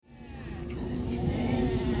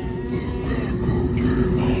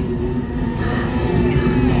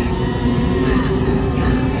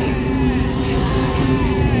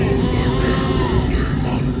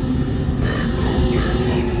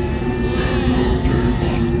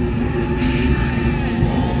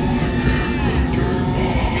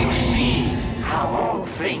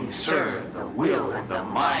will in the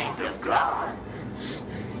mind of God.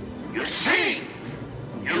 You see,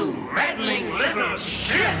 you meddling little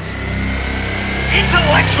shit!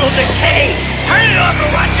 Intellectual decay! Turn it off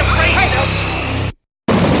and watch your brain out!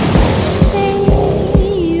 Say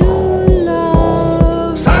you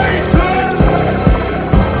love Satan!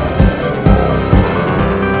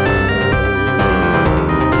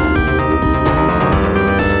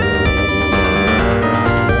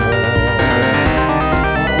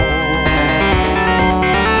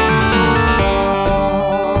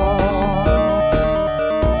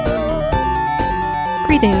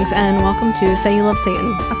 Greetings and welcome to Say You Love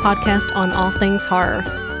Satan, a podcast on all things horror.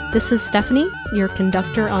 This is Stephanie, your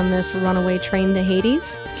conductor on this runaway train to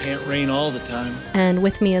Hades. Can't rain all the time. And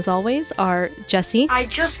with me as always are Jesse.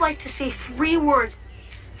 I'd just like to say 3 words.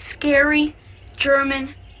 Scary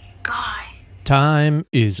German guy. Time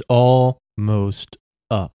is almost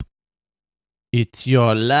up. It's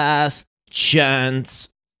your last chance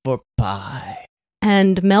for pie.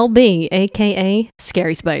 And Mel B, aka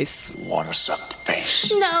Scary Spice. Wanna suck the face?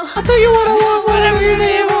 No. I'll tell you what I want, whatever you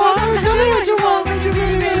really want. Tell me what you want, what you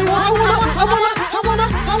really, really want. I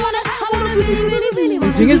wanna really, really, really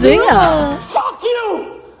want. Zinga zinga. Fuck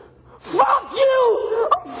you! Fuck you!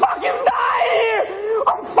 I'm fucking dying here!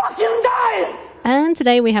 I'm fucking dying! And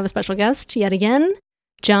today we have a special guest yet again.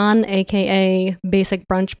 John, aka Basic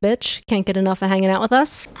Brunch Bitch, can't get enough of hanging out with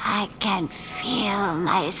us. I can feel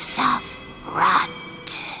myself rot.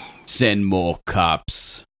 Send more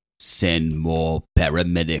cops. Send more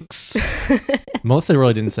paramedics. Melissa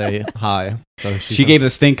really didn't say hi. So She gave the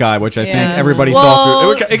stink eye, which I think Yeah. everybody Well- saw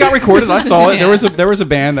through. It got recorded. I saw it. There was a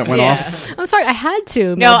band that went off. I'm sorry, I had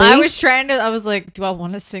to. No, Mel B. I was like, do I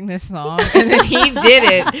want to sing this song? And then he did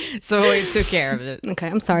it, so he took care of it. Okay,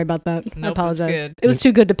 I'm sorry about that. I Nope, it's apologize. good. It was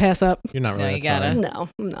too good to pass up. You're not No, really you that sorry. gotta. No,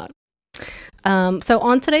 I'm not. So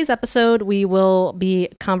on today's episode, we will be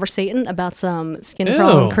conversating about some skin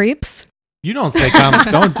crawling Ew. creeps. You don't say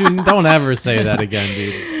don't ever say that again,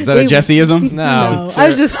 dude. Is that a Jesseism? No. I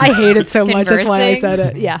hate it so much. That's why I Conversing? said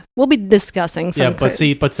it. Yeah, we'll be discussing some. Yeah, but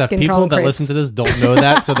Steph, skin people crawling that creeps. listen to this don't know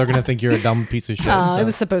that, so they're gonna think you're a dumb piece of shit. Oh, so. it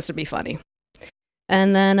was supposed to be funny.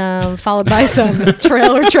 And then followed by some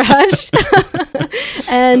trailer trash.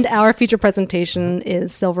 And our feature presentation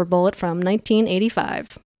is Silver Bullet from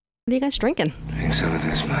 1985. What are you guys drinking? Drink some of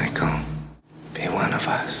this, Michael. Be one of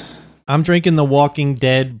us. I'm drinking the Walking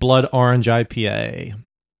Dead Blood Orange IPA.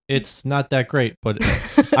 It's not that great, but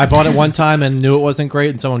I bought it one time and knew it wasn't great,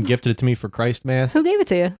 and someone gifted it to me for Christmas. Who gave it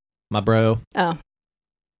to you? My bro. Oh.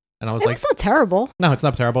 And I was like, It's not terrible. no, it's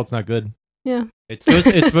not terrible. It's not good. Yeah. It's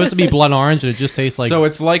supposed to be blood orange, and it just tastes like So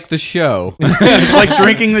it's like the show. It's like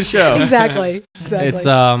drinking the show. Exactly. it's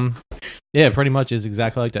yeah, pretty much is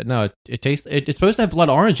exactly like that. No, it tastes. It's supposed to have blood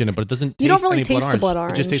orange in it, but it doesn't. You taste don't really any taste the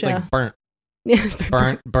blood It just tastes orange, like burnt, Yeah.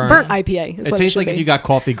 burnt. Burnt IPA. Is It what tastes should like be. if you got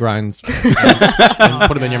coffee grinds and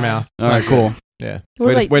put them in your mouth. All right, cool. Yeah.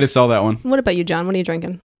 What about, Way to sell that one. what about you, John? What are you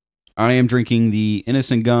drinking? I am drinking the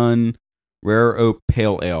Innocent Gun Rare Oak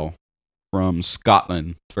Pale Ale from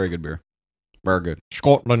Scotland. It's very good beer. Very good.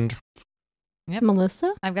 Scotland. Yep.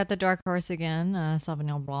 Melissa? I've got the Dark Horse again,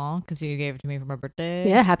 Sauvignon Blanc, because you gave it to me for my birthday.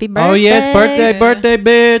 Yeah, happy birthday. Oh yeah, it's birthday,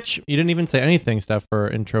 bitch. You didn't even say anything, Steph, for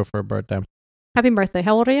intro for a birthday. Happy birthday.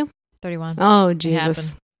 How old are you? 31. Oh, Jesus.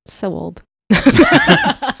 happened. So old.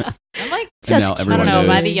 I'm like, And now Just I everyone don't know, am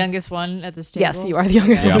I knows. the youngest one at this table? Yes, you are the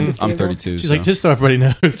youngest Yeah, one. I'm, at this I'm table. 32. She's so. like, just so everybody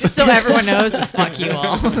knows. Just so everyone knows, fuck you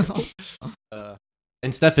all.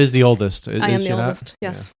 And Steph is the oldest. I am she the not? oldest.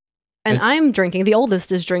 Yes. Yeah. And And- I'm drinking, the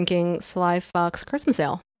oldest is drinking Sly Fox Christmas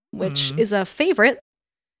Ale, which is a favorite,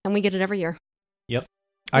 and we get it every year.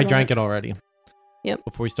 I love drank it. it already. Yep.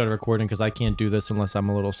 Before we started recording, because I can't do this unless I'm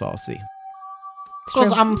a little saucy. It's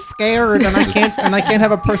true. I'm scared and I can't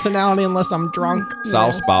have a personality unless I'm drunk.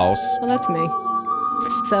 Sauce Boss. Well, that's me.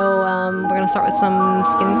 So we're going to start with some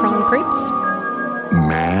skin crawling creeps.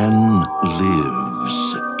 Man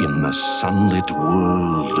lives in the sunlit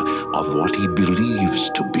world of what he believes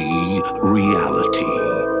to be reality.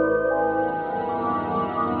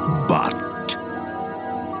 But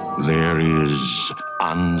there is,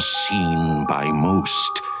 unseen by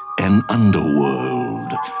most, an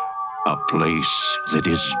underworld, a place that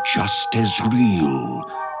is just as real,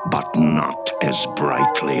 but not as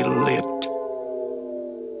brightly lit.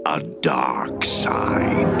 A dark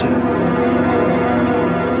side.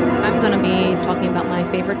 I'm going to be talking about my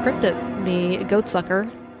favorite cryptid, the goat sucker,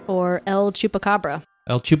 or El Chupacabra.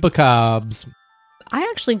 El Chupacabs. I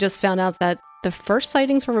actually just found out that The first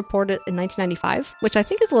sightings were reported in 1995, which I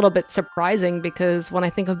think is a little bit surprising because when I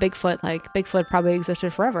think of Bigfoot, like Bigfoot probably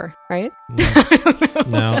existed forever, right?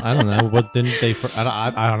 No, I don't know. What didn't they?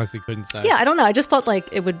 I honestly couldn't say. Yeah, I don't know. I just thought like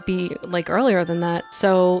it would be like earlier than that.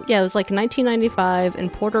 So yeah, it was like 1995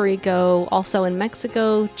 in Puerto Rico, also in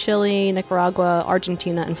Mexico, Chile, Nicaragua,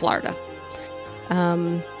 Argentina, and Florida.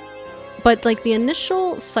 But like the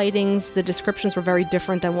initial sightings, the descriptions were very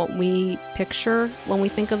different than what we picture when we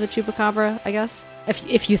think of the chupacabra, I guess.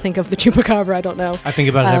 If you think of the chupacabra, I don't know. I think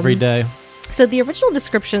about it every day. So the original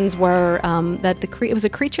descriptions were that it was a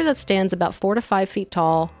creature that stands about 4 to 5 feet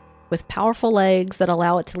tall, with powerful legs that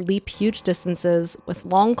allow it to leap huge distances, with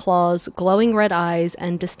long claws, glowing red eyes,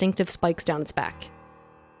 and distinctive spikes down its back.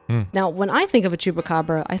 Now, when I think of a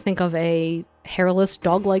chupacabra, I think of a hairless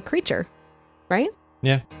dog-like creature, right?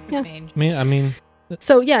 Yeah. Yeah. I mean.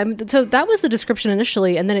 So yeah, so that was the description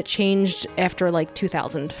initially, and then it changed after like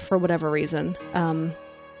 2000 for whatever reason.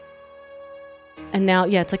 And now,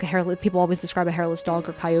 yeah, it's like a hairless. People always describe a hairless dog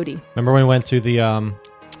or coyote. Remember when we went to the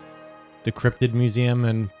Cryptid Museum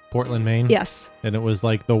in Portland, Maine? Yes. And it was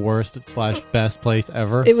like the worst / best place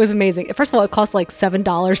ever. It was amazing. First of all, it cost like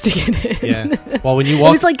 $7 to get in. Yeah. Well, when you walk,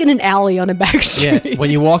 it was like in an alley on a back street. Yeah. When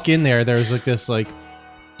you walk in there, there's like this like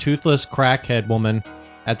toothless crackhead woman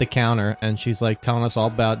at the counter, and she's like telling us all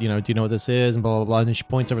about, do you know what this is, and blah blah blah. And then she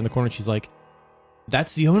points over in the corner. And she's like,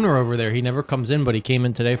 "That's the owner over there. He never comes in, but he came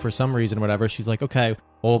in today for some reason, whatever." She's like, "Okay,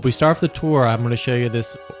 well, if we start off the tour, I'm going to show you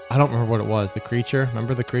this." I don't remember what it was. The creature.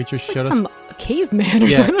 Remember the creature she showed us? Some caveman or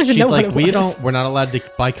something. I don't even she's know like, what it was. we're not allowed to,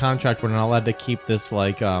 by contract, we're not allowed to keep this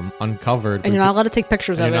like uncovered. And you're not allowed to take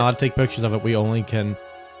pictures of it. You're not allowed to take pictures of it. We only can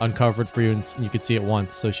uncover it for you, and you could see it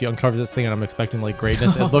once. So she uncovers this thing, and I'm expecting like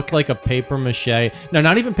greatness. It looked like a paper mache. No,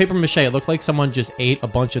 not even paper mache. It looked like someone just ate a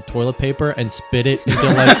bunch of toilet paper and spit it into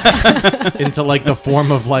like into like the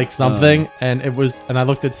form of like something. And it was. And I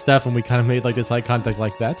looked at Steph, and we kind of made like this eye contact,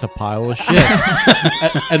 like that's a pile of shit.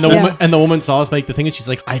 and the woman saw us make the thing, and she's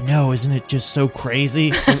like, "I know, isn't it just so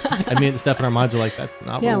crazy?" And me and Steph in our minds were like, "That's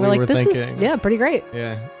not what we were thinking." Is pretty great.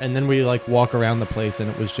 Yeah, and then we like walk around the place, and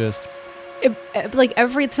it was just.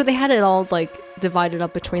 So they had it all like divided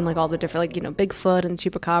up between like all the different Bigfoot and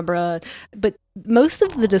Chupacabra, but most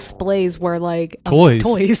of the displays were like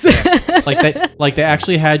toys. like they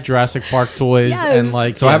actually had Jurassic Park toys. Yes. And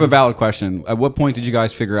like. So I have a valid question. At what point did you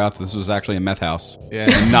guys figure out this was actually a meth house? Yeah,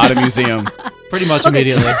 and not a museum. Pretty much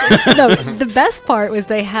immediately. No, the best part was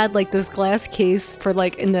they had like this glass case for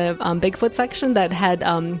like in the Bigfoot section that had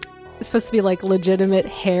it's supposed to be like legitimate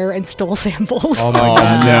hair and stool samples. Oh my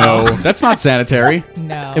god, no, that's not sanitary.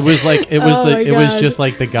 No, it was like it was it was just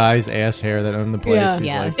like the guy's ass hair that owned the place. Yeah,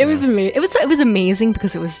 yes. It was amazing. It was amazing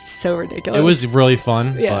because it was so ridiculous. It was really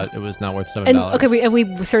fun, Yeah. but it was not worth $7. And okay,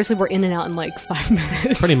 we seriously were in and out in like 5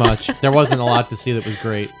 minutes. Pretty much. There wasn't a lot to see that was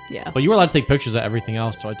great. Yeah, but you were allowed to take pictures of everything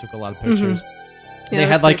else, so I took a lot of pictures. Yeah, They it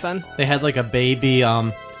had was like pretty fun. they had like a baby.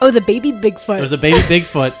 Oh, the baby Bigfoot. It was a baby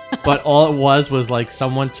Bigfoot, but all it was like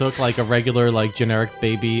someone took like a regular like generic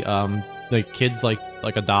baby like kids like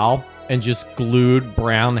a doll and just glued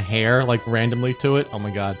brown hair like randomly to it. Oh my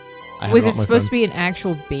god. Was it supposed to be an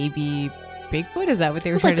actual baby Bigfoot? Is that what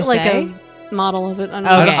they were trying to say? A model of it. I don't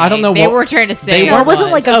Okay. know. I don't know They what- were trying to say. It wasn't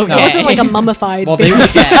like a Okay. it wasn't like a mummified. Well, baby.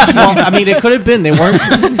 well, I mean, it could have been.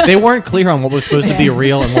 They weren't clear on what was supposed to be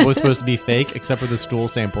real and what was supposed to be fake, except for the stool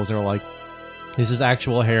samples. They were like, "This is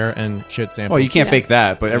actual hair and shit samples." Well, you can't fake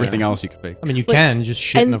that, but everything else you can fake. I mean, you can just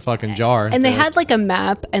shit in a fucking jar. And they So had like a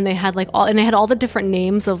map, and they had all the different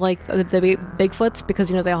names of like the Bigfoots because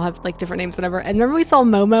they all have like different names, whatever. And remember we saw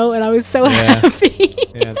Momo, and I was so happy.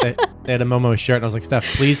 Yeah, they had a Momo shirt, and I was like, "Steph,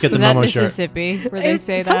 please get Was the that Momo shirt." Mississippi where they It's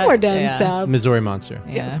say that? somewhere down Yeah. south. Missouri Monster.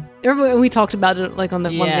 Yeah. Remember when we talked about it like on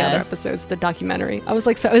one of the other Yes. episodes, the documentary. I was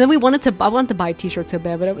like, so, and then I wanted to buy a T-shirt so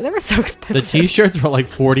bad, but they were so The expensive. T-shirts were like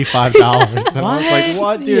 $45, and I was like,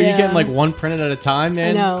 "What, dude? Are you Yeah. getting like one printed at a time, I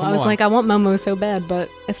man?" know. Come I was on. like, I want Momo so bad, but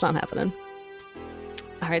it's not happening.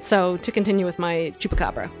 All right, so to continue with my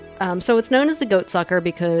chupacabra. So it's known as the goat sucker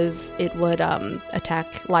because it would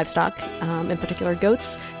attack livestock, in particular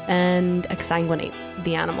goats, and exsanguinate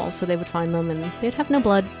the animal. So they would find them and they'd have no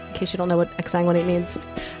blood, in case you don't know what exsanguinate means.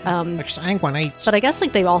 Exsanguinate. But I guess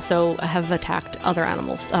like they also have attacked other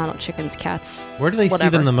animals, chickens, cats, Where do they see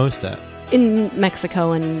whatever. them the most at? in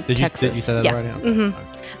Mexico and Did you Texas. say that yeah. already? Okay.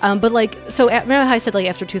 Mm-hmm. But like, so remember how I said like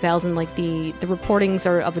after 2000, like the reportings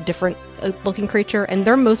are of a different looking creature, and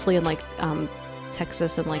they're mostly in like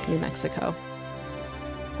Texas and like New Mexico.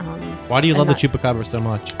 Why do you and love the not- chupacabra so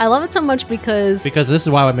much? I love it so much because Because this is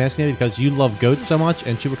why I'm asking you, because you love goats so much,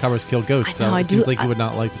 and chupacabras kill goats. I So know, I it seems do- like you would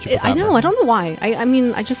not like the chupacabra. I know. I don't know why. I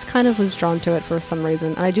mean, I just kind of was drawn to it for some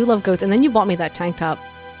reason. And I do love goats. And then you bought me that tank top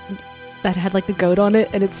that had like the goat on it,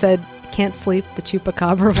 and it said, "Can't sleep, the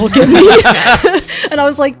chupacabra will get me." And I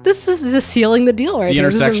was like, "This is just sealing the deal right The here.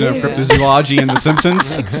 This is intersection of amazing." cryptozoology and The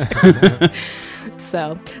Simpsons.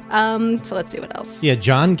 So let's see what else. Yeah,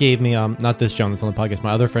 John gave me not this John that's on the podcast.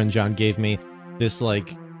 My other friend John gave me this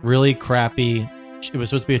like really crappy. It was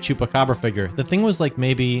supposed to be a chupacabra figure. The thing was like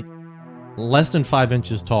maybe less than 5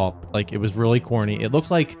 inches tall. Like it was really corny. It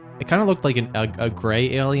kind of looked like a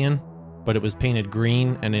gray alien, but it was painted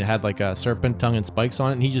green and it had like a serpent tongue and spikes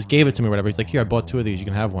on it. And he just gave it to me, or whatever. He's like, "Here, I bought 2 of these. You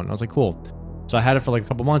can have one." And I was like, "Cool." So I had it for like a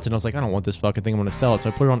couple months, and I was like, "I don't want this fucking thing. I'm gonna sell it." So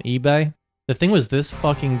I put it on eBay. The thing was this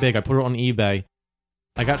fucking big. I put it on eBay.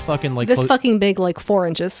 I got fucking like This fucking big, like 4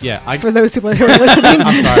 inches. Yeah, for those who are listening.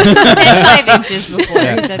 I'm sorry. He said 5 inches before. He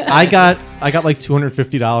said Yeah. 5 I got like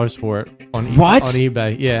 $250 for it on What? on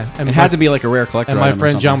eBay. Yeah, and It had to be like a rare collector. And my item or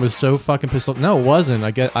friend John something. was so fucking pissed off. No, it wasn't.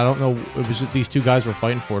 I don't know. It was just these 2 guys were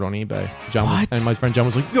fighting for it on eBay. John was, What? and my friend John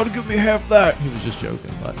was like, "You gotta give me half that." He was just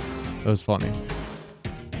joking, but it was funny.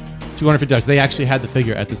 $250. They actually had the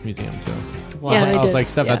figure at this museum too. Wow. Yeah, I they was did. like,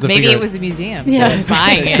 "Steph, Yeah. that's a Maybe figure." it was the museum. Yeah.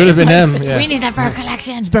 Buying it. Could have been him. Yeah. We need that for our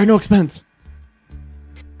collection. Spare no expense.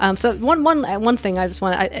 So one thing I just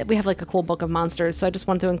want we have like a cool book of monsters, so I just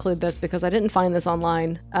wanted to include this because I didn't find this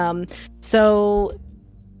online. So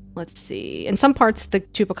let's see. In some parts, the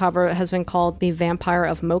chupacabra has been called the vampire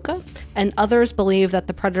of Mocha, and others believe that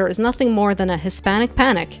the predator is nothing more than a Hispanic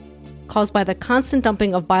panic caused by the constant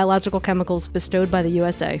dumping of biological chemicals bestowed by the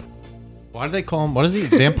USA. Why do they call him? What is he?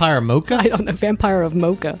 Vampire Mocha? I don't know, vampire of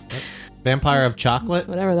Mocha, Vampire of chocolate?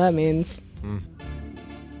 whatever that means.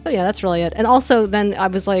 So yeah, that's really it. And also, then I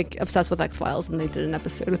was like obsessed with X-Files, and they did an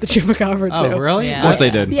episode with the chupacabra too. Oh, really? Yeah. Of course they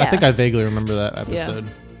did. Yeah. I think I vaguely remember that Yeah. episode.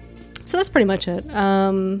 So that's pretty much it.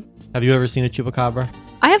 Have you ever seen a chupacabra?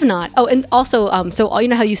 I have not. Oh, and also, so you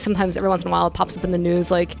know how you sometimes every once in a while it pops up in the news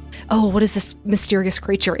like, "Oh, what is this mysterious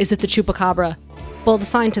creature? Is it the chupacabra?" Well, the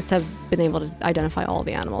scientists have been able to identify all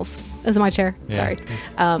the animals. Is it my chair? Yeah.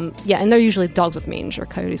 Sorry. Yeah, and they're usually dogs with mange or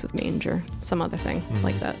coyotes with mange or some other thing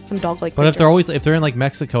like that. Some dog-like. But creature. if they're in like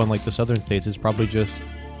Mexico and like the southern states, it's probably just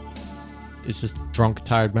drunk,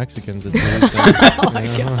 tired Mexicans. It's Oh my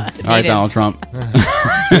god. All right, Donald Natives. Trump.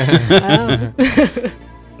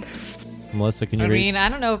 Melissa, can you I read? mean, I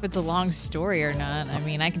don't know if it's a long story or not. I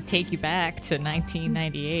mean, I can take you back to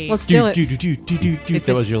 1998. Let's do it.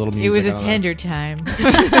 That was your little music. It was I a don't know. tender time.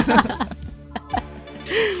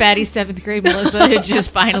 Batty's 7th grade Melissa had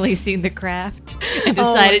just finally seen The Craft and Oh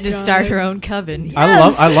my decided to start God. her own coven.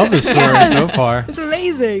 I love this story Yes. so far. It's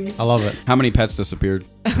amazing. I love it. How many pets disappeared?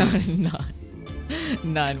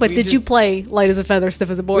 None. But We did just- you play light as a feather, stiff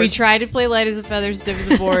as a board? We tried to play light as a feather, stiff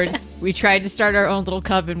as a board. We tried to start our own little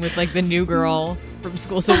coven with like the new girl from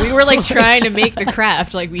school. So we were like trying to make The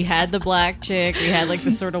Craft. Like we had the black chick, we had like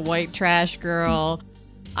the sort of white trash girl.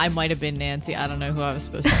 I might have been Nancy. I don't know who I was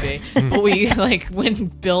supposed to be. But we like went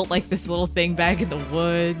and built like this little thing back in the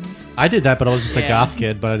woods. I did that, but I was just a Yeah. goth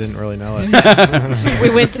kid, but I didn't really know it. We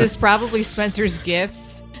went to probably Spencer's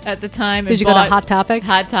Gifts at the time. Did and you go to bought Hot Topic?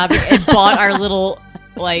 Hot Topic and bought our little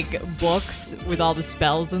like books with all the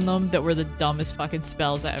spells in them that were the dumbest fucking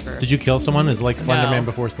spells ever. Did you kill someone? Is like Slender No. Man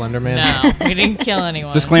before Slender Man? No, we didn't kill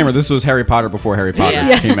anyone. Disclaimer: this was Harry Potter before Harry Potter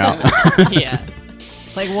Yeah. came out. Yeah.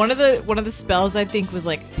 Like one of the spells I think was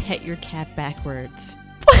like pet your cat backwards.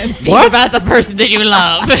 And think What? about the person that you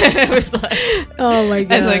love. It was like, Oh my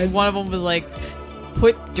god. and like one of them was like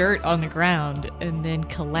put dirt on the ground and then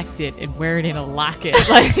collect it and wear it in a locket.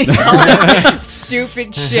 Like all this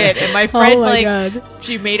stupid shit. And my friend oh my like god.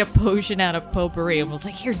 she made a potion out of potpourri and was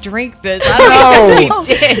like, "Here, drink this." I don't know if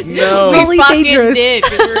we did. No. We Really fucking dangerous. did.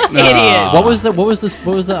 'Cause we're No. idiots. What was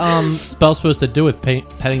the spell supposed to do with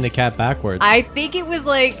petting the cat backwards? I think it was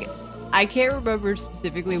like I can't remember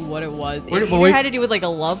specifically what it was. It Wait, either wait. had to do with like a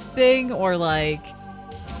love thing or like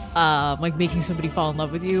making somebody fall in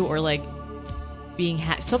love with you or like being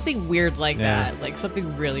something weird like Yeah. that. Like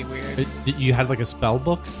something really weird. You had like a spell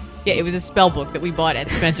book? Yeah, it was a spell book that we bought at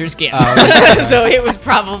Spencer's Gift. Oh, So it was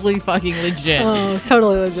probably fucking legit. Oh,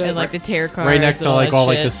 totally legit. And like the tarot cards. Right next to and like that all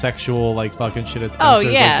like shit. the sexual like fucking shit at Oh,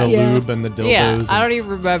 Spencer's, yeah. like the Yeah. lube and the dildos. Yeah, and- I don't even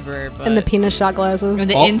remember. But and the penis shot glasses. And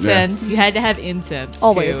the Oh, incense. You had to have incense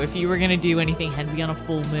Always. too. If you were gonna do anything, it had to be on a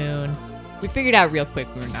full moon. We figured out real quick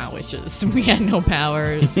we were not witches. We had no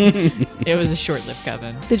powers. It was a short-lived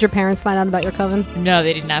coven. Did your parents find out about your coven? No,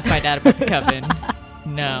 they did not find out about the coven.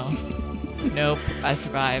 No. Nope. I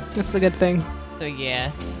survived. That's a good thing. So yeah.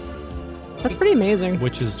 That's pretty amazing.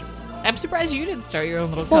 which is I'm surprised you didn't start your own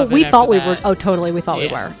little Well, coven we thought after we that. were. Oh, totally. We thought we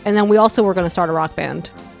Yeah. were. And then we also were going to start a rock band,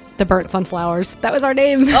 the Burnt Sunflowers. That was our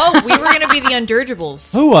name. Oh, we were going to be the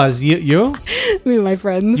Undirigibles. who was you? Me and my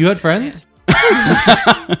friends. You had friends?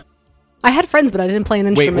 I had friends, but I didn't play an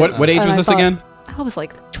Wait, instrument. what age And was I this thought- again? I was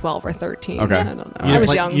like 12 or 13. Okay. I don't know. You I was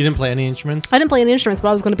play, young. You didn't play any instruments? I didn't play any instruments, but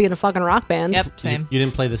I was going to be in a fucking rock band. Yep, same. You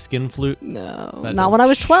didn't play the skin flute? No, That not don't- when I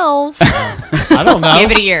was 12. I don't know.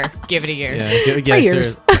 Give it a year. Give it a year. Yeah, yeah, 3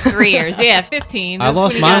 years. seriously. 3 years. Yeah, 15. I That's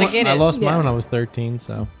lost when you mine. gotta get I it. lost mine Yeah. when I was 13,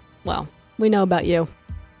 so Well, we know about you.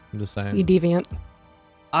 I'm just saying. You deviant.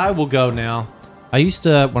 I will go now. I used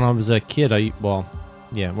to when I was a kid.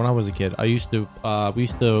 When I was a kid, I used to we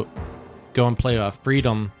used to go and play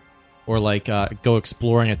Freedom, or like go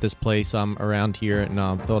exploring at this place around here in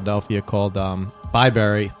Philadelphia called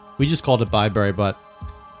Byberry. We just called it Byberry, but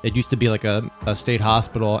it used to be like a state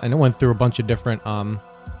hospital, and it went through a bunch of different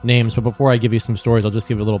names. But before I give you some stories, I'll just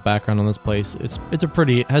give you a little background on this place. It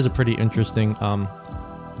has a pretty interesting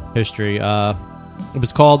history. It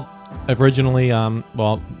was called originally, it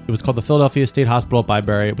was called the Philadelphia State Hospital at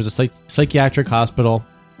Byberry. It was a psychiatric hospital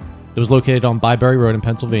that was located on Byberry Road in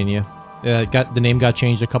Pennsylvania. The name got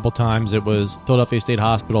changed a couple times. It was Philadelphia State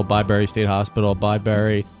Hospital, Byberry State Hospital,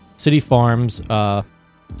 Byberry City Farms,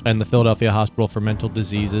 and the Philadelphia Hospital for Mental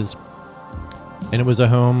Diseases. And it was a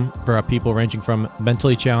home for people ranging from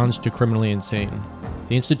mentally challenged to criminally insane.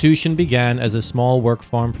 The institution began as a small work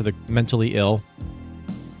farm for the mentally ill,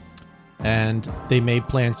 and they made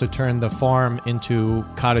plans to turn the farm into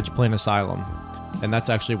Cottage Plain Asylum. And that's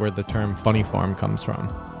actually where the term funny farm comes from.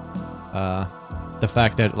 The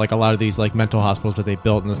fact that like a lot of these like mental hospitals that they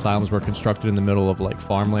built and asylums were constructed in the middle of like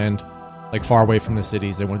farmland, like far away from the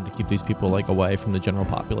cities. They wanted to keep these people like away from the general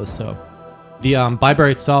populace. So the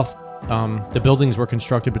Byberry itself, the buildings were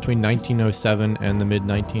constructed between 1907 and the mid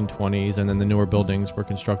 1920s, and then the newer buildings were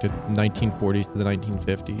constructed from 1940s to the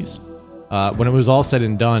 1950s. When it was all said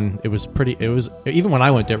and done, it was even when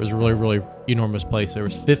I went there, it was a really, really enormous place. There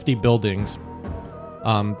was 50 buildings.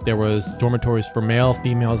 There was dormitories for male,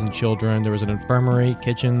 females, and children. There was an infirmary,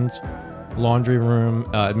 kitchens, laundry room,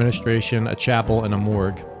 administration, a chapel, and a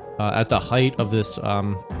morgue. At the height of this,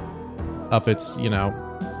 of its,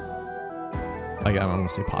 I don't want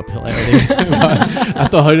to say popularity, but at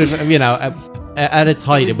the height of, at its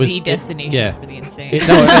height, it was the destination for the insane.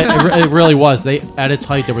 It really was. At its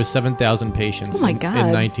height, there was 7,000 patients. Oh my in God.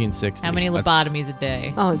 1960. How many lobotomies a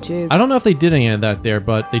day? Oh, jeez. I don't know if they did any of that there,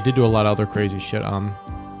 but they did do a lot of other crazy shit.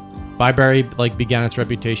 Byberry began its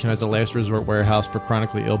reputation as a last resort warehouse for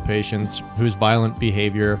chronically ill patients whose violent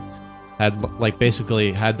behavior had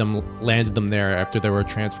basically had them landed them there after they were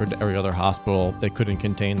transferred to every other hospital that couldn't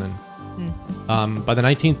contain them. By the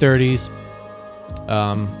 1930s,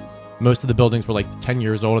 most of the buildings were 10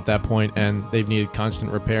 years old at that point, and they've needed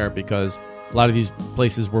constant repair because a lot of these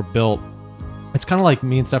places were built. It's kind of like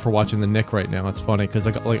me and Steph are watching The Nick right now. It's funny because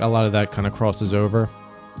like a lot of that kind of crosses over.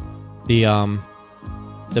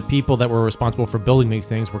 The people that were responsible for building these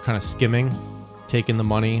things were kind of skimming, taking the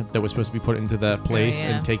money that was supposed to be put into that place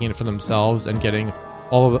and taking it for themselves, and getting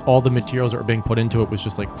all the materials that were being put into it was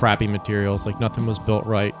just crappy materials. Nothing was built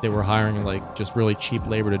right. They were hiring just really cheap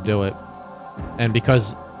labor to do it, and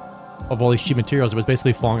because of all these cheap materials, it was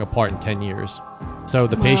basically falling apart in 10 years. So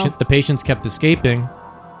the patients kept escaping.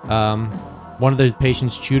 One of the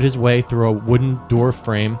patients chewed his way through a wooden door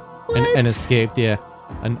frame and escaped. Yeah.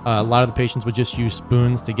 And a lot of the patients would just use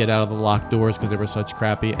spoons to get out of the locked doors because they were such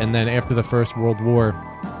crappy. And then after the First World War,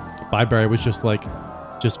 Byberry was just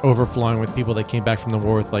overflowing with people that came back from the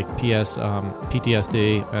war with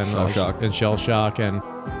PTSD and shell shock. And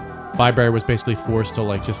Byberry was basically forced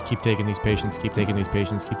to just keep taking these patients.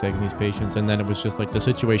 And then it was just the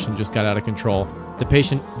situation just got out of control.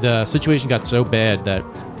 The situation got so bad that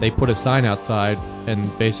they put a sign outside,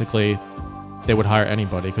 and basically they would hire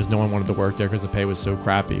anybody because no one wanted to work there because the pay was so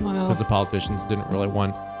crappy. Because the politicians didn't really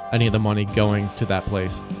want any of the money going to that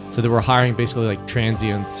place. So they were hiring basically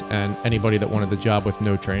transients and anybody that wanted the job with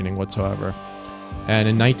no training whatsoever. And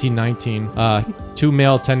in 1919, 2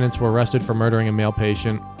 male attendants were arrested for murdering a male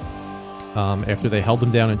patient after they held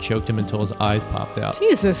him down and choked him until his eyes popped out.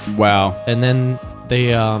 Jesus. Wow. And then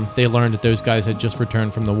they learned that those guys had just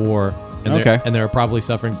returned from the war. And they were probably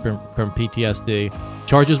suffering from PTSD.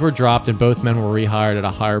 Charges were dropped, and both men were rehired at a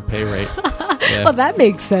higher pay rate. Yeah. Well, that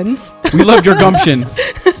makes sense. We loved your gumption.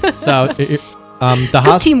 So,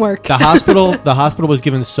 teamwork. The hospital was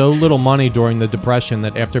given so little money during the Depression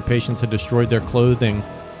that after patients had destroyed their clothing,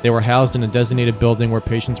 they were housed in a designated building where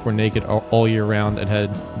patients were naked all year round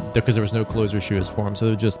and because there was no clothes or shoes for them. So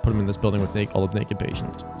they would just put them in this building with all of naked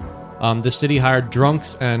patients. The city hired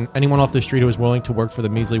drunks and anyone off the street who was willing to work for the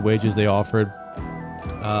measly wages they offered.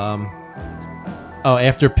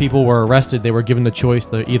 After people were arrested, they were given the choice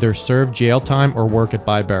to either serve jail time or work at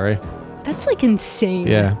Byberry. That's like insane.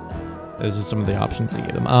 Yeah. Those are some of the options they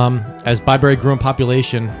gave them. As Byberry grew in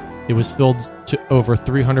population, it was filled to over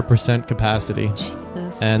 300% capacity.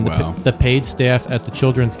 Jesus. And Wow. the paid staff at the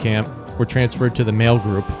children's camp were transferred to the male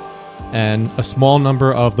group. And a small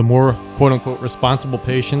number of the more quote-unquote responsible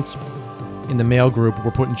patients in the male group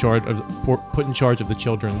were put in charge of the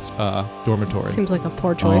children's dormitory. Seems like a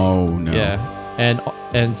poor choice. Oh no. Yeah, and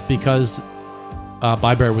it's because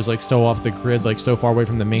Byberry was like so off the grid, like so far away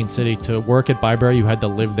from the main city. To work at Byberry, you had to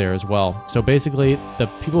live there as well. So basically, the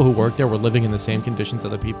people who worked there were living in the same conditions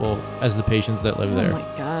as the patients that lived there. Oh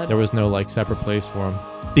my god. There was no like separate place for them.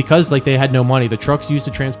 Because like they had no money, the trucks used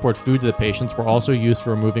to transport food to the patients were also used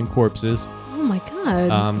for removing corpses. Oh my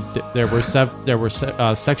god. There were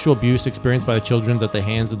sexual abuse experienced by the children at the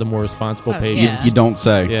hands of the more responsible Oh, patients. You don't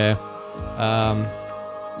say. Yeah.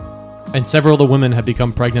 And several of the women had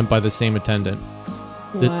become pregnant by the same attendant.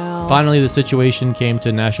 Wow. Finally, the situation came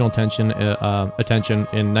to national attention in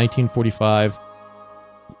 1945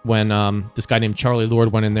 when this guy named Charlie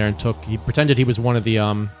Lord went in there and he pretended he was one of the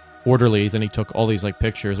orderlies, and he took all these like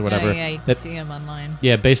pictures or whatever. Yeah, you can that see him online.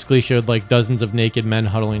 Yeah, basically showed like dozens of naked men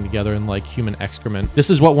huddling together in like human excrement.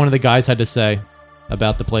 This is what one of the guys had to say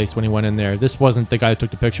about the place when he went in there. This wasn't the guy that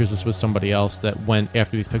took the pictures. This was somebody else that went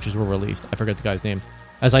after these pictures were released. I forget the guy's name.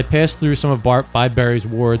 As I passed through some of Byberry's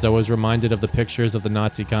wards, I was reminded of the pictures of the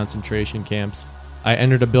Nazi concentration camps. I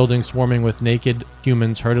entered a building swarming with naked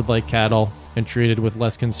humans herded like cattle and treated with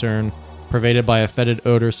less concern, pervaded by a fetid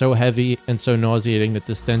odor so heavy and so nauseating that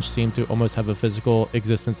the stench seemed to almost have a physical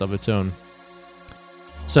existence of its own.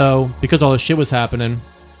 So, because all this shit was happening,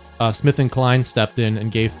 Smith & Klein stepped in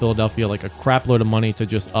and gave Philadelphia like a crap load of money to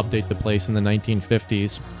just update the place in the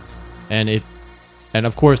 1950s. And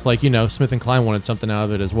of course, like, you know, Smith & Klein wanted something out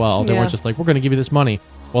of it as well. They Yeah. weren't just like, we're going to give you this money.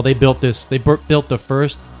 Well, they built the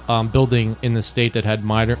first building in the state that had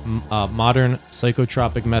modern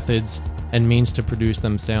psychotropic methods and means to produce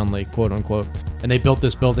them soundly, quote unquote. And they built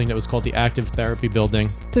this building that was called the Active Therapy Building.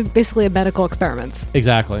 So basically a medical experiments.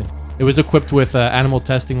 Exactly. It was equipped with an animal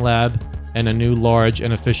testing lab and a new large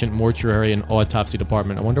and efficient mortuary and autopsy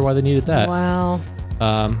department. I wonder why they needed that. Wow.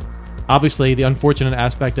 Obviously, the unfortunate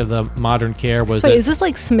aspect of the modern care was Wait, that... is this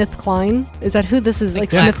like Smith Klein? Is that who this is? Like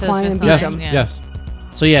Exactly, Smith Klein and Smith Yes, Klein. Beecham? Yeah. yes.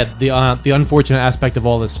 So yeah, the unfortunate aspect of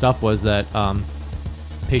all this stuff was that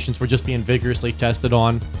patients were just being vigorously tested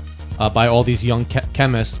on by all these young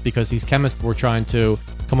chemists, because these chemists were trying to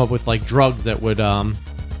come up with like drugs that would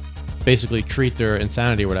basically treat their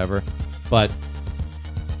insanity or whatever. But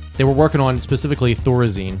they were working on specifically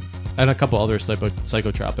Thorazine and a couple other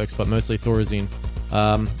psychotropics, but mostly Thorazine.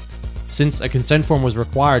 Since a consent form was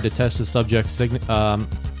required to test the subject's they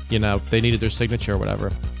needed their signature or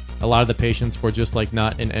whatever. A lot of the patients were just like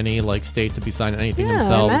not in any like state to be signing anything Yeah, I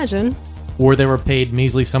themselves. imagine. Or they were paid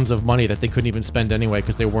measly sums of money that they couldn't even spend anyway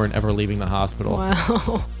because they weren't ever leaving the hospital.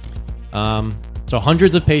 Wow. So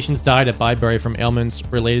hundreds of patients died at Byberry from ailments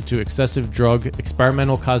related to excessive drug,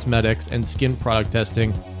 experimental cosmetics, and skin product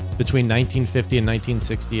testing between 1950 and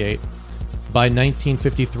 1968. By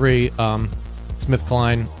 1953, Smith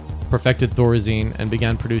Klein perfected Thorazine and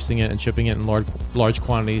began producing it and shipping it in large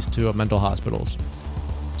quantities to mental hospitals.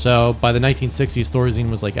 So by the 1960s, Thorazine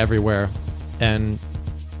was like everywhere, and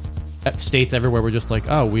states everywhere were just like,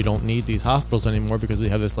 oh, we don't need these hospitals anymore because we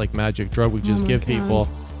have this like magic drug we just my give God. people.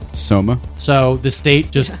 Soma. So the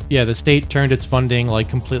state the state turned its funding like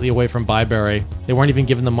completely away from Byberry. They weren't even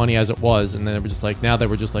given the money as it was, and then they were just like, now they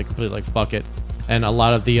were just like completely like fuck it. And a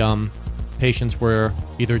lot of the patients were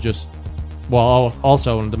either just, well,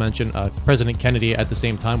 also to mention, President Kennedy at the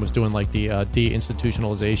same time was doing like the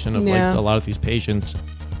deinstitutionalization of Yeah. like a lot of these patients.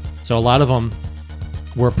 So a lot of them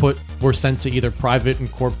were sent to either private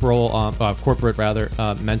and corporate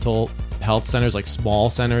mental health centers, like small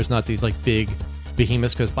centers, not these like big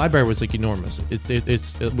behemoths, because Byberry was like enormous.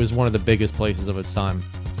 It was one of the biggest places of its time.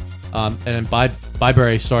 And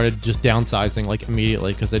Byberry started just downsizing like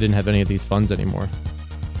immediately because they didn't have any of these funds anymore.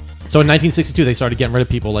 So in 1962, they started getting rid of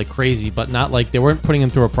people like crazy, but not like they weren't putting them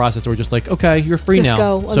through a process. They were just like, okay, you're free Just now.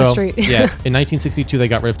 go on so, the street. Yeah, in 1962, they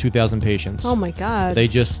got rid of 2,000 patients. Oh my God. They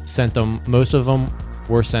just sent them. Most of them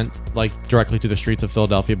were sent like directly to the streets of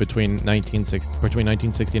Philadelphia between 1960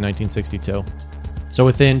 and 1962. So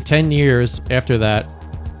within 10 years after that,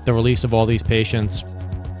 the release of all these patients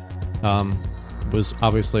was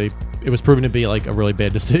obviously, it was proven to be like a really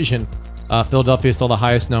bad decision. Philadelphia is still the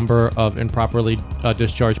highest number of improperly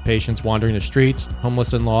discharged patients wandering the streets,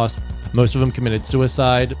 homeless and lost. Most of them committed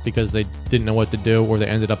suicide because they didn't know what to do, or they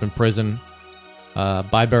ended up in prison.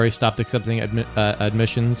 Byberry stopped accepting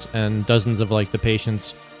admissions, and dozens of like the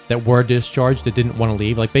patients that were discharged that didn't want to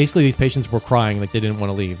leave. Like basically, these patients were crying, like they didn't want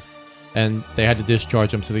to leave, and they had to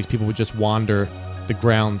discharge them. So these people would just wander the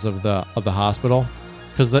grounds of the hospital.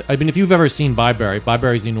 Because I mean, if you've ever seen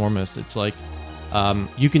Byberry's enormous. It's like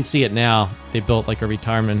you can see it now. They built like a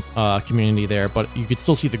retirement community there, but you could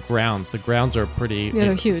still see the grounds. The grounds are pretty. Yeah,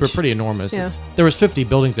 they're huge. They're pretty enormous. Yeah. There was 50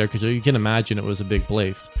 buildings there because you can imagine it was a big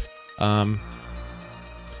place.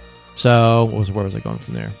 So where was I going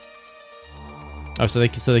from there? Oh, so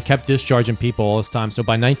they kept discharging people all this time. So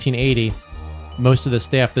by 1980, most of the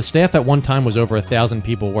staff at one time was over 1,000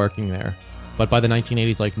 people working there, but by the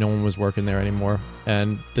 1980s, like no one was working there anymore,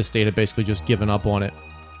 and the state had basically just given up on it.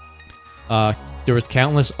 There was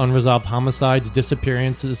countless unresolved homicides,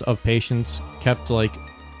 disappearances of patients kept like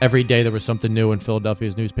every day. There was something new in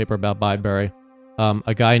Philadelphia's newspaper about Byberry.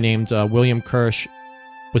 A guy named William Kirsch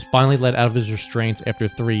was finally let out of his restraints after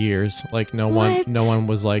 3 years. Like no one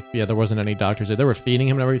was like, yeah, there wasn't any doctors there. They were feeding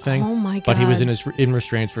him and everything. Oh my god! But he was in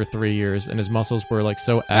restraints for 3 years, and his muscles were like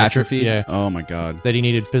so atrophied. Yeah. Oh my god. That he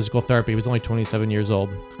needed physical therapy. He was only 27 years old.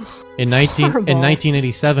 In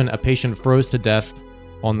 1987, a patient froze to death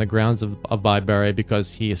on the grounds of Byberry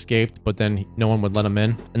because he escaped, but then no one would let him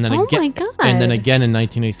in. And then my god! And then again in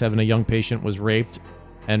 1987, a young patient was raped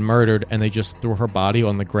and murdered, and they just threw her body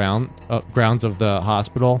on the grounds of the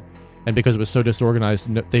hospital. And because it was so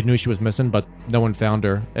disorganized, they knew she was missing, but no one found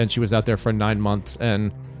her, and she was out there for 9 months.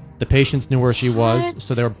 And the patients knew where she was,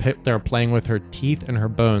 so they were playing with her teeth and her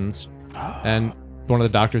bones. And one of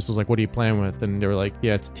the doctors was like, "What are you playing with?" And they were like,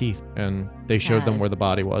 "Yeah, it's teeth." And they showed them where the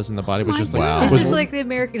body was, and the body was just like, God. This is like the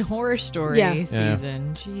American Horror Story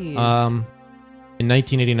season. Jeez. In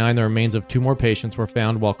 1989, the remains of 2 more patients were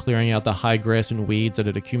found while clearing out the high grass and weeds that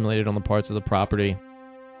had accumulated on the parts of the property.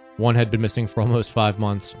 One had been missing for almost 5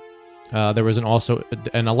 months. There was and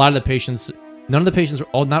a lot of the patients,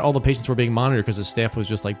 not all the patients were being monitored because the staff was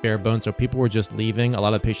just like bare bones. So people were just leaving. A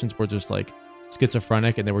lot of patients were just like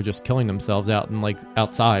schizophrenic, and they were just killing themselves out and like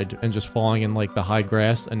outside and just falling in like the high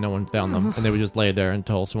grass, and no one found them. And they would just lay there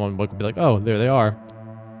until someone would be like, "Oh, there they are."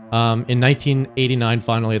 In 1989,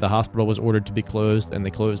 finally, the hospital was ordered to be closed, and they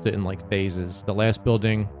closed it in like phases. The last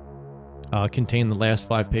building contained the last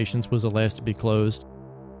 5 patients, was the last to be closed,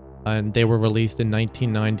 and they were released in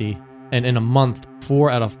 1990. And in a month,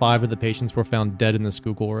 4 out of 5 of the patients were found dead in the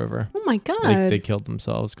Schuylkill River. Oh my god! They killed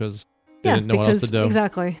themselves because they didn't know what else to do.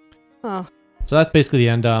 Exactly. Oh. So that's basically the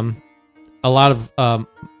end. A lot of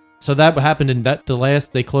so that happened in that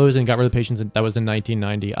they closed and got rid of the patients. That was in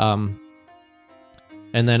 1990.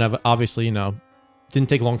 And then obviously, didn't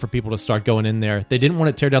take long for people to start going in there. They didn't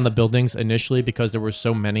want to tear down the buildings initially because there were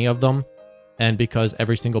so many of them, and because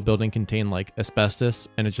every single building contained like asbestos,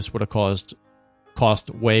 and it just would have cost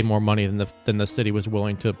way more money than the city was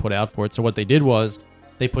willing to put out for it. So what they did was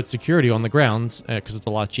they put security on the grounds because it's a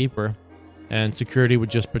lot cheaper, and security would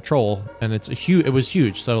just patrol, and it was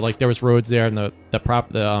huge. So like there was roads there, and the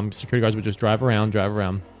security guards would just drive around.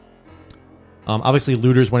 Obviously,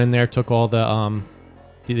 looters went in there, took all the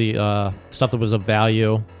stuff that was of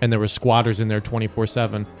value, and there were squatters in there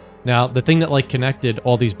 24/7. Now, the thing that like connected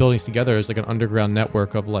all these buildings together is like an underground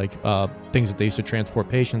network of like things that they used to transport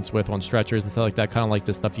patients with on stretchers and stuff like that. Kind of like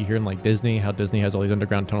the stuff you hear in like Disney, how Disney has all these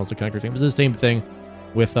underground tunnels to connect everything. It was the same thing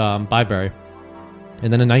with Byberry.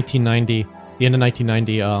 And then in the end of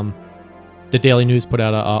 1990, the Daily News put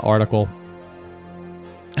out an article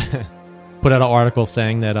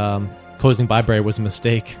saying that closing Byberry was a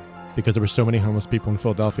mistake because there were so many homeless people in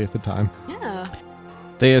Philadelphia at the time. Yeah.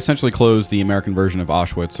 They essentially closed the American version of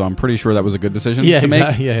Auschwitz, so I'm pretty sure that was a good decision to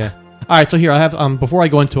make. Yeah. All right, so here I have before I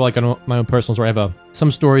go into like my own personal story, I have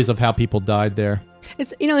some stories of how people died there.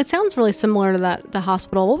 It's it sounds really similar to the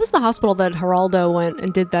hospital. What was the hospital that Geraldo went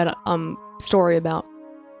and did that story about?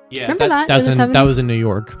 Yeah, remember that that was in New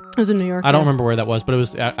York. It was in New York. I don't remember where that was, but it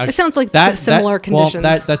was. It sounds like similar conditions.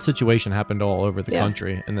 Well, that situation happened all over the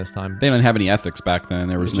country in this time. They didn't have any ethics back then.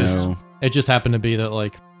 There was It just happened to be that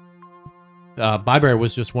like Byberry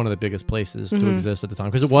was just one of the biggest places to exist at the time,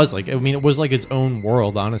 because it was like, it was like its own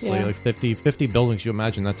world, honestly. Yeah. Like 50 buildings, you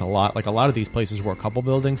imagine that's a lot. Like a lot of these places were a couple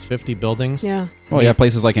buildings, 50 buildings. Yeah. Well, yeah,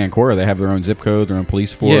 places like Ancora, they have their own zip code, their own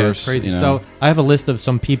police force. Yeah, it's crazy. So I have a list of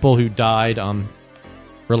some people who died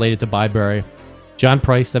related to Byberry. John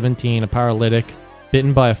Price, 17, a paralytic,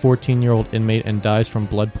 bitten by a 14-year-old inmate and dies from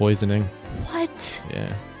blood poisoning. What?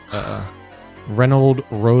 Yeah. Reynold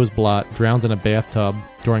Roseblot drowns in a bathtub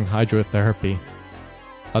during hydrotherapy.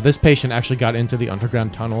 This patient actually got into the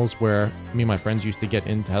underground tunnels where me and my friends used to get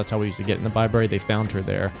into. That's how we used to get into Byberry. They found her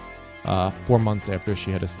there. 4 months after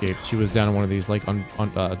she had escaped. She was down in one of these like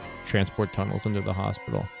transport tunnels under the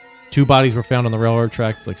hospital. 2 bodies were found on the railroad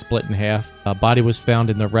tracks, like split in half. A body was found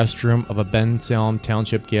in the restroom of a Ben Salem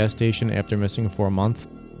Township gas station after missing for a month.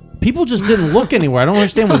 People just didn't look anywhere. I don't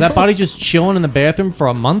understand. Was that body just chilling in the bathroom for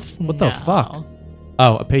a month? What the fuck?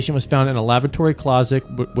 Oh, a patient was found in a lavatory closet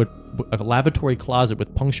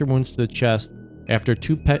with puncture wounds to the chest after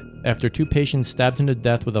two patients stabbed him to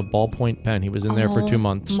death with a ballpoint pen. He was in there for 2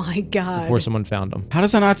 months. My God. Before someone found him. How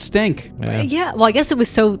does that not stink? Yeah. Well, I guess it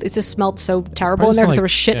just smelled so terrible in Probably there because smelled there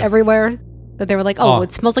was shit yeah. everywhere that they were like, oh,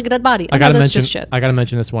 it smells like a dead body. I gotta mention. Just shit. I gotta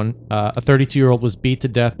mention this one. A 32-year-old was beat to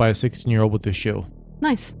death by a 16-year-old with a shoe.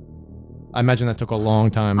 Nice. I imagine that took a long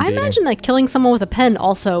time. I imagine that killing someone with a pen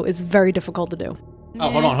also is very difficult to do. Oh,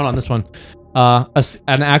 hold on. This one. An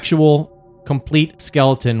actual complete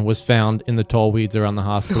skeleton was found in the tall weeds around the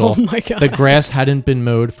hospital. Oh my God. The grass hadn't been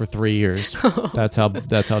mowed for 3 years. That's how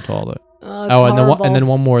tall it. And then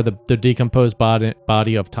one more. The decomposed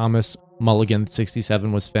body of Thomas Mulligan,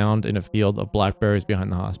 67, was found in a field of blackberries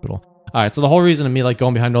behind the hospital. All right. So the whole reason of me like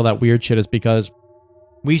going behind all that weird shit is because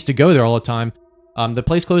we used to go there all the time. The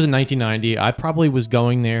place closed in 1990. I probably was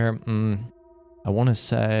going there. I want to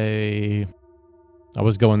say I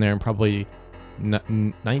was going there in probably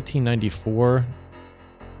 1994,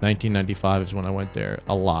 1995 is when I went there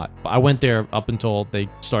a lot. But I went there up until they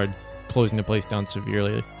started closing the place down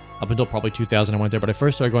severely. Up until probably 2000 I went there, but I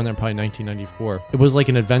first started going there in probably 1994. It was like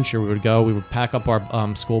an adventure. We would pack up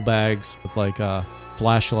our school bags with like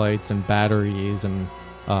flashlights and batteries, and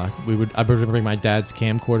I would bring my dad's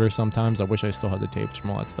camcorder sometimes. I wish I still had the tapes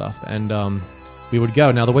from all that stuff. And we would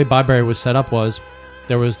go. Now the way Byberry was set up was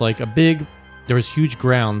there was huge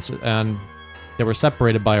grounds, and they were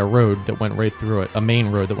separated by a road that went right through it, a main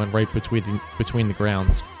road that went right between the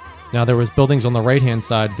grounds. Now there was buildings on the right-hand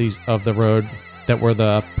side of the road that were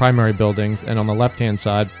the primary buildings, and on the left-hand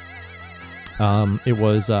side, it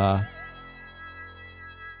was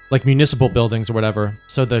like municipal buildings or whatever.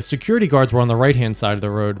 So the security guards were on the right-hand side of the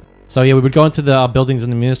road. So yeah, we would go into the buildings on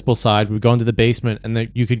the municipal side, we would go into the basement, and then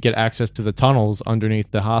you could get access to the tunnels underneath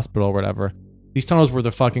the hospital or whatever. These tunnels were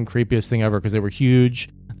the fucking creepiest thing ever because they were huge.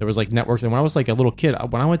 There was like networks, and when I was like a little kid,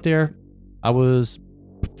 when I went there, I was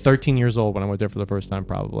 13 years old when I went there for the first time,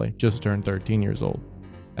 probably. Just turned 13 years old.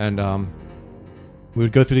 And we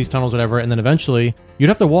would go through these tunnels, whatever, and then eventually you'd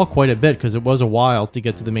have to walk quite a bit because it was a while to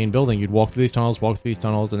get to the main building. You'd walk through these tunnels,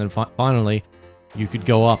 and then finally you could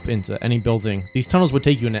go up into any building. These tunnels would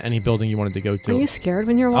take you into any building you wanted to go to. Were you scared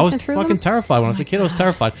when you were walking through them? I was fucking terrified. When I was a kid, I was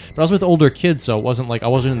terrified. But I was with older kids, so it wasn't like I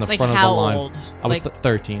wasn't in the front of the line. Old? I was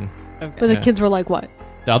 13. Okay. But the kids were like what?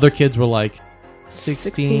 The other kids were like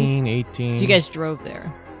 16, 18. So you guys drove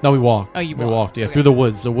there? No, we walked. Oh, you walked? We walked, yeah, through the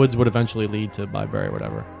woods. The woods would eventually lead to Byberry or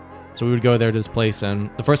whatever. So we would go there to this place, and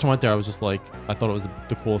the first time I went there, I was just like, I thought it was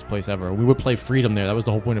the coolest place ever. We would play Freedom there. That was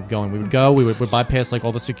the whole point of going. We would go, we would bypass like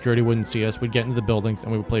all the security wouldn't see us. We'd get into the buildings,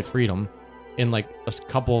 and we would play Freedom in like a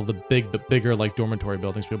couple of the bigger like dormitory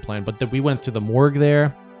buildings we would play in. But then we went to the morgue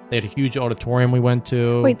there. They had a huge auditorium we went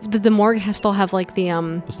to. Wait, did the morgue still have like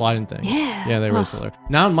the sliding things? Yeah. They were still there.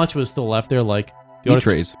 Not much was still left there. Like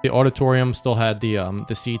the auditorium still had the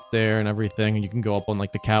seats there and everything, and you can go up on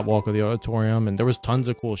like the catwalk of the auditorium, and there was tons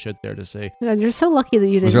of cool shit there to see. God, you're so lucky that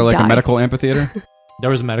you didn't. Was there like die. a medical amphitheater? There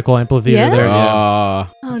was a medical amphitheater there. Yeah.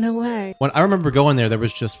 Oh no way. When I remember going there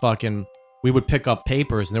was just fucking. We would pick up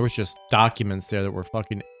papers, and there was just documents there that were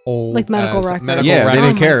fucking old. Like medical records. They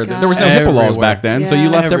didn't care. There was no HIPAA laws back then, so you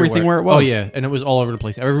left everything where it was. Oh yeah, and it was all over the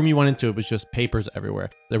place. Every room you went into, it was just papers everywhere.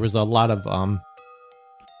 There was a lot of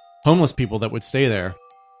homeless people that would stay there,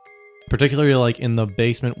 particularly like in the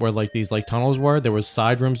basement where like these like tunnels were. There was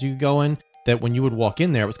side rooms you could go in. That when you would walk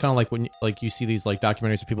in there, it was kind of like when you see these like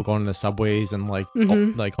documentaries of people going in the subways and like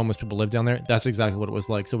like homeless people live down there. That's exactly what it was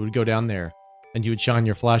like. So we would go down there, and you would shine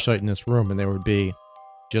your flashlight in this room, and there would be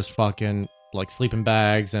just fucking like sleeping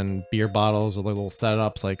bags and beer bottles or little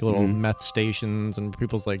setups, like little meth stations, and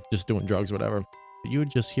people's like just doing drugs or whatever. But you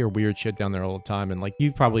would just hear weird shit down there all the time, and like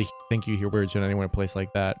you probably think you hear weird shit anywhere in a place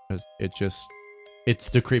like that because it's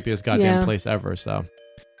the creepiest goddamn place ever. So,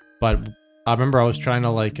 but I remember I was trying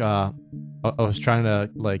to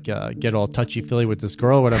get all touchy feely with this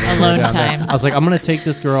girl or whatever. Alone time. I was like, I'm gonna take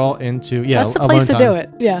this girl into that's the place to do it.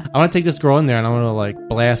 Yeah. I want to take this girl in there and I'm gonna like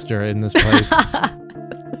blast her in this place.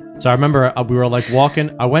 So I remember we were like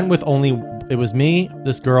walking. I went with it was me,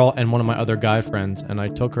 this girl, and one of my other guy friends, and I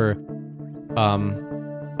took her.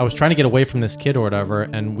 I I was trying to get away from this kid or whatever,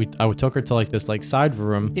 and I took her to like this like side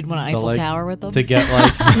room. Did one to, Eiffel like, Tower with them? to get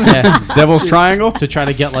like yeah, Devil's Triangle. to try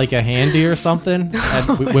to get like a handy or something.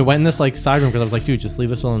 And we went in this like side room because I was like, dude, just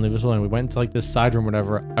leave us alone, leave us alone. We went into like this side room,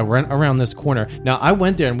 whatever. I went around this corner. Now I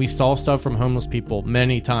went there and we saw stuff from homeless people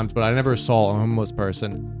many times, but I never saw a homeless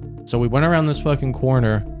person. So we went around this fucking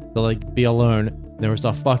corner to like be alone. There was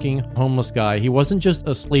a fucking homeless guy. He wasn't just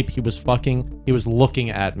asleep. He was looking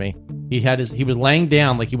at me. He was laying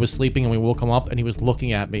down like he was sleeping, and we woke him up and he was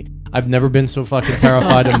looking at me. I've never been so fucking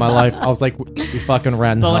terrified in my life. I was like, we fucking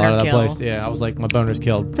ran the hell out of that place. Yeah, I was like, my boner's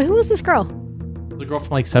killed. So who was this girl? The girl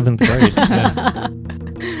from like 7th grade. Yeah.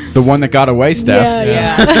 The one that got away, Steph.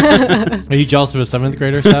 Yeah. Are you jealous of a 7th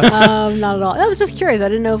grader, Steph? Not at all. I was just curious. I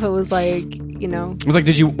didn't know if it was like, you know. I was like,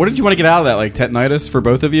 what did you want to get out of that? Like tetanitis for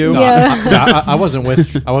both of you? No, Yeah. I wasn't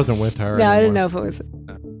with her. No, I didn't anymore. know if it was.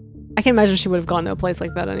 I can imagine she would have gone to a place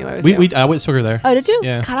like that anyway. I took her there. Oh, did you?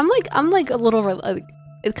 Yeah. God, I'm like a little.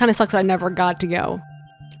 It kind of sucks that I never got to go.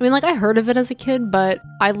 I mean, like I heard of it as a kid, but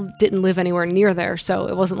I didn't live anywhere near there, so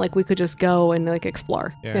it wasn't like we could just go and like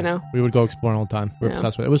explore. Yeah. You know. We would go exploring all the time. We were Yeah.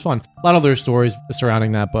 obsessed with it. It was fun. A lot of other stories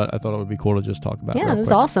surrounding that, but I thought it would be cool to just talk about. Yeah, real it was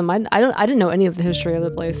quick. awesome. I didn't know any of the history of the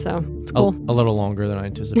place, so it's cool. A little longer than I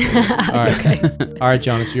anticipated. All right, all right,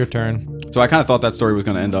 John, it's your turn. So I kind of thought that story was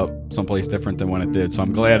going to end up someplace different than when it did. So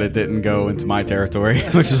I'm glad it didn't go into my territory,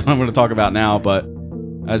 which is what I'm going to talk about now. But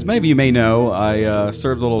as many of you may know, I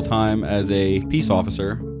served a little time as a peace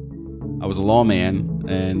officer. I was a lawman,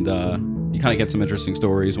 and you kind of get some interesting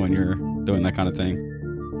stories when you're doing that kind of thing.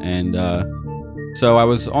 And so I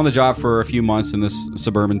was on the job for a few months in this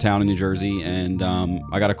suburban town in New Jersey, and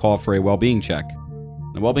I got a call for a well-being check.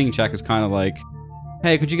 The well-being check is kind of like,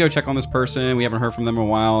 hey, could you go check on this person? We haven't heard from them in a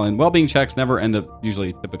while. And well-being checks never end up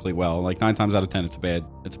typically well. Like 9 times out of 10, it's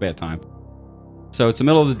a bad time. So it's the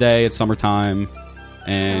middle of the day, it's summertime,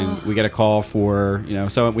 and we get a call for,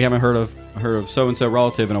 so we haven't heard of so-and-so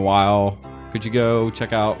relative in a while. Could you go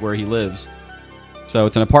check out where he lives? So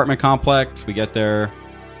it's an apartment complex. We get there.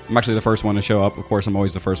 I'm actually the first one to show up. Of course, I'm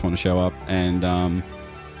always the first one to show up. And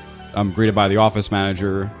I'm greeted by the office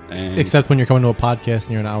manager. And Except when you're coming to a podcast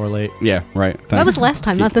and you're an hour late. yeah, right. That Thanks. was last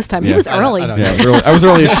time, not this time. He Yeah. was early. I know. Yeah, I was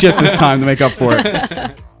early as shit this time to make up for it.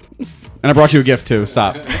 And I brought you a gift too.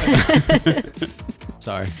 Stop.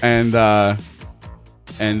 Sorry. And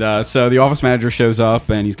so the office manager shows up,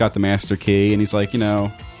 and he's got the master key, and he's like,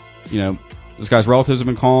 this guy's relatives have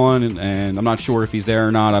been calling, and I'm not sure if he's there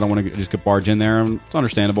or not. I don't want to just barge in there. It's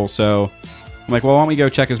understandable. So I'm like, well, why don't we go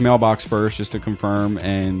check his mailbox first just to confirm?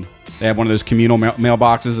 And they have one of those communal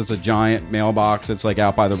mailboxes. It's a giant mailbox. It's like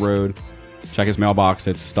out by the road. Check his mailbox.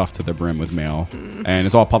 It's stuffed to the brim with mail. And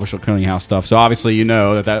it's all Publisher Clearing House stuff. So obviously you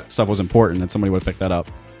know that stuff was important, and somebody would have picked that up.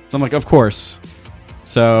 So I'm like, of course.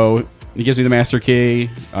 So he gives me the master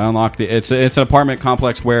key. I unlock it's an apartment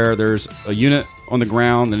complex where there's a unit on the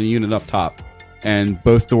ground and a unit up top. And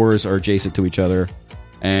both doors are adjacent to each other.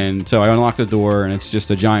 And so I unlock the door, and it's just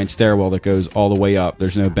a giant stairwell that goes all the way up.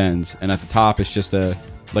 There's no bends. And at the top, it's just a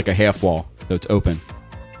half wall. So it's open.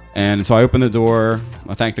 And so I open the door.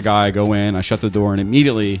 I thank the guy. I go in. I shut the door. And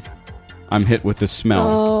immediately, I'm hit with this smell.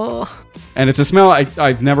 Oh. And it's a smell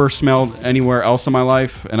I've never smelled anywhere else in my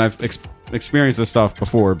life. And I've experienced this stuff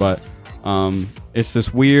before. But it's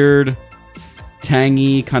this weird,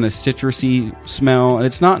 tangy, kind of citrusy smell. And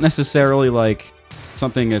it's not necessarily like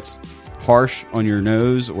something that's harsh on your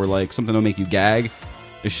nose or like something that'll make you gag.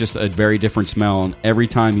 It's just a very different smell, and every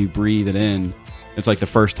time you breathe it in, it's like the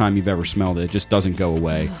first time you've ever smelled it. It just doesn't go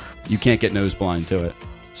away. You can't get nose blind to it.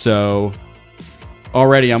 So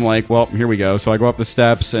already I'm like, well, here we go. So I go up the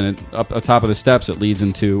steps, and up the top of the steps it leads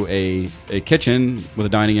into a kitchen with a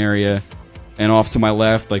dining area, and off to my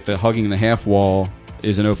left, like hugging the half wall,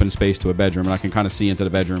 is an open space to a bedroom, and I can kind of see into the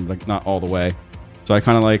bedroom, like not all the way. So I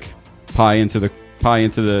kind of like pie into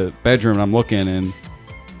the bedroom, and I'm looking, and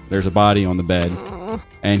there's a body on the bed.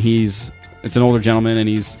 And it's an older gentleman, and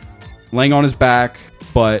he's laying on his back,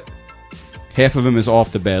 but half of him is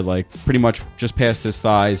off the bed, like pretty much just past his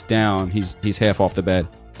thighs down. He's half off the bed,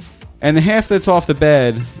 and the half that's off the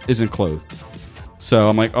bed isn't clothed. So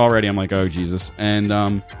I'm like, oh Jesus.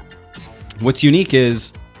 And what's unique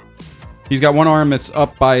is he's got one arm that's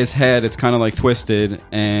up by his head, it's kind of like twisted,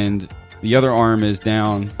 and the other arm is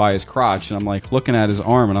down by his crotch. And I'm like looking at his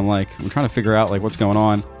arm, and I'm trying to figure out like what's going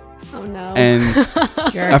on. Oh no. And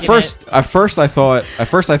at first I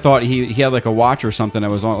thought he had like a watch or something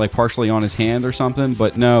that was on, like partially on his hand or something,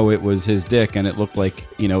 but no, it was his dick, and it looked like,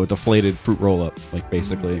 a deflated fruit roll up, like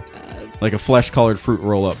basically like a flesh colored fruit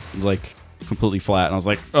roll up, like completely flat. And I was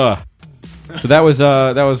like, ugh. So that was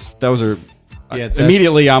Yeah,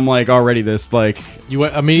 immediately I'm like already this like You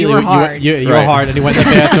went immediately. You were hard. You were Right. hard, and he went in the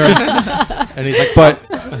bathroom, and he's like,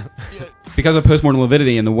 But because of postmortem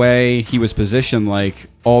lividity and the way he was positioned, like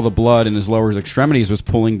all the blood in his lower extremities was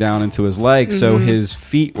pulling down into his legs, so his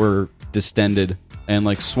feet were distended and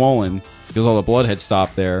like swollen because all the blood had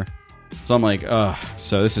stopped there. So I'm like, ugh.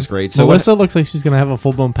 So this is great. So Melissa looks like she's gonna have a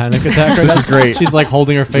full blown panic attack. Right This now. is great. She's like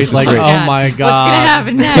holding her face, is like, great. oh my god.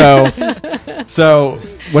 What's gonna happen next? So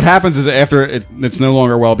what happens is after it's no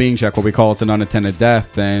longer a well-being check, what we call it's an unattended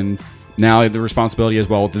death, then now the responsibility is,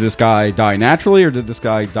 well, did this guy die naturally or did this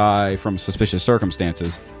guy die from suspicious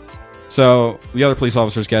circumstances? So the other police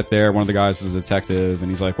officers get there. One of the guys is a detective,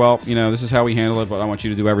 and he's like, well, this is how we handle it, but I want you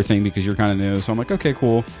to do everything because you're kind of new. So I'm like, okay,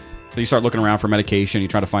 cool. So you start looking around for medication. You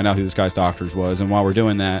try to find out who this guy's doctors was. And while we're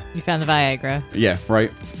doing that, You found the Viagra. yeah,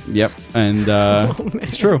 right. Yep. And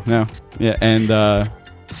it's true. No. Yeah. And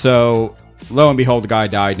so lo and behold, the guy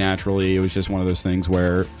died naturally. It was just one of those things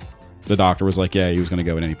where the doctor was like, yeah, he was going to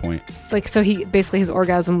go at any point. Like, so he basically his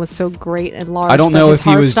orgasm was so great and large. I don't that know his if he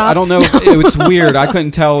heart was. I stopped? don't know. It was weird. I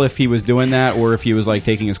couldn't tell if he was doing that or if he was like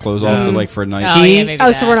taking his clothes off to like for a night. Oh, yeah, maybe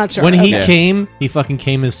Oh, so that. we're not sure. When he Okay. came, he fucking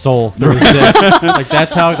came his soul through his dick. Like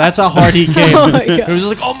that's how hard he came. Oh my It God. was just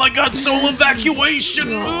like, oh my god, soul evacuation.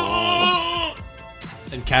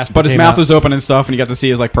 And Casper But his came mouth out. was open and stuff, and you got to see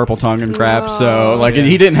his like purple tongue and crap. So like yeah.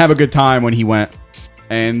 he didn't have a good time when he went.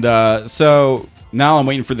 And so now I'm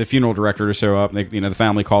waiting for the funeral director to show up. They, the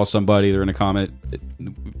family calls somebody. They're in a comment.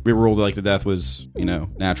 We ruled like the death was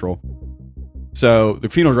natural. So the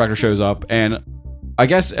funeral director shows up, and I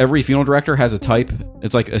guess every funeral director has a type.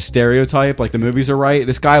 It's like a stereotype. Like the movies are right.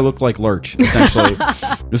 This guy looked like Lurch, essentially.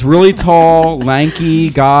 This really tall, lanky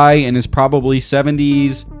guy in his probably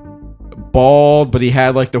 70s. Bald, but he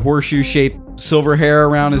had like the horseshoe-shaped silver hair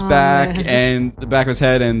around his back man. and the back of his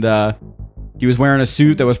head, and he was wearing a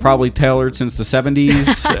suit that was probably tailored since the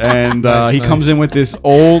 70s, and Nice, he nice. comes in with this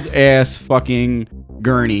old-ass fucking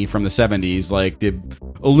gurney from the 70s, like the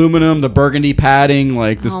aluminum, the burgundy padding,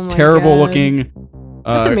 like this Oh my terrible-looking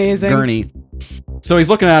That's amazing. gurney. So he's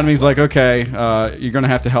looking at him, he's like, okay, you're gonna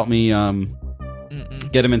have to help me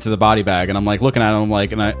get him into the body bag. And I'm like looking at him,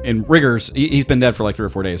 like, and Riggers, he's been dead for like 3 or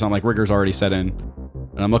 4 days. So I'm like, Riggers already set in.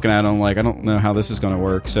 And I'm looking at him like, I don't know how this is going to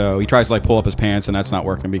work. So he tries to like pull up his pants, and that's not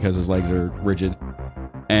working because his legs are rigid.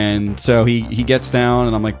 And so he gets down,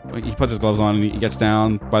 and I'm like, he puts his gloves on, and he gets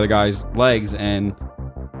down by the guy's legs, and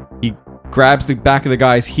he grabs the back of the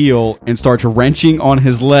guy's heel and starts wrenching on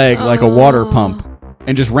his leg like a water pump.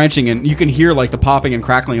 And just wrenching, and you can hear like the popping and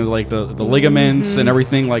crackling of like the ligaments and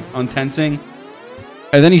everything like untensing.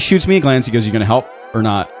 And then he shoots me a glance. He goes, "You gonna help or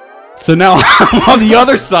not?" So now I'm on the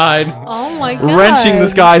other side, Oh my god. wrenching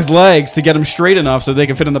this guy's legs to get him straight enough so they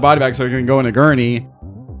can fit in the body bag so he can go in a gurney.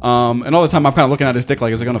 And all the time I'm kind of looking at his dick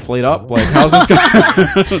like, is it gonna flate up? Like, how's this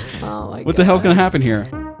gonna? Oh my What the hell's gonna happen here?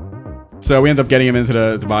 So we end up getting him into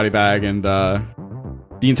the body bag, and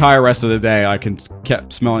the entire rest of the day I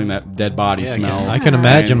kept smelling that dead body smell. I can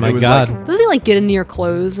imagine. And My it was god. like- Does he like get into your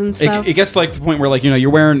clothes and stuff? It gets to like the point where like you're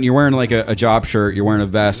wearing like a job shirt, you're wearing a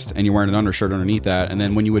vest, and you're wearing an undershirt underneath that, and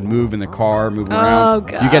then when you would move in the car, moving around,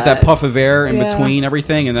 God. you get that puff of air in Yeah. between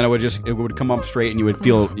everything, and then it would come up straight, and you would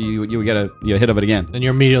feel you would get a hit of it again. And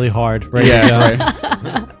you're immediately hard. Right. Yeah,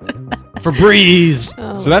 right.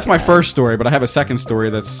 Febreze. So that's my first story, but I have a second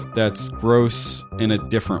story that's gross in a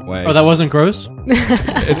different way. Oh, that wasn't gross.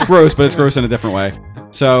 It's gross, but it's gross in a different way.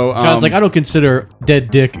 So John's like, I don't consider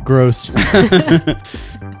dead dick gross.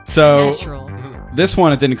 so Natural. this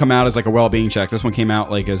one, it didn't come out as like a well-being check. This one came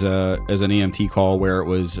out like as an EMT call where it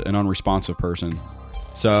was an unresponsive person.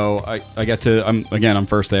 So I get to I'm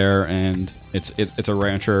first there, and it's a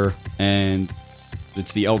rancher, and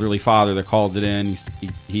it's the elderly father that called it in.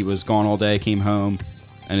 He was gone all day, came home,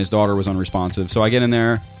 and his daughter was unresponsive. So I get in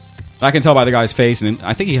there, and I can tell by the guy's face, and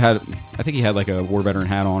I think he had like a war veteran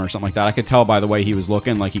hat on or something like that. I could tell by the way he was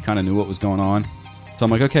looking, like he kind of knew what was going on. So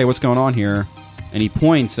I'm like, okay, what's going on here? And he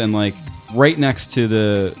points, and like right next to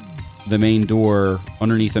the main door,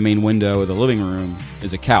 underneath the main window of the living room,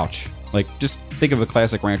 is a couch. Like, just think of a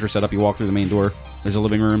classic rancher setup. You walk through the main door, there's a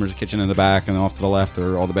living room, there's a kitchen in the back, and then off to the left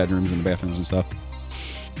are all the bedrooms and the bathrooms and stuff.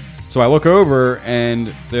 So I look over, and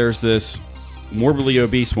there's this morbidly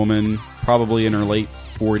obese woman, probably in her late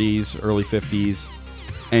 40s, early 50s,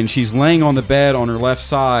 and she's laying on the bed on her left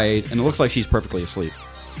side, and it looks like she's perfectly asleep.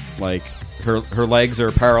 Like, her legs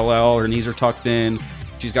are parallel, her knees are tucked in,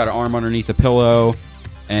 she's got her arm underneath the pillow,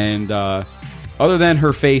 and other than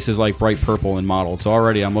her face is like bright purple and mottled, so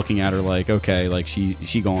already I'm looking at her like, okay, like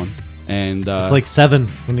she gone. And It's like 7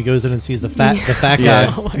 when he goes in and sees the fat yeah.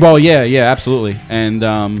 guy. Well, yeah, absolutely. And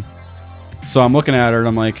so I'm looking at her, and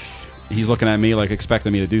I'm like, he's looking at me like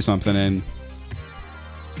expecting me to do something, and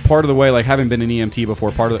part of the way, like having been an EMT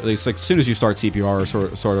before, part of it's like as soon as you start CPR or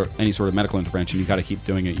sort of any sort of medical intervention, you got to keep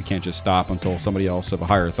doing it. You can't just stop until somebody else of a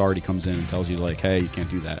higher authority comes in and tells you like, hey, you can't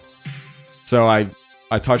do that. So I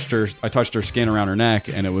touched her skin around her neck,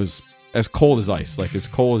 and it was as cold as ice, like as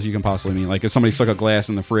cold as you can possibly mean. Like if somebody stuck a glass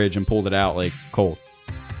in the fridge and pulled it out, like cold.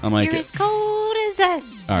 I'm like, You're as cold as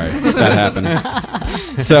us. all right, that happened.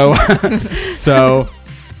 So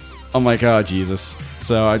I'm like, oh Jesus.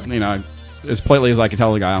 So I, as politely as I could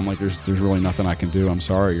tell the guy, I'm like, there's really nothing I can do. I'm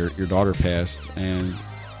sorry, your daughter passed, and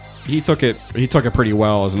he took it pretty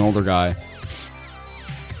well as an older guy.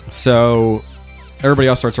 So everybody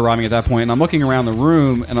else starts arriving at that point, and I'm looking around the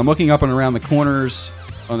room, and I'm looking up and around the corners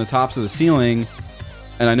on the tops of the ceiling,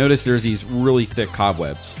 and I noticed there's these really thick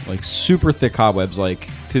cobwebs, like super thick cobwebs, like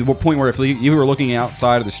to the point where if you were looking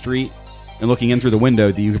outside of the street and looking in through the window,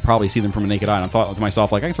 you could probably see them from a naked eye. And I thought to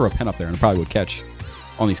myself, like, I can throw a pen up there and it probably would catch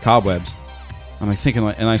on these cobwebs. I'm like thinking,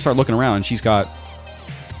 and I start looking around, and she's got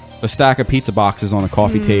a stack of pizza boxes on a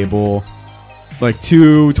coffee table, like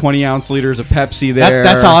 2 20-ounce liters of Pepsi there.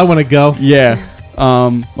 That's how I want to go. Yeah.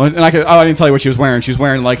 And I didn't tell you what she was wearing. She was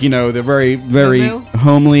wearing like, the very, very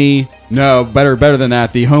homely, better than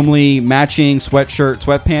that. The homely matching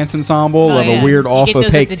sweatpants ensemble of a weird off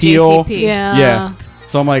opaque teal. Yeah.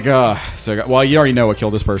 So I'm like, well, you already know what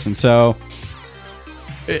killed this person. So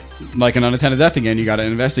like an unattended death again, you got to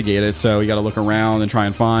investigate it. So you got to look around and try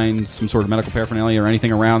and find some sort of medical paraphernalia or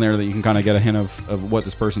anything around there that you can kind of get a hint of what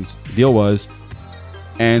this person's deal was.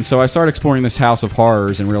 And so I started exploring this house of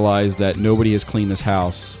horrors and realized that nobody has cleaned this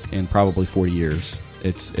house in probably 40 years.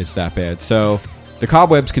 It's that bad. So the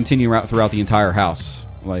cobwebs continue out throughout the entire house,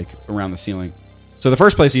 like around the ceiling. So the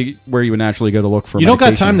first place where you would naturally go to look for You don't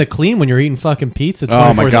got time to clean when you're eating fucking pizza 24/7,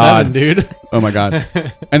 oh my God. dude. Oh my God.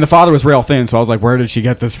 And the father was rail thin, so I was like, where did she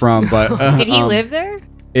get this from? But Did he live there?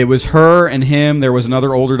 It was her and him. There was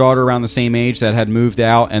another older daughter around the same age that had moved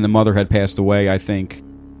out, and the mother had passed away, I think,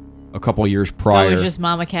 a couple years prior. So it was just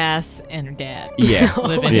Mama Cass and her dad. Yeah.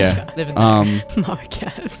 living there. Mama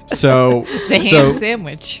Cass. So It's a ham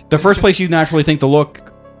sandwich. The first place you'd naturally think to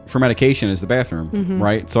look for medication is the bathroom,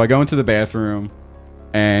 right? So I go into the bathroom,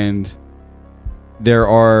 and there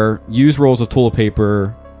are used rolls of toilet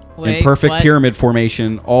paper in perfect pyramid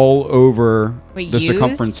formation all over the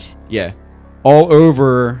circumference. Yeah. All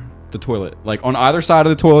over the toilet. Like on either side of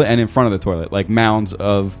the toilet and in front of the toilet. Like mounds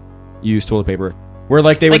of used toilet paper. Where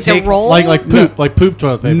like they would take like poop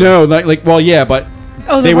toilet paper. No, well yeah, but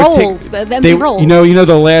the rolls, the empty rolls. You know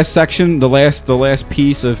the last section, the last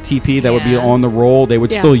piece of TP that would be on the roll, they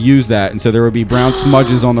would still use that, and so there would be brown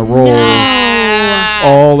smudges on the rolls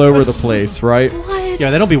all over the place, right? What? Yeah,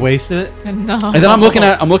 they don't be wasting it. No. And then I'm looking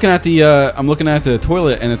at the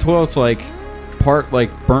toilet, and the toilet's like part like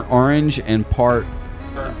burnt orange and part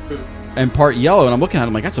yellow, and I'm looking at it,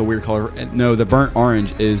 I'm like, that's a weird color. And no, the burnt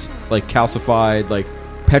orange is like calcified, like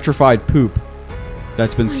petrified poop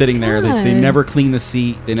that's been sitting there. They never cleaned the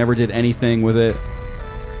seat. They never did anything with it.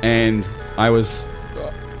 And I wanted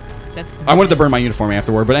to burn my uniform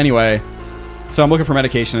afterward, but anyway. So I'm looking for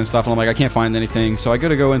medication and stuff, and I'm like, I can't find anything. So I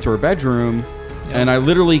go into her bedroom, and I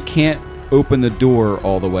literally can't open the door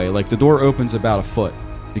all the way. Like the door opens about a foot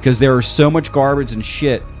because there is so much garbage and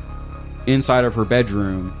shit inside of her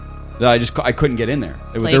bedroom that I couldn't get in there.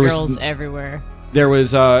 Playgirls everywhere. There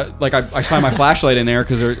was I shined my flashlight in there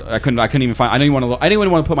because I couldn't even find. I didn't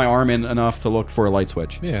even want to put my arm in enough to look for a light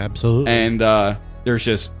switch. Yeah, absolutely. And there's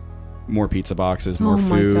just more pizza boxes, more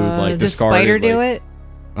food, like Did the discarded. spider do it?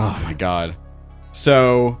 Oh my God.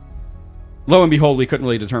 So lo and behold, we couldn't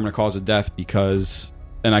really determine a cause of death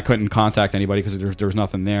and I couldn't contact anybody because there was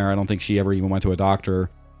nothing there. I don't think she ever even went to a doctor.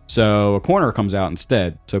 So a coroner comes out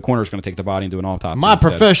instead. So a coroner's going to take the body and do an autopsy. My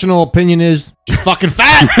professional opinion is she's fucking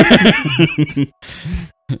fat.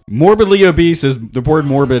 Morbidly obese the word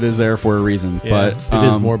morbid is there for a reason. Yeah, but it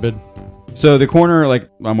is morbid. So the coroner,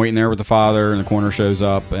 I'm waiting there with the father, and the coroner shows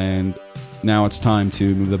up, and now it's time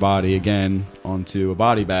to move the body again onto a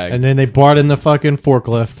body bag. And then they brought in the fucking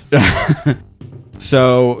forklift.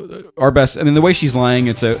 So our best, I mean, the way she's laying,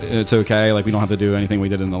 it's okay. Like we don't have to do anything we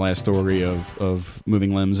did in the last story of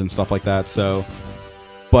moving limbs and stuff like that. So,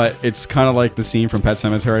 but it's kind of like the scene from Pet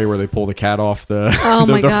Sematary where they pull the cat off the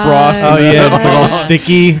frost. Oh yeah, it's like all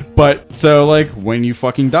sticky. But so like when you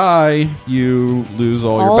fucking die, you lose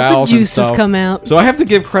all your bowels the juices and stuff. come out. So I have to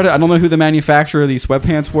give credit. I don't know who the manufacturer of these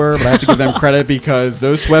sweatpants were, but I have to give them credit because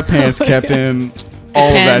those sweatpants kept in all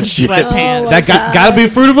of that shit. That gotta be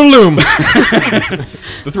fruit of a loom.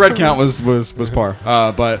 The thread count was par.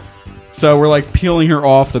 But so we're like peeling her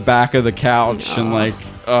off the back of the couch and like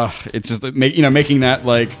it's just making that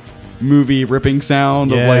like movie ripping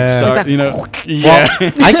sound of like Yeah. stuff, Like that- you know.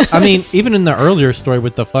 Well, I mean, even in the earlier story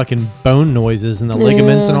with the fucking bone noises and the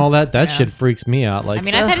ligaments and all that, that Yeah. shit freaks me out. Like, I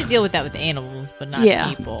mean, I've had to deal with that with animals, but not Yeah.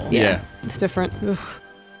 people. Yeah. It's different. Ugh.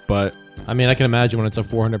 But I mean, I can imagine when it's a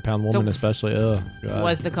 400-pound woman, especially. Oh, God.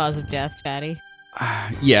 Was the cause of death fatty?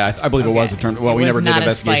 yeah, I believe it was. Okay. It turned. Well, It we was never did not a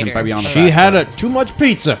investigation spider. probably beyond the She fact, had but- too much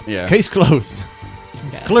pizza. Yeah. Case closed.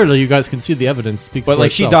 Okay. Clearly, you guys can see the evidence speaks But for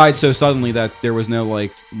like she itself. died so suddenly that there was no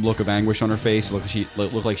like look of anguish on her face. It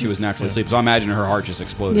looked like she was naturally asleep. So I imagine her heart just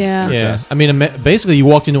exploded. Yeah. in her Yeah, chest. I mean, basically, you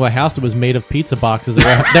walked into a house that was made of pizza boxes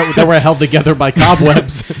that were held together by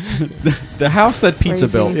cobwebs. The house that Pizza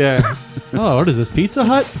Crazy. built. Yeah. Oh, what is this? Pizza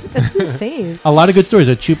Hut? It's insane. A lot of good stories.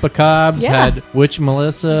 Chupacabras Yeah. had Witch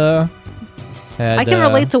Melissa. Had, I can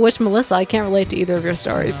relate to Witch Melissa. I can't relate to either of your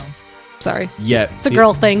stories. Sorry. Yet. It's a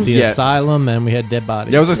girl thing. the Yeah. asylum, and we had dead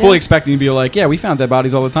bodies. Yeah, I was fully expecting to be like, yeah, we found dead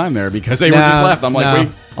bodies all the time there because they were just No, left. I'm like, no. wait,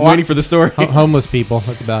 I'm waiting for the story. Homeless people.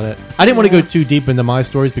 That's about it. I didn't want to go too deep into my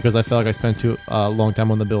stories because I felt like I spent too long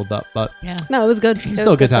time on the build up, but Yeah. No, it was good. It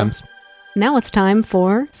still was good though. times. Now it's time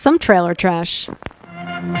for some trailer trash.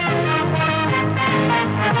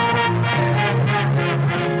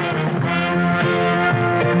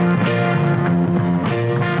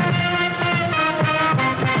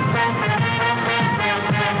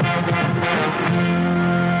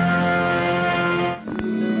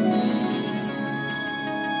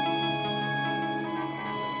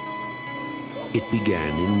 It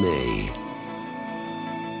began in May.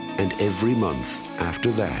 And every month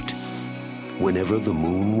after that, whenever the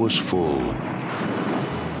moon was full,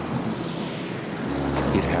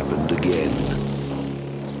 it happened again.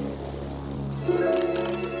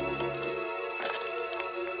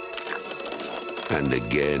 And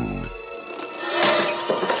again.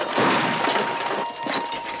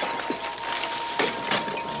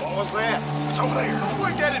 What was that? It's over there.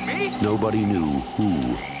 Point that at me. Nobody knew who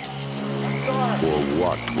or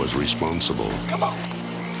what was responsible. Come on.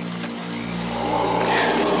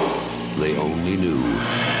 They only knew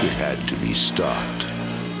it had to be stopped.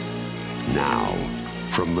 Now,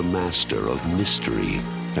 from the master of mystery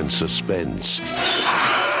and suspense,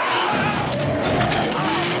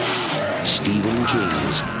 Stephen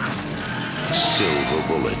King's Silver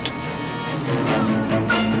Bullet.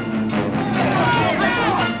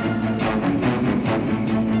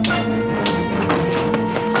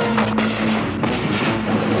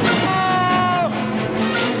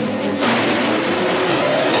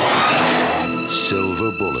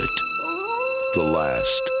 Silver Bullet, the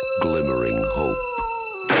last glimmering hope.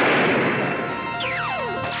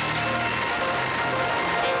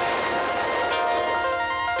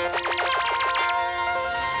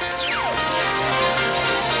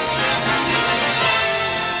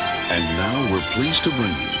 And now we're pleased to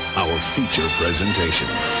bring you our feature presentation.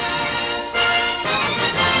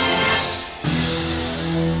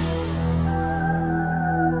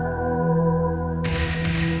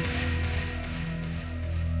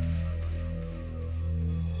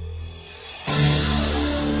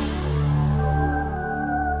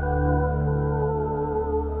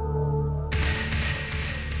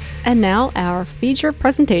 And now our feature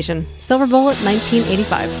presentation, Silver Bullet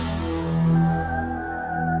 1985.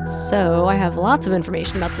 So I have lots of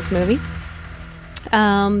information about this movie.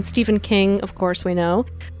 Stephen King, of course we know,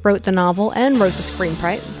 wrote the novel and wrote the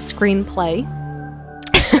screenplay.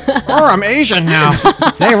 Oh, I'm Asian now.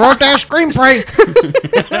 They wrote that screenplay.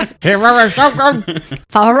 It was so good.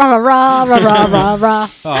 Fa ra ra ra ra ra ra.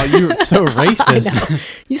 Oh, you're so racist. I know.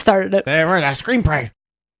 You started it. They wrote that screenplay.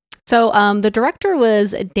 So the director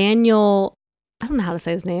was Daniel, I don't know how to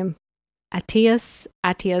say his name. Attias,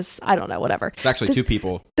 I don't know, whatever. It's actually two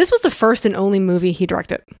people. This was the first and only movie he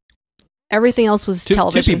directed. Everything else was Two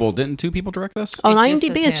television. people. Didn't two people direct this? On It just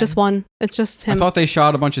IMDb, says it's just him. one. It's just him. I thought they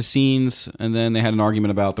shot a bunch of scenes and then they had an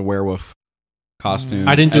argument about the werewolf costume.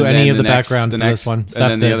 I didn't do And any then of the background for this one. And Steph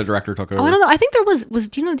then the did. other director took over. Oh, I don't know. I think there was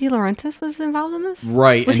Dino De Laurentiis was involved in this?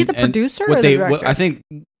 Right. Was he and- the and producer what or they, the director? I think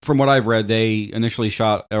from what I've read, they initially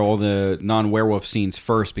shot all the non-werewolf scenes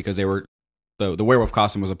first because they were the werewolf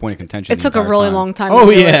costume was a point of contention. It the took a entire really time. long time. Oh,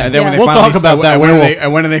 to do yeah. it. And then when they We'll finally talk about saw- that and when werewolf.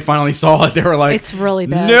 and when they finally saw it, they were like, It's really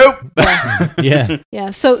bad. nope. Yeah.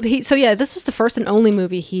 Yeah. So yeah, this was the first and only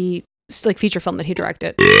movie he feature film that he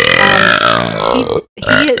directed.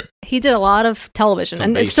 He did a lot of television, Some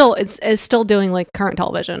and bass. it's still doing like current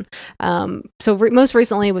television. Most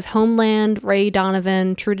recently it was Homeland, Ray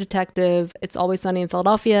Donovan, True Detective, It's Always Sunny in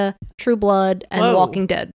Philadelphia, True Blood, and Whoa. Walking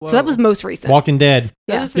Dead. Whoa. So that was most recent. Walking Dead.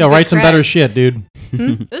 Yeah. Those are Yo, good write some better creds. shit, dude.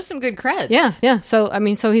 Those are some good creds. Yeah.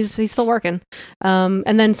 So he's still working.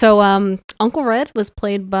 And then Uncle Red was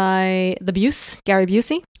played by Gary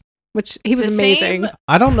Busey. which he was The amazing. same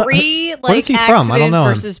I don't know. Pre Where is he from? I don't know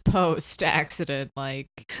him. Versus post accident, like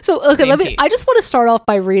So okay, same team. I just want to start off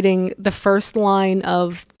by reading the first line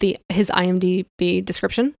of his IMDb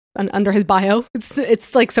description under his bio.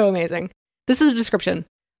 It's like so amazing. This is a description: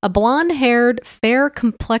 a blonde-haired,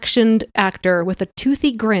 fair-complexioned actor with a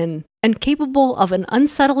toothy grin and capable of an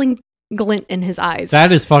unsettling glint in his eyes.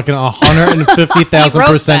 That is fucking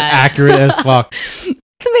 150,000% accurate as fuck.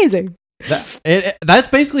 It's amazing. That's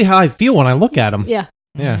basically how I feel when I look at him. Yeah.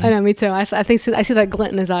 Yeah. I know, me too. I think I see that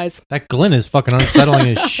glint in his eyes. That glint is fucking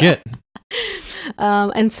unsettling as shit.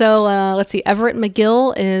 And so let's see. Everett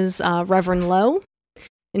McGill is Reverend Lowe,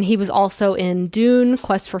 and he was also in Dune,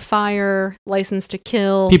 Quest for Fire, License to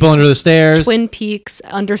Kill, People Under the Stairs, Twin Peaks,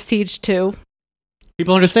 Under Siege 2.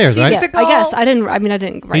 People Under the Stairs, right? Yeah, I guess I didn't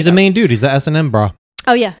write He's the main dude. He's the S&M bro.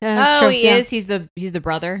 Oh yeah. That's true. he is. He's the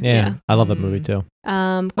brother. Yeah, I love that movie too.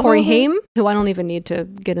 Corey Haim, who I don't even need to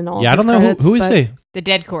get in all. Yeah, I don't know who is he. The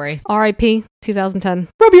dead Corey. R.I.P. 2010.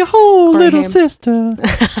 Rub your whole Corey little Haim. sister.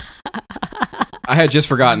 I had just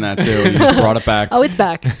forgotten that too. You just brought it back. Oh, it's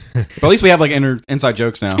back. But at least we have like inside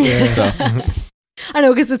jokes now. Yeah. So. I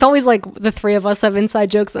know, because it's always like the three of us have inside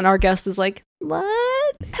jokes, and our guest is like, "What?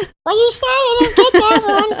 What you say? I don't get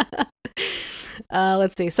that one."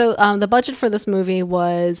 Let's see. So the budget for this movie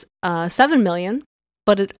was $7 million,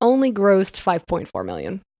 but it only grossed $5.4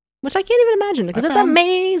 million, which I can't even imagine because it's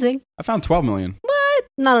amazing. I found 12 million. What?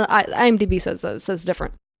 No, IMDb says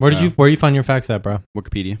different. Where you find your facts at, bro?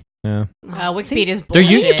 Wikipedia. Yeah. Wikipedia's They're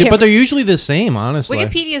bullshit. but they're usually the same, honestly.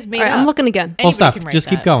 Wikipedia's made All right, up. I'm looking again. Well, stop. Just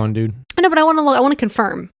keep going, dude. I know, but I want to look. I want to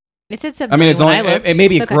confirm. It said $7 I mean, it's million only when I looked. it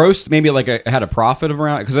maybe Okay. grossed, maybe like it had a profit of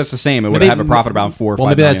around because that's the same. It would Maybe- have a profit about 4 or 5 Well,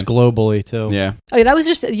 maybe that's million. globally too. Yeah. Oh yeah, that was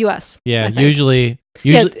just the U.S. Yeah, I think. usually.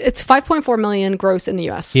 Yeah, it's 5.4 million gross in the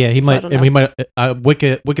U.S. Yeah, he So I might. don't And know. we might.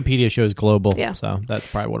 Wikipedia shows global. Yeah. So that's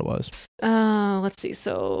probably what it was. Let's see.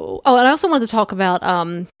 So, and I also wanted to talk about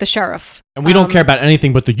the sheriff. And we don't care about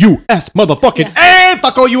anything but the U.S. motherfucking. Hey,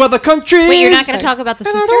 fuck all you other countries. Wait, you're not going to talk about the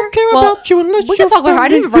sister? I don't care about you unless We can talk about her. I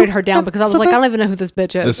didn't even write her down because I was like, I don't even know who this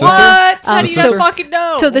bitch is. The sister? What? How do you so- fucking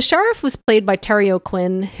know? So the sheriff was played by Terry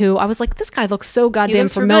O'Quinn, who I was like, this guy looks so goddamn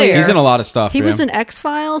looks familiar. familiar. He's in a lot of stuff. He yeah. was in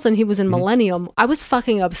X-Files and he was in Millennium. I was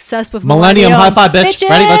fucking obsessed with Millennium high five, bitch. Bitches!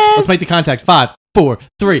 Ready? Let's make the contact. 5, 4,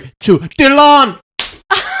 3, 2. Dylan.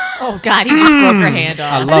 Oh, God, he just broke her hand I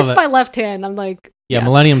off. And love it's it. my left hand. I'm like, Yeah,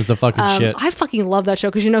 Millennium's the fucking shit. I fucking love that show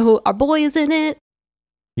because you know who our boy is in it.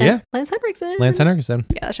 Yeah. Lance Henriksen. Lance Henriksen.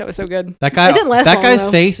 Yeah, that show was so good. That guy. It didn't last That long, guy's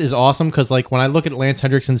though. face is awesome because, like, when I look at Lance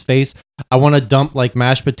Henriksen's face, I want to dump like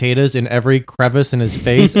mashed potatoes in every crevice in his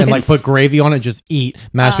face and like put gravy on it. And just eat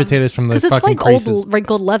mashed potatoes from the Because it's fucking like creases. old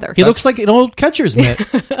wrinkled leather. He looks like an old catcher's mitt.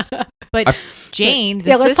 But Jane, the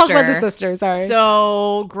Yeah, sister. let's talk about the sister. Sorry.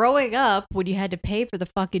 So, growing up, when you had to pay for the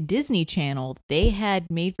fucking Disney Channel, they had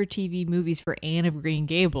made-for-TV movies for Anne of Green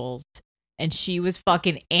Gables. And she was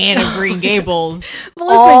fucking Anne of Green Gables.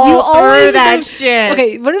 Melissa, all you through always that go- shit.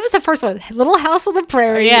 Okay, what was the first one? Little House on the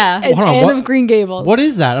Prairie. Yeah. And Hold on, Anne what- of Green Gables. What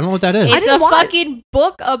is that? I don't know what that is. It's a didn't watch- fucking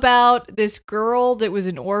book about this girl that was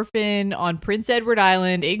an orphan on Prince Edward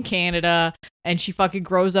Island in Canada, and she fucking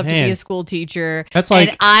grows up to Man. be a school teacher. That's like-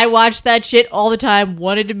 and I watched that shit all the time.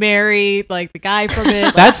 Wanted to marry like the guy from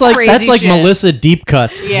it. That's like crazy shit. Melissa Deep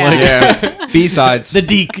Cuts. Yeah. Like, Yeah. B-sides. the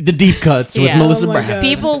deep cuts with Yeah. Melissa Oh my Brown. God.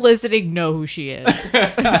 People listening know who she is. See,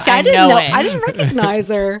 I didn't know. it. I didn't recognize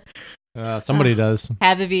her. Somebody does.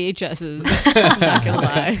 Have the VHSs. I'm not gonna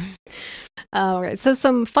lie. All right. So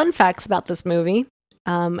some fun facts about this movie.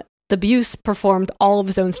 The Buse performed all of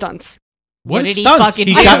his own stunts. What did he stunts? fucking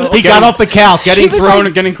he do? got, he got off the couch. Getting He was thrown,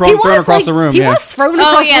 like- getting he thrown was across like- the room. He Yeah. was thrown Oh,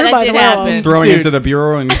 across yeah, the room that by did the happen. werewolf. Throwing Dude. into the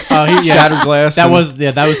bureau and Yeah. shattered glass. That and was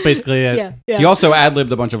that was basically it. Yeah, yeah. He also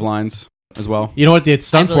ad-libbed a bunch of lines as well. You know what the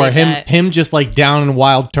stunts were? believe Him that. him just like down in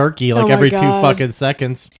wild turkey like Oh my every 2 God. fucking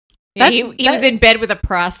seconds. Yeah, That- he that- was in bed with a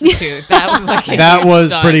prostitute. That was like a That huge was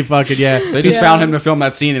stunt. pretty fucking yeah. They just Yeah. found him to film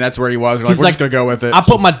that scene, and that's where he was. We're He's we're like, just gonna go with it. I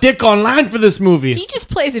put my dick online for this movie. He just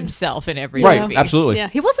plays himself in every right, movie. absolutely. Yeah,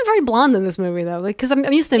 he wasn't very blonde in this movie though. Like, because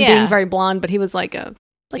I'm used to him Yeah. being very blonde, but he was like a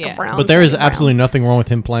Yeah. brown. But there is sunny brown. absolutely nothing wrong with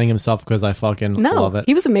him playing himself because I fucking No, love it.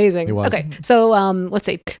 he was amazing. He was. Okay, so let's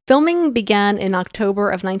see. Filming began in October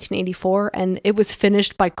of 1984, and it was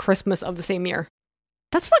finished by Christmas of the same year.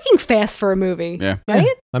 That's fucking fast for a movie. Yeah. Right?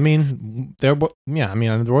 I mean, there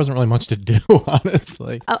wasn't really much to do,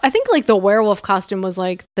 honestly. I think like the werewolf costume was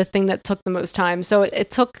like the thing that took the most time. So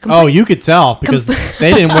it took Oh, you could tell because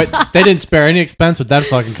they didn't spare any expense with that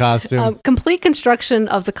fucking costume. complete construction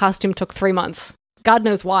of the costume took 3 months. God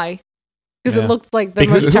knows why. because Yeah. it looked like the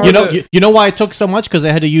Because most terrible. you know why it took so much? Because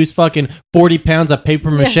they had to use fucking 40 pounds of paper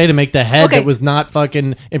mache Yeah. to make the head Okay. that was not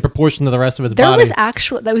fucking in proportion to the rest of its There body.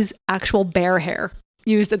 was actual bear hair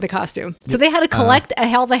used in the costume, so they had to collect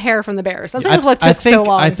all the hair from the bears. That's what took so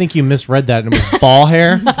long. I think you misread that, and it was ball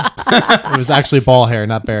hair. It was actually ball hair,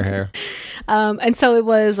 not bear hair. And so it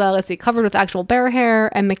was, covered with actual bear hair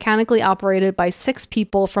and mechanically operated by 6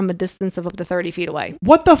 people from a distance of up to 30 feet away.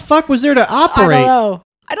 What the fuck was there to I operate?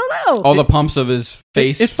 don't know. All the pumps of his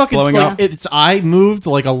face It fucking blowing up. Its eye moved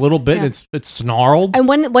like a little bit. Yeah. And it's snarled. And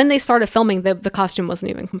when they started filming, the costume wasn't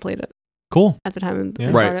even completed Cool. at the time they Yeah.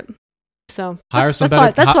 Right. started. So Hire that's, some that's, better-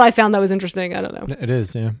 why, that's what I found that was interesting. I don't know. It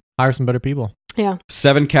is. Yeah. Hire some better people. Yeah.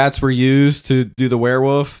 7 cats were used to do the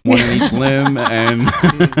werewolf, one in each limb, and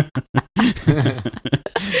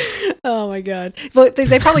Oh my god! But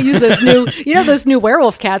they probably use those those new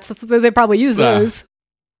werewolf cats. They probably use those.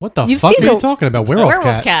 What the You've fuck seen are you the- talking about? Werewolf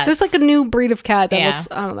cat. cat. There's like a new breed of cat that Yeah. looks,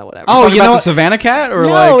 I don't know, whatever. oh, you you know know the what? Savannah cat, or no,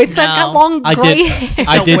 like it's got No. long I gray did. hair.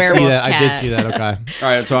 I a did see werewolf that. I did cat. see that. Okay. all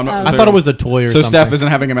right. So I'm not. I thought it was a toy or So something. Steph isn't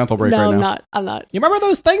having a mental break No, right I'm now. not. I'm not. You remember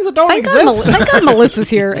those things that don't Thank exist? God Melissa's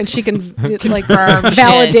here and she can like Confirm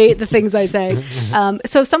validate the things I say.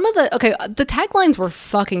 So some of the taglines were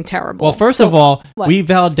fucking terrible. Well, first So- of all, what? we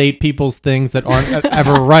validate people's things that aren't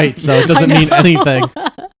ever right, so it doesn't mean anything.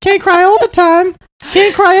 Can't cry all the time.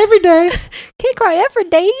 Can't cry every day. can't cry every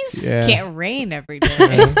days. Yeah. Can't rain every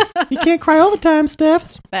day. You can't cry all the time,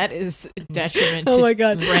 Steph. That is a detriment. Oh to my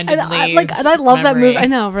god! Brendan And I Lee's love that movie. memory. I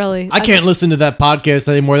know, really. I can't listen to that podcast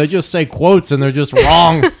anymore. They just say quotes and they're just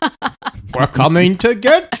wrong. We're coming to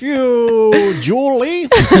get you, Julie.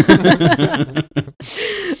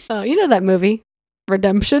 Oh, you know that movie,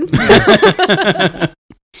 Redemption.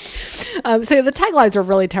 So the taglines are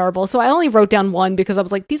really terrible. So I only wrote down one because I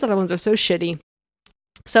was like, these other ones are so shitty.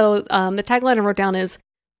 So the tagline I wrote down is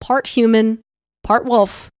part human, part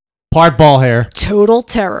wolf, Part ball hair. total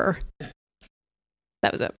terror.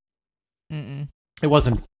 That was it. Mm-mm. It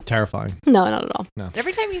wasn't terrifying. No, not at all.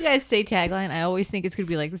 Every time you guys say tagline, I always think it's going to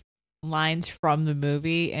be like lines from the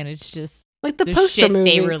movie, and it's just Like the The poster shit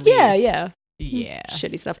they movies. released. Yeah. yeah.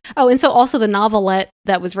 Shitty stuff. Oh, and so also the novelette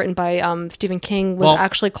that was written by Stephen King was Well-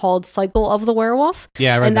 actually called Cycle of the Werewolf.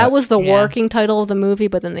 Yeah, I read And that was the Yeah. working title of the movie,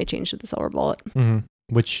 but then they changed it to Silver Bullet.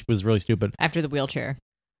 Which was really stupid. After the wheelchair.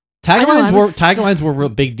 I know, I was- Taglines were a real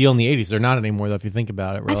big deal in the 80s. They're not anymore, though, if you think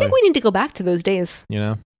about it, really. I think we need to go back to those days. You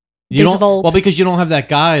know? Days You don't, of old. well, because you don't have that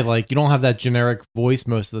guy, like, you don't have that generic voice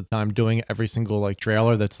most of the time doing every single, like,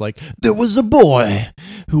 trailer that's like, there was a boy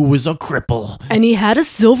who was a cripple, And he had a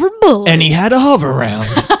silver bullet. and he had a hover round.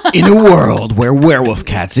 In a world where werewolf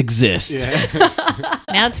cats exist.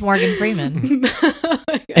 Now it's Morgan Freeman.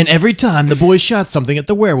 And every time the boy shot something at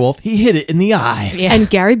the werewolf, he hit it in the eye. Yeah. And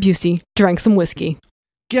Gary Busey drank some whiskey.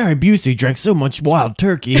 Gary Busey drank so much wild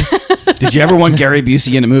turkey. Did you ever want Gary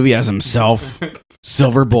Busey in a movie as himself?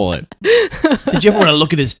 Silver Bullet. Did you ever want to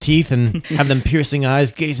look at his teeth and have them piercing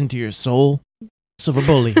eyes gaze into your soul? Silver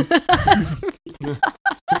Bully.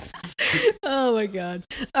 Oh my god.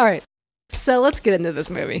 All right. So let's get into this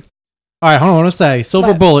movie. All right, hold on. I want to say Silver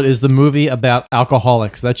What? Bullet is the movie about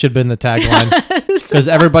alcoholics. That should have been the tagline. Because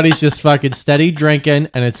everybody's just fucking steady drinking,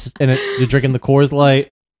 and you're drinking the Coors Light.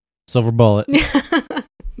 Silver Bullet.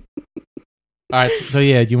 All right, so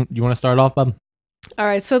yeah, you want to start off, Bob? All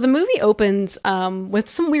right. So the movie opens with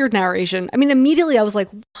some weird narration. I mean, immediately I was like,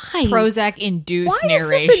 why? Prozac induced Why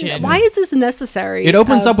narration. Why is this necessary? It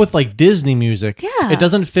opens up with like Disney music. Yeah. It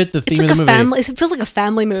doesn't fit the theme It's like of the a movie. family. It feels like a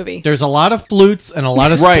family movie. There's a lot of flutes and a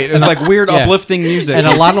lot of Right. It's like weird, yeah. uplifting music. and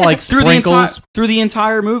a lot of like sprinkles. through the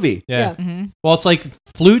entire movie. Yeah. Mm-hmm. Well, it's like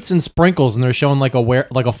flutes and sprinkles, and they're showing like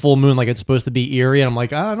a full moon, like it's supposed to be eerie. And I'm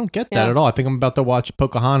like, I don't get that Yeah. at all. I think I'm about to watch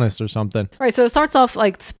Pocahontas or something. All right. So it starts off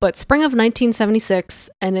like, but spring of 1976,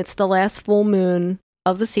 and it's the last full moon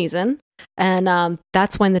of the season, and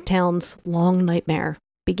that's when the town's long nightmare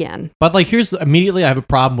began. But like, here's immediately I have a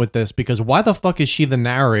problem with this because why the fuck is she the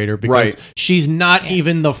narrator? Because Right. she's not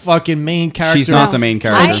even the fucking main character. She's not the main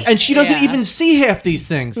character. And she doesn't Yeah. even see half these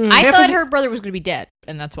things. Mm. I Half thought of the- her brother was going to be dead,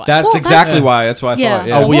 and that's why. That's Well, exactly that's- why. That's what I Yeah. thought.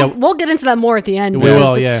 Yeah. Oh, Well, yeah. we'll get into that more at the end. We because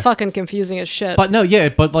will, it's yeah. fucking confusing as shit. But no, yeah,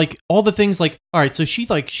 but like all the things like, all right, so she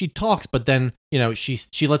talks, but then, you know, she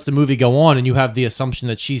lets the movie go on and you have the assumption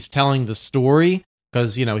that she's telling the story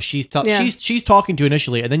because, you know, she's Yeah. she's talking to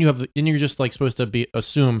initially and then you're just like supposed to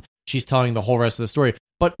assume she's telling the whole rest of the story.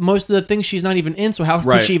 But most of the things she's not even in, so how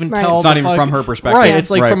Right. could she even Right. tell? It's not the even fuck- from her perspective. Right, Yeah. it's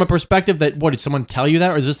like Right. from a perspective that, what, did someone tell you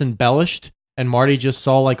that or is this embellished? And Marty just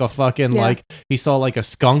saw like a fucking, Yeah. like, he saw like a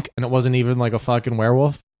skunk and it wasn't even like a fucking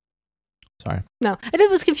werewolf. Sorry. No, and it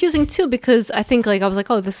was confusing too because I think like I was like,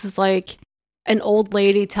 oh, this is like an old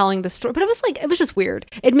lady telling the story, but it was just weird.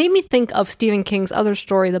 It made me think of Stephen King's other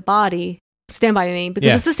story, The Body, Stand By Me,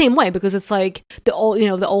 because it's the same way, because it's like the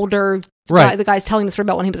older guy, the guy's telling the story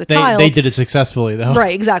about when he was a child. They did it successfully though.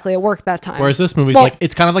 Right, exactly. It worked that time. Whereas this movie's like,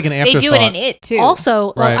 it's kind of like an afterthought. They do it in It too.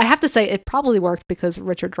 Also, I have to say, it probably worked because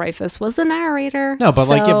Richard Dreyfuss was the narrator. No, but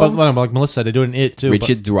like Melissa said, they do it in It too.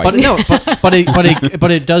 Richard Dreyfuss.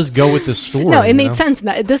 But it does go with the story. No, it made sense.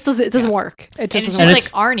 It doesn't work. It just it's doesn't work.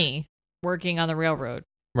 like Arnie working on the railroad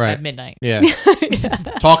at midnight. Yeah.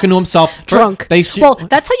 Talking to himself. Drunk. Well,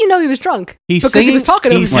 that's how you know he was drunk. Because he was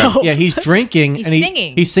talking to himself. Yeah, he's drinking. He's and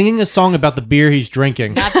singing. He's singing a song about the beer he's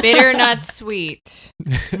drinking. Not bitter, not sweet.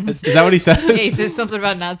 Is that what he says? Yeah, he says something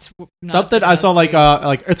about not something I saw like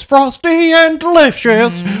it's frosty and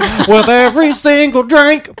delicious with every single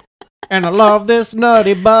drink. And I love this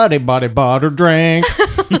nutty body butter drink.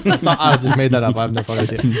 I just made that up. I have no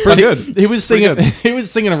fucking idea. Pretty good. He was singing. He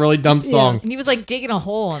was singing a really dumb song. Yeah. And he was like digging a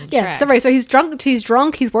hole in the Yeah. tracks. So he's drunk. He's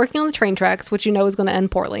drunk. He's working on the train tracks, which you know is going to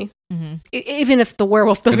end poorly. Mm-hmm. Even if the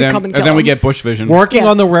werewolf doesn't come and kill and then we him. get Bush Vision. Working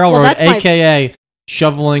on the railroad, that's aka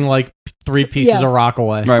shoveling like 3 pieces of rock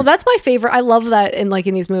away. Well, that's my favorite. I love that in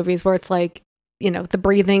these movies where it's like, the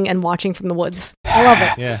breathing and watching from the woods. I love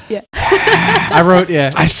it. Yeah. I wrote,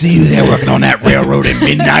 I see you there working on that railroad at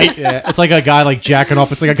midnight. Yeah, it's like a guy like jacking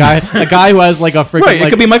off. It's like a guy who has like a freaking. Right, it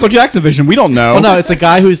could be Michael Jackson vision. We don't know. Well, no, it's a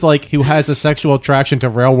guy who has a sexual attraction to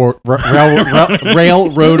railroad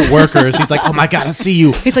workers. He's like, oh my god, I see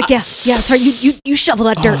you. He's like, yeah, that's right. You shovel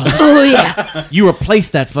that dirt. Oh yeah. You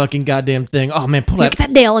replaced that fucking goddamn thing. Oh man, pull Get that.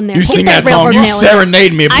 that nail in there. You Put sing that song. You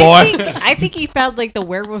serenade me, boy. I think he found like the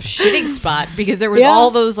werewolf shitting spot because there was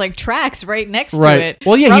all those like tracks right next to it.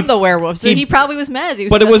 Well, yeah, from the werewolf, so he probably was mad.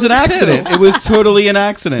 But it was an accident. It was totally an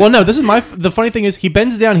accident. Well, no, this is the funny thing is he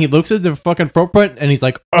bends down, he looks at the fucking footprint, and he's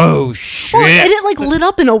like, oh shit. Well, and it like lit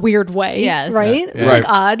up in a weird way. Yes. Right? Yeah. It's like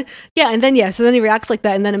odd. Yeah, and then so then he reacts like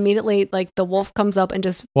that, and then immediately like the wolf comes up and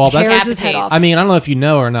just tears his head off. I mean, I don't know if you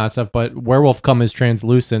know or not stuff, but werewolf cum is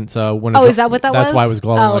translucent, so when is that what that was? That's why it was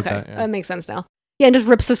glowing like okay. that. Yeah. That makes sense now. Yeah, and just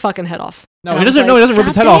rips his fucking head off. No, he doesn't. No, he doesn't rip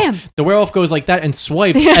his head off. The werewolf goes like that and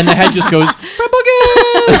swipes, and the head just goes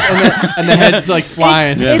Fribboogans! and the head's like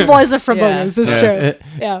flying. It was a Fribboogans. It's true.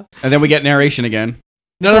 Yeah. And then we get narration again.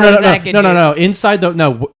 No. Inside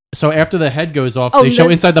so after the head goes off, they show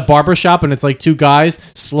inside the barber shop, and it's like 2 guys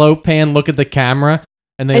slow pan look at the camera,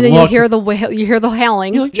 and then you hear the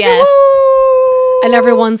howling. Like, yes. And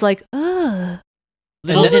everyone's like, ugh.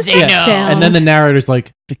 Little did they know. And then the narrator's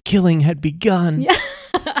like, the killing had begun. Yeah.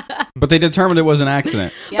 But they determined it was an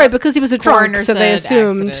accident. Right, because he was a drunk, so they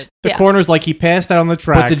assumed. The coroner's like, he passed out on the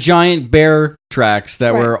tracks. But the giant bear tracks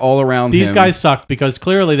that were all around These him. guys sucked because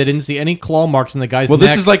clearly they didn't see any claw marks in the guy's neck. Well,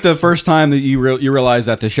 this is like the first time that you realize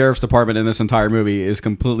that the sheriff's department in this entire movie is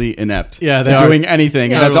completely inept. Yeah, to doing anything.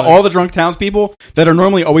 Yeah. And that all the drunk townspeople that are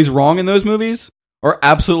normally always wrong in those movies are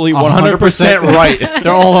absolutely 100% right.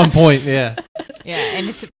 They're all on point, yeah. Yeah,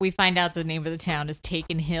 and we find out the name of the town is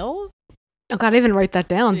Taken Hill. Oh God, I didn't write that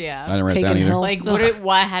down. Yeah, I didn't write it down either. Like,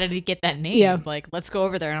 why? How did he get that name? Yeah. Like, let's go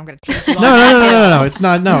over there, and I'm going to take you. No. It's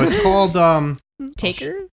not. No, it's called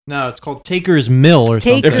Taker. No, it's called Taker's Mill or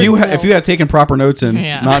something. If you had taken proper notes and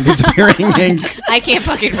not disappearing ink. I can't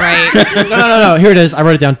fucking write. No. Here it is. I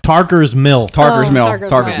wrote it down. Tarker's Mill. Tarker's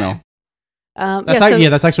Mill. That's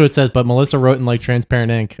actually what it says, but Melissa wrote in like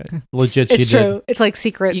transparent ink. Legit, it's she true. did. It's like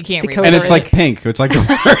secret. You can't read And it's like pink. It's like the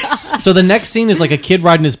reverse. So the next scene is like a kid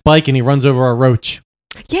riding his bike and he runs over a roach.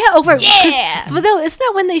 Yeah, over. Yeah. But no, isn't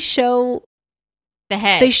that when they show the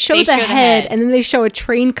head? They show the head, and then they show a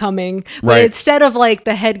train coming. But Right. instead of like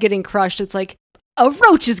the head getting crushed, it's like a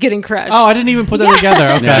roach is getting crushed. Oh, I didn't even put that together.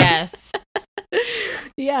 Okay. Yes.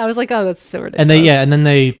 Yeah, I was like, oh, that's so ridiculous. And then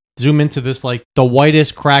they zoom into this like the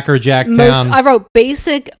whitest Cracker Jack town. I wrote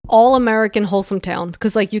basic all-American wholesome town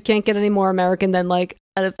because like you can't get any more American than like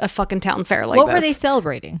a fucking town fair like what this. were they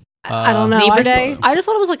celebrating? I don't know. Neighbor Day? I just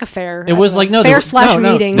thought it was like a fair. It was like fair slash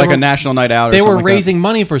meeting. Like a national night out. Or They were something like raising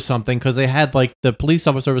money for something because they had like the police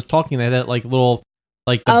officer was talking. They had like little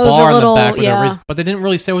like the Oh, bar the little- in the back, where they were yeah. raising- but they didn't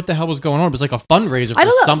really say what the hell was going on. It was like a fundraiser I for don't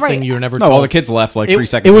know, something right. you were never. No, told. all the kids left like 3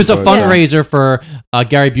 seconds. It was a into it. fundraiser for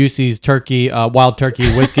Gary Busey's turkey, wild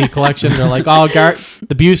turkey whiskey collection. They're like, oh,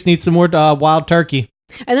 the Buse needs some more wild turkey.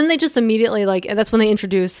 And then they just immediately like, and that's when they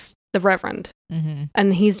introduce the Reverend,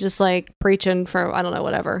 and he's just like preaching for I don't know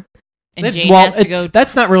whatever. And Jane has to go.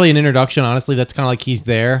 That's not really an introduction, honestly. That's kind of like he's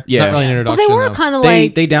there. It's Yeah. not really an Well, introduction. they were though. kind of They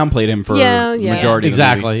like downplayed him for Yeah, the yeah. majority of the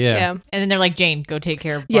movie. Exactly. Yeah. And then they're like, Jane, go take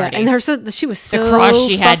care of yeah, Barney. and she was so cross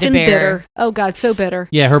she had to fucking bear. bitter. Oh God, so bitter.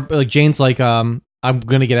 Yeah, her like Jane's like, I'm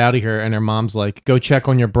gonna get out of here, and her mom's like, go check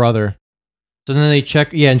on your brother. So then they check.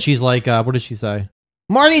 Yeah, and she's like, what does she say?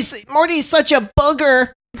 Marty's such a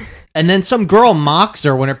booger. And then some girl mocks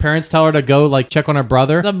her when her parents tell her to go like check on her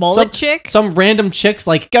brother. The mullet chick? Some random chick's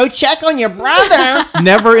like, go check on your brother.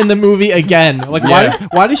 Never in the movie again. Like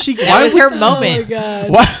why does she? That was her moment. Oh my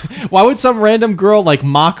god. Why would some random girl like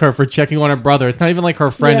mock her for checking on her brother? It's not even like her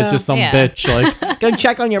friend. It's just some bitch. Like, go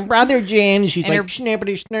check on your brother, Jane. And she's And like, her-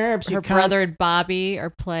 snappity snaps. Her brother and Bobby are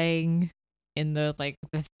playing in the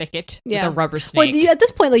thicket Yeah. with a rubber Well, snake. at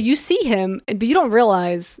this point, like you see him, but you don't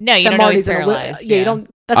realize. No, you that don't know Marty's he's in a wheel- paralyzed, Yeah, you yeah. don't.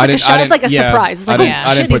 That's like a shot. It's like a surprise. It's like, oh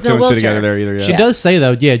I shit, didn't he's put in a two and two wheelchair. together there either. Yeah. She does say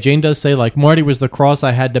though, Jane does say like Marty was the cross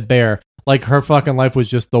I had to bear. Like her fucking life was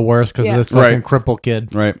just the worst because Yeah. of this fucking Right. cripple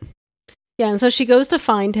kid. Right. Yeah, and so she goes to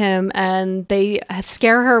find him, and they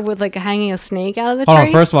scare her with like hanging a snake out of the Hold tree.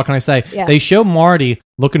 on, first of all, can I say Yeah. they show Marty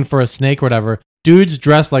looking for a snake or whatever. Dude's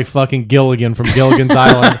dressed like fucking Gilligan from Gilligan's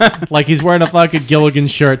Island. Like he's wearing a fucking Gilligan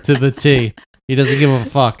shirt to the T. He doesn't give a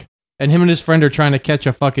fuck. And him and his friend are trying to catch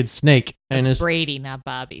a fucking snake. And It's his Brady, not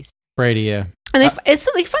Bobby's. Brady, yeah. And they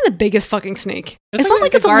find the biggest fucking snake. It's, It's not like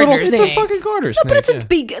like it's a gardener little It's snake. a fucking garter No, snake. but it's yeah. a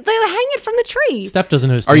big. They hang it from the tree. Steph doesn't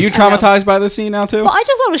know. Are you snakes. traumatized by this scene now too? Well, I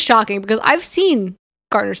just thought it was shocking because I've seen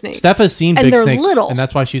garter snakes. Steph has seen and big they're snakes, little. and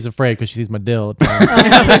that's why she's afraid because she sees my dill.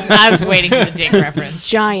 I was waiting for the dick reference.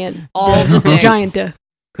 Giant. All the dicks. Giant.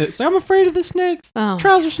 dick. So I'm afraid of the snakes. Oh.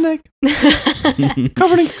 Trouser snake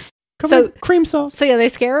covered in cream sauce. So yeah, they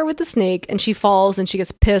scare her with the snake, and she falls, and she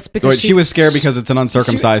gets pissed because Wait, she was scared because it's an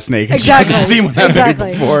uncircumcised snake. and Exactly. She hasn't seen one that big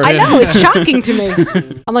Exactly. before. I know it's shocking to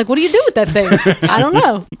me. I'm like, what do you do with that thing? I don't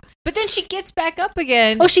know. But then she gets back up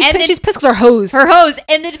again. Oh, and then she's pissed because her hose. her hose,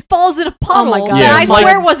 and then it falls in a puddle. Oh my God. that Yeah. I Like-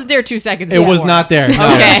 swear wasn't there 2 seconds It before. was not there.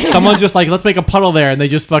 No. Okay. Someone's just like, let's make a puddle there, and they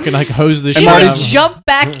just fucking like hose the She shit like out Marty's- of them. jumped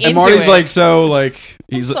back into And Marty's it. like so like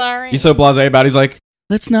he's sorry. he's so blasé about it. He's like,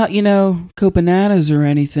 let's not go bananas or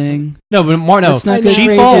anything. No, but Let's not go she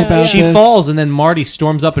crazy falls. about She this. falls, and then Marty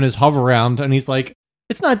storms up in his hover round, and he's like,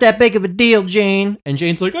 "It's not that big of a deal, Jane." And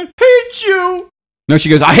Jane's like, "I hate you." No, she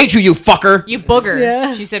goes, I hate you, you fucker. You booger.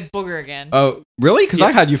 Yeah. She said booger again. Oh, really? Because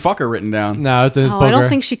I had you fucker written down. No, it's his Oh, booger. I don't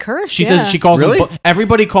think she cursed. She yeah. says she calls Really? him.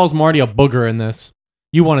 Everybody calls Marty a booger in this.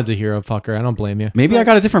 You wanted to hear a fucker. I don't blame you. Maybe I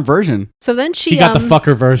got a different version. So then she You got the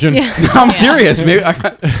fucker version. Yeah. I'm serious. Maybe I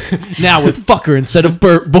got... Now with fucker instead of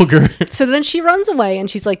booger. So then she runs away,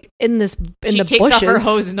 and she's like in the she takes bushes. off her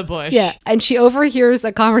hose in the bush. Yeah, and she overhears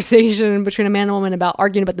a conversation between a man and a woman about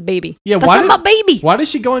arguing about the baby. Yeah, That's why not did- my baby. Why does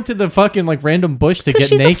she go into the fucking like random bush to Because get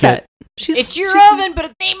she's naked? upset. She's, It's your she's- oven, but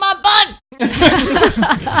it ain't my bun.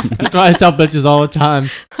 That's why I tell bitches all the time.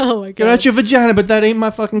 Oh my Get god. out your vagina, but that ain't my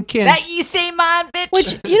fucking kid. That you say mine, bitch.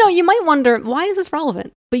 Which you might wonder why is this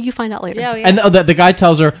relevant, but you find out later. yeah, yeah. And the guy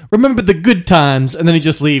tells her, "Remember the good times," and then he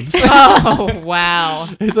just leaves. Oh, wow.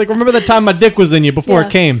 It's like, "Remember the time my dick was in you before Yeah.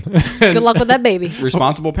 it came." Good luck with that baby.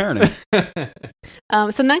 Responsible parenting.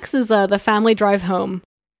 So next is the family drive home.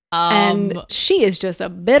 And Um, she is just a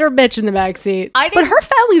bitter bitch in the backseat. I But didn't- her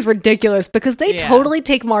family's ridiculous because they Yeah. totally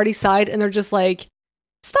take Marty's side and they're just like,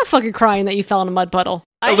 stop fucking crying that you fell in a mud puddle.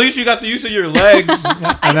 At least you got the use of your legs.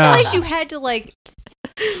 I know. realized you had to like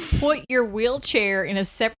put your wheelchair in a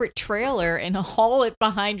separate trailer and haul it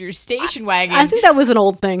behind your station wagon. I think that was an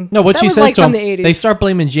old thing. No, what That she was says like to from him, the 80s. they start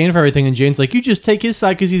blaming Jane for everything, and Jane's like, "You just take his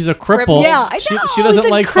side because he's a cripple." Yeah, I She know, doesn't he's a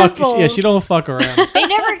like fuck. cripple. Yeah, she don't fuck around. they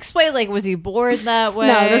never explained like was he born that way?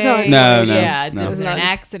 there's no No, explanation. Yeah, no. was it None. an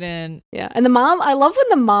accident? Yeah, and the mom, I love when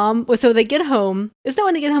the mom, so they get home. Isn't that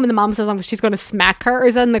when they get home and the mom says she's going to smack her, or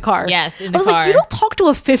is that in the car? Yes, in I the was car. like, you don't talk to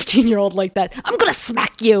a 15-year-old like that. I'm going to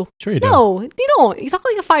smack you. Sure you do. No, you don't. You talk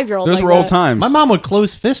like a 5-year-old. Those like were old that. times. My mom would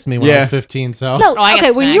close fist me when I Yeah. was 15. So No, I got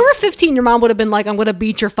okay, when smacked. you were 15, your mom would have been like, I'm going to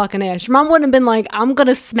beat your fucking ass. Your mom wouldn't have been like, I'm going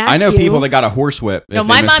to smack you. I know people that got a horsewhip. No, if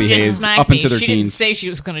my they mom misbehaved just smacked up me. into their She didn't teens. say she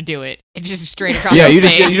was going to do it. It just straight across. Yeah, her you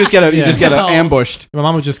face. just get No. ambushed. my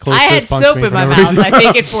mom would just close I had fist punch soap me in for my no mouth. reason. I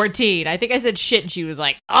think at 14. I think I said shit, and she was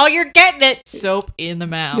like, "Oh, you're getting it." Soap in the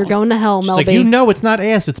mouth. You're going to hell, She's Mel like, B. you know, it's not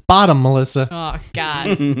ass, it's bottom, Melissa. Oh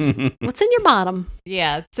God. What's in your bottom?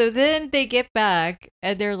 Yeah. So then they get back,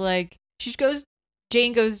 and they're like,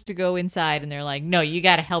 Jane goes to go inside, and they're like, "No, you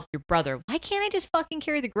got to help your brother. Why can't I just fucking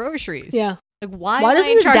carry the groceries? Yeah. Like, why Why am I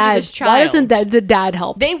doesn't in the charge of dad? this child? Why doesn't the dad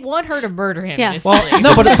help? They want her to murder him. Yeah. Yeah. Well,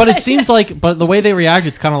 no, but it seems like, but the way they react,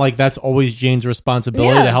 it's kind of like that's always Jane's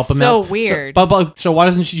responsibility Yeah, to help him so out. weird. So why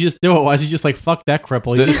doesn't she just do it? Why is he just like fuck that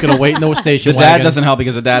cripple? He's just gonna wait in the station The dad wagon. doesn't help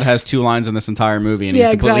because the dad has 2 lines in this entire movie and he's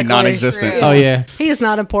Yeah, completely exactly. non-existent. True. Oh yeah. He is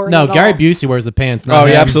not important. No, at Gary all. Busey wears the pants. Not Oh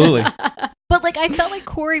yeah, him. absolutely. But like, I felt like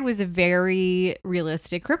Corey was a very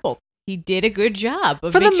realistic cripple. he did a good job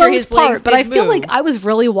of For the making sure his most part, legs but I did feel move. like I was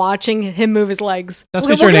really watching him move his legs. That's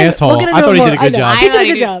We'll 'cause you're an get- asshole. we'll get I into thought it he did more. a good I know. job. He I thought did a he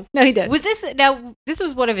good did- job. No, he did. Was this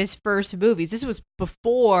was one of his first movies? This was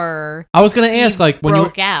before I was gonna he ask, like, when you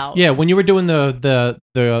broke were, out. yeah, when you were doing the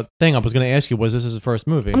thing, I was gonna ask you, was this his first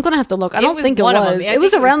movie? I'm gonna have to look. I It don't was think it one of them. was. I It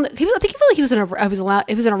was think it was- around. I think I feel like he was in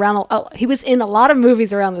he was in a lot of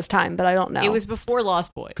movies around this time, but I don't know. It was before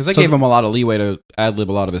Lost Boys. Because they gave him a lot of leeway to ad lib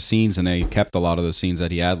a lot of his scenes, and they kept a lot of the scenes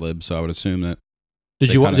that he ad libbed. So I would assume that.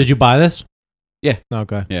 Did you buy this? Yeah.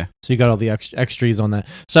 Okay. Yeah. So you got all the extras on that.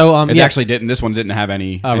 So It yeah. actually didn't. This one didn't have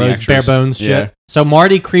any. Oh, any it was bare extras. bones shit. Yeah. So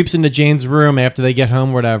Marty creeps into Jane's room after they get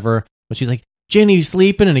home, whatever. But she's like, "Jane, are you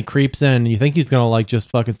sleeping?" And he creeps in, and you think he's gonna like just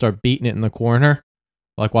fucking start beating it in the corner,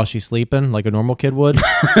 like while she's sleeping, like a normal kid would.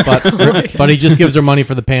 But he just gives her money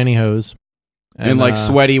for the pantyhose, And like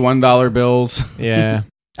sweaty $1 bills. Yeah.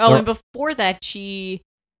 Oh, Or- and before that, he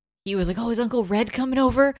was like, "Oh, is Uncle Red coming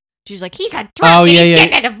over?" She's like, "He's a drunk. Oh and yeah, he's yeah,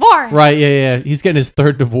 getting a divorce." Right, yeah. He's getting his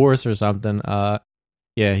third divorce or something.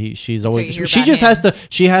 Yeah, she's what always you hear she about just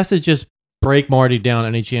him. has to just break Marty down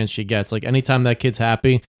any chance she gets. Like anytime that kid's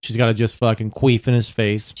happy, she's got to just fucking queef in his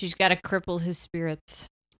face. She's got to cripple his spirits.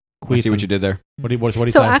 I see what you did there. What do you So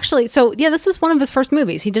say? actually, this was one of his first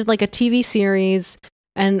movies. He did like a TV series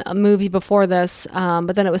and a movie before this,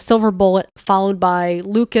 but then it was Silver Bullet, followed by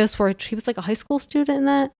Lucas, where he was like a high school student in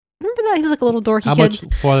that. Remember that? He was like a little dorky How kid.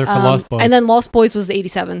 much farther for Lost Boys? And then Lost Boys was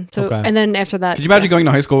 87. So Okay. and then after that, Could you imagine going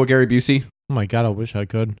to high school with Gary Busey? Oh my god, I wish I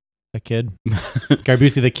could. That kid, Gary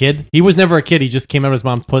Busey, the kid. He was never a kid. He just came out of his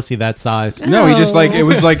mom's pussy that size. No, he just like it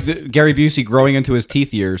was like Gary Busey growing into his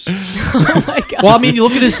teeth years. Well, I mean, you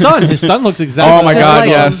look at his son. His son looks exactly. Oh my just God, like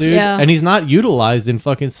him, yes. dude. Yeah. And he's not utilized in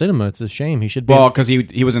fucking cinema. It's a shame. He should be. Well, because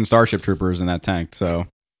he was in Starship Troopers in that tank. So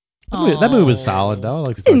that movie was solid though. I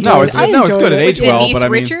like enjoyed no, it. it's I no, it's enjoyed good. It it. aged With well, Denise but I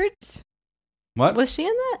mean, Richards? what? was she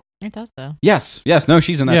in that? I thought so. Yes, no,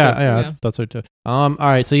 she's in that. Yeah, too. yeah, that's so too. All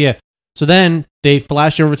right, so yeah. So then they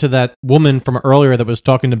flash over to that woman from earlier that was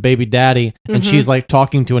talking to baby daddy, and Mhm. she's like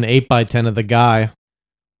talking to an 8x10 of the guy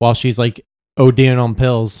while she's like ODing on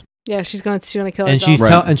pills. Yeah, she's gonna kill And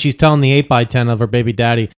herself. she's telling the 8x10 of her baby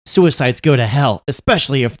daddy, suicides go to hell,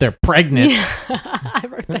 especially if they're pregnant. I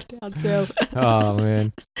wrote that down too. Oh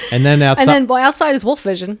man. And then outside, And then well, outside is wolf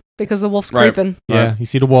vision because the wolf's Right. creeping. yeah, you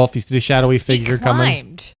see the wolf, you see the shadowy figure coming.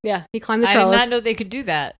 Climbed. Yeah, he climbed the I did trellis. not know they could do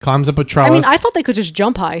that. Climbs up a trellis. I mean, I thought they could just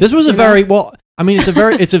jump high. This was a you know? very well. I mean,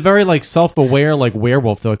 it's a very like self-aware like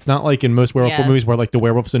werewolf though. It's not like in most werewolf Yes. movies where like the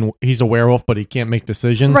werewolf's he's a werewolf but he can't make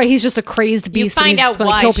decisions. right. He's just a crazy You beast. and find he's out just gonna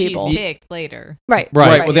why kill she's people. picked later. Right,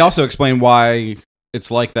 Right. Well, they also explain why it's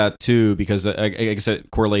like that too, because I guess it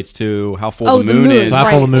correlates to how full Oh, the moon is. How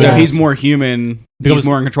full the moon So is. he's more human. Because- he's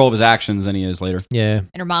more in control of his actions than he is later. Yeah. And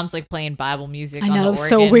her mom's like playing Bible music. I on know, the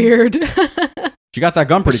so organ. weird. She got that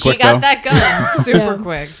gun pretty She quick got though. that gun super Yeah.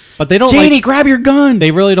 quick. But they don't Janie, like, grab your gun.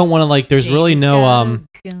 they really don't want to like there's really Janie's no got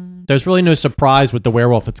a gun. there's really no surprise with the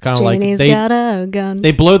werewolf. It's kind of like Janie's they got a gun.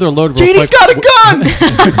 they blow their load real Janie's quick. got a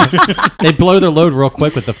gun. They blow their load real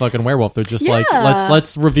quick with the fucking werewolf. They're just like Yeah.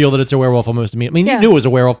 let's reveal that it's a werewolf almost immediately. I mean, Yeah. you knew it was a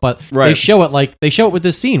werewolf, but they Right. show it with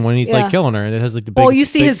this scene when he's Yeah. like killing her and it has like the big well, you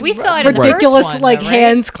see big- his We saw it in the ridiculous first one, like though, right?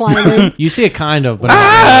 hands climbing. you see it kind of, but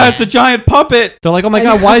Ah, it's a giant puppet. they're like, "Oh my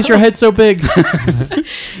god, why is your head so big?"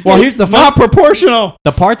 Well, here's the Not proportional.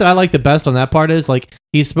 The part that I like the best on that part is like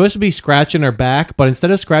he's supposed to be scratching her back, but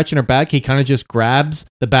instead of scratching her back, he kind of just grabs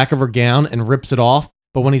the back of her gown and rips it off.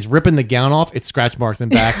 But when he's ripping the gown off, it's scratch marks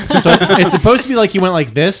and back. So it's supposed to be like he went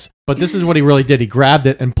like this, but this is what he really did. He grabbed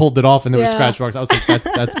it and pulled it off, and there was Yeah. scratch marks. I was like,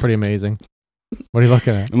 that's pretty amazing. What are you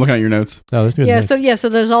looking at? I'm looking at your notes. Oh, there's good. Yeah, notes. so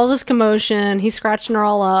there's all this commotion. He's scratching her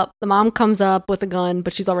all up. The mom comes up with a gun,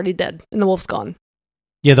 but she's already dead, and the wolf's gone.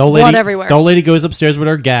 Yeah, the old lady. Blood everywhere. The old lady goes upstairs with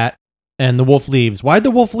her gat, and the wolf leaves. Why'd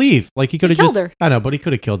the wolf leave? Like he could have killed just. her. I know, but he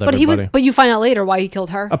could have killed But everybody. but you find out later why he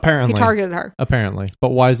killed her. Apparently. he targeted her Apparently, but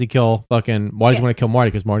why does he kill fucking? Why does he want to kill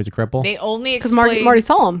Marty? Because Marty's a cripple. They only because explain Marty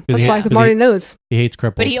saw him. That's why, because 'cause Marty knows. He hates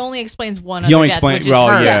cripples. But he only explains one He other only death, explain- which is well,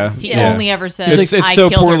 hers. yeah. He Yeah. only ever says, It's I so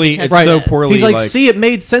killed her poorly. because It's of so this." poorly. He's like, see, it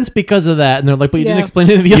made sense because of that, and they're like, but you Yeah. didn't explain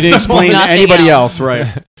any of the You other didn't explain Nothing anybody else. else,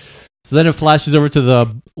 right? So then it flashes over to the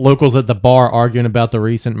locals at the bar arguing about the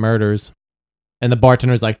recent murders. And the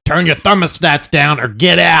bartender's like, turn your thermostats down or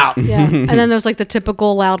get out. Yeah, and then there's like the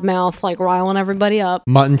typical loudmouth, like riling everybody up.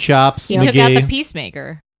 Mutton chops, Yeah. Took out the McGee.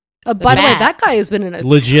 peacemaker. By the way, bat. that guy has been in a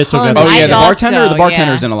Legit took ton out of- Oh yeah, I the thought bartender. so, The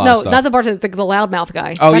bartender's yeah. in a lot No, of stuff. not the bartender, the loudmouth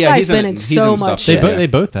guy. Oh, that yeah, guy's he's been in- in he's so in stuff much too. shit. They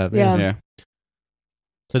both have. Yeah. Yeah.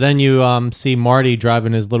 So then you see Marty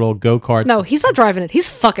driving his little go-kart, No, he's not driving it. He's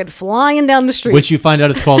fucking flying down the street. which you find out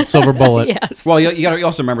is called Silver Bullet. Yes. Well, you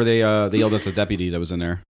also remember they yelled at the deputy that was in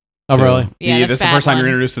there. Oh, really? Yeah, this is the first time you're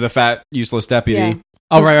introduced to the fat, useless deputy. Yeah.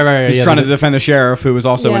 Oh, right. He's trying to defend the sheriff, who was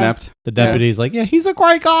also inept. The deputy's like, yeah, he's a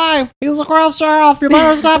great guy. He's a great sheriff. You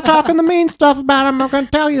better stop talking the mean stuff about him. I'm going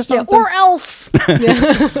to tell you something. Or else.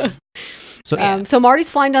 So, So Marty's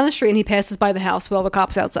flying down the street and he passes by the house with all the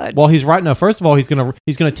cops outside. well, he's right now. First of all, he's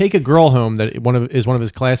gonna take a girl home that is one of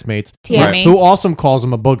his classmates, Tammy. who also calls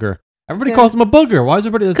him a booger. Everybody calls him a booger. Why is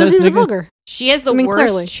everybody? Because he's a booger. She has the I mean, worst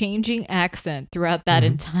clearly. changing accent throughout that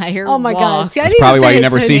entire Oh my God. walk. See, I That's didn't probably even why pay you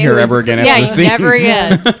never see her attention. ever again Yeah, after the you scene. never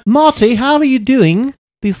again. Marty, how are you doing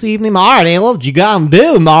this evening, Marty? What you gonna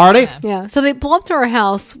do, Marty? Yeah. So they pull up to her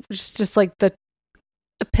house, which is just like the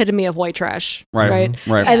epitome of white trash. Right.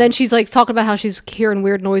 Right. And then she's like talking about how she's hearing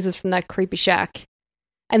weird noises from that creepy shack.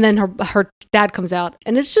 And then her dad comes out.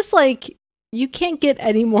 And it's just like, you can't get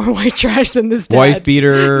any more white trash than this dad. Wife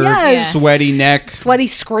beater, Yes. sweaty neck. Sweaty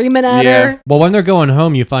screaming at her. Well, when they're going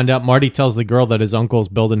home, you find out Marty tells the girl that his uncle's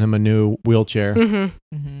building him a new wheelchair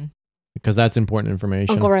because that's important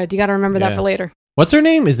information. Uncle Red. You got to remember that Yeah. for later. What's her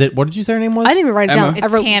name? What did you say her name was? I didn't even write it down. It's I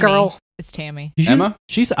wrote Tammy. girl. It's Tammy. Emma?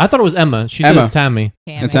 I thought it was Emma. She said Emma. it's Tammy.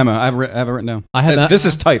 It's Emma. I have it written down. I have This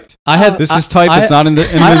is typed. This is typed. It's not in the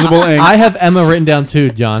invisible ink. I have Emma written down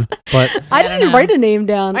too, John. But I didn't even write a name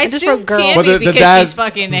down. I just assumed wrote girl. Tammy But the because dad- she's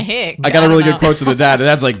fucking a hick. I got a really good quote to the dad. The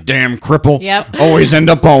dad's like, "Damn cripple. Yep. Always end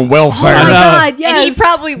up on welfare. Oh my God, yes. And he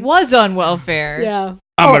probably was on welfare. Yeah.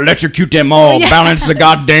 I'm gonna electrocute them all. yes. Balance the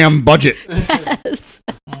goddamn budget."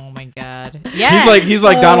 Oh my god. Yeah. He's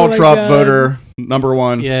like Oh Donald my Trump God. voter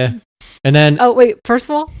 #1. Yeah. And then Oh, wait. First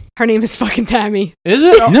of all, her name is fucking Tammy. is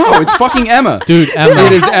it? No, it's fucking Emma. Dude, Emma.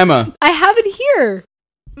 It is Emma. I have it here.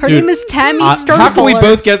 Her Dude, name is Tammy How can we Sternfuller.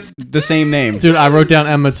 both get the same name? Dude, I wrote down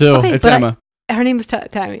Emma too. Okay, It's but Emma. Her name is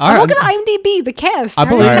Tammy. All right. Look at IMDb, the cast. I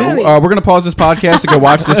Her name's believe it. Tammy. We're gonna pause this podcast to go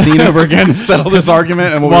watch the scene over again to settle this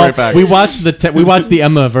argument, and we'll Well, be right back. we watched the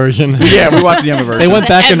Emma version. Yeah, we watched the Emma version. They went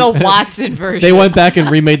back Emma and Watson version. they went back and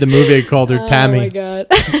remade the movie and called her Oh my Tammy. God.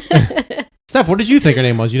 Steph, what did you think her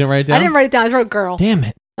name was? You didn't write it down? I didn't write it down. I just wrote girl. Damn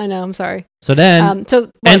it. I know. I'm sorry. So then So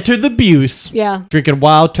what- enter the Buse. Yeah. Drinking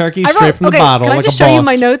wild turkey I straight wrote, from okay, the bottle can I like just a show boss. you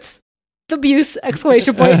my notes? The abuse!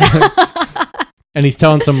 Exclamation point. And he's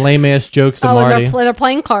telling some lame ass jokes to Oh, Marty. and they're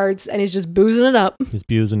playing cards, and he's just boozing it up. He's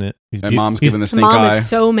busing it. And mom's he's- giving the stink Mom eye. is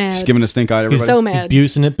so mad. She's giving a stink eye to He's everybody. so mad.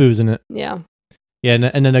 He's busing it, boozing it. Yeah. Yeah,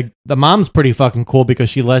 and then the mom's pretty fucking cool because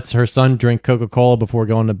she lets her son drink Coca-Cola before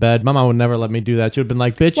going to bed. My mom would never let me do that. She would have been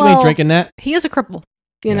like, bitch, you ain't Well, drinking that. He is a cripple,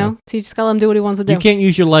 you know? So you just gotta let him do what he wants to do. You can't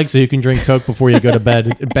use your legs so you can drink Coke before you go to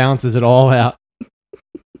bed. It balances it all out.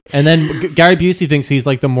 And then Gary Busey thinks he's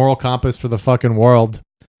like the moral compass for the fucking world.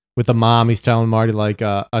 With the mom, he's telling Marty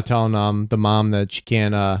telling the mom that she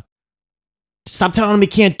can't stop telling him he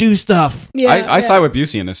can't do stuff. I side with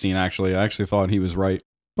Busey in this scene. Actually, I actually thought he was right.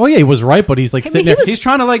 Oh yeah, he was right, but he's like sitting there. He's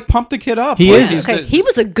trying to like pump the kid up. He Like, is. he's Okay, the- he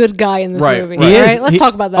was a good guy in this Right, movie. right. All He is. right, let's He-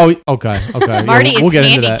 talk about that. Oh, okay. Marty we'll is get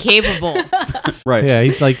into handy that. capable. right. Yeah,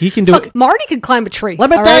 he's like he can do Look, it. Marty could climb a tree. Let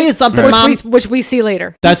me all tell right? you something, which Mom. which we see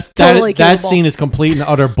later. That's He's totally that capable. scene is complete and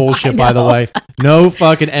utter bullshit. I By the know. way, no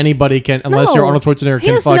fucking anybody can unless you're No. Arnold Schwarzenegger He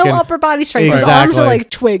can has fucking no upper body strength. His arms are Exactly. like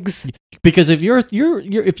twigs. because if you're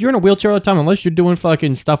in a wheelchair all the time, unless you're doing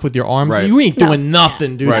fucking stuff with your arms, Right. you ain't No. doing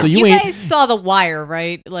nothing, dude. Right. So You ain't. guys saw The Wire,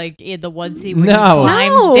 right? Like in the one scene where No. he climbs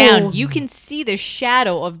No. down, you can see the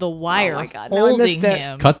shadow of the wire my God, no, I holding missed it.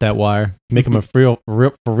 him. Cut that wire. Make him a for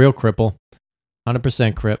real cripple.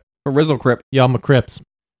 100% crip. A Rizzle Crip. Yeah, I'm a crips.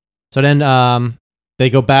 So then they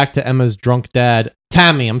go back to Emma's drunk dad.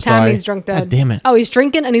 Tammy, I'm sorry. Tammy's drunk dad. God damn it. Oh, he's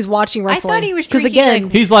drinking and he's watching I wrestling. thought he was because drinking, again,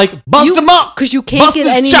 like- He's like, bust him up! because you can't Bust get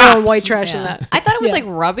his any chops! more white trash than Yeah. that. I thought it was Yeah. like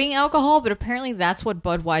rubbing alcohol, but apparently that's what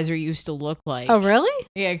Budweiser used to look like. Oh, really?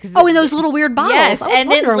 Yeah, because Oh, in those little weird bottles. Yes, I was and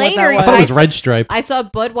then wondering what that later I thought it was I- Red Stripe. I saw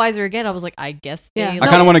Budweiser again. I was like, I guess they, Yeah. I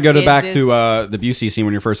kind of want to go did back this. to the Busey scene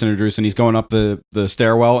when you're first introduced, and he's going up the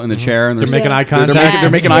stairwell in the chair, and They're making eye they're contact.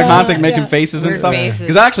 making Yes. eye contact, Yeah. making Yeah. faces and Weird stuff. faces.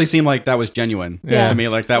 Because it actually seemed like that was genuine Yeah. to me.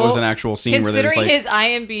 Like that was Well, an actual scene where there's Considering like his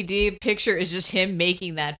IMDb picture is just him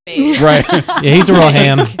making that face. right. Yeah, he's a real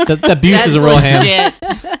ham. That Buse is a real ham.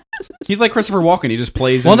 ham. He's like Christopher Walken. He just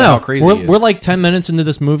plays Well, into no, how crazy he is. we're like 10 minutes into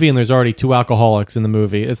this movie, and there's already 2 alcoholics in the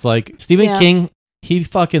movie. It's like Stephen Yeah. King, he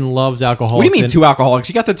fucking loves alcoholics. What do you mean and- 2 alcoholics?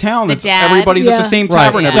 You got the town. The It's dad. everybody's at Yeah. the same Right.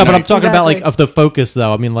 tavern every No, but I'm night. talking about like Exactly. of the focus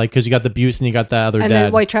though. I mean, like because you got the Buse and you got the other And dad.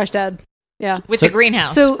 then white trash dad. Yeah. With So- the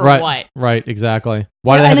greenhouse. so- for right, what? right, exactly.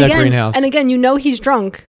 Why Yeah, do they have and that again, greenhouse? And again, you know he's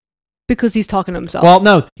drunk because he's talking to himself. Well,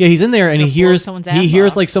 no, yeah, he's in there and he Gonna blow hears someone's he ass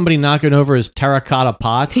hears off. like somebody knocking over his terracotta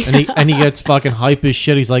pots, and he gets fucking hype as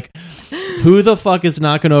shit. He's like, "Who the fuck is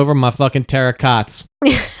knocking over my fucking terracottas?"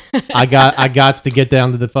 I got to get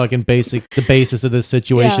down to the fucking the basis of this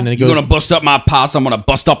situation. Yeah. And he You're goes, gonna bust up my pots. I'm gonna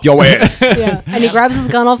bust up your ass. Yeah, and he grabs his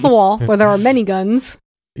gun off the wall where there are many guns.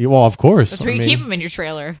 well, of course. That's where you keep them in your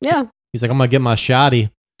trailer. Yeah. He's like, I'm gonna get my shotty.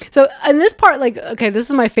 So in this part, like, okay, this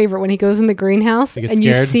is my favorite when he goes in the greenhouse He gets and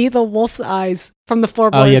you scared? see the wolf's eyes from the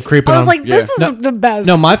floorboards. Oh yeah, creeping. I was on- like, this is No, the best.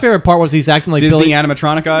 No, my favorite part was he's acting like Disney Billy.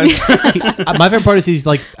 animatronic eyes. My favorite part is he's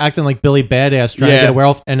like acting like Billy Badass trying to Yeah. get a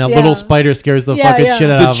werewolf, and a Yeah. little spider scares the Yeah, fucking yeah. shit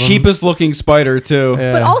out The of him. cheapest looking spider too.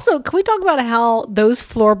 Yeah. But also, can we talk about how those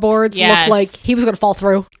floorboards Yes. look like he was going to fall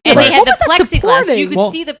through? And Like, they had what the was that plexiglass. supporting? You could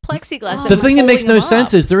Well, see the plexiglass. the thing that makes no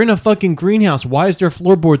sense is they're in a fucking greenhouse. Why is there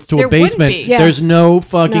floorboards to There a basement? wouldn't be. Yeah. There's no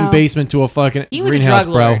fucking No. basement to a fucking he was a greenhouse,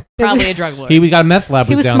 drug bro. lord. Probably a drug lord. We got a meth lab.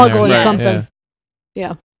 He was down smuggling there. Right. something. Yeah.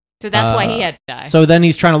 Yeah. so that's why he had to die. So then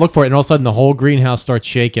he's trying to look for it, and all of a sudden the whole greenhouse starts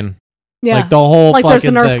shaking. Yeah. Like the whole Like fucking there's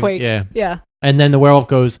an thing. earthquake. Yeah. Yeah. And then the werewolf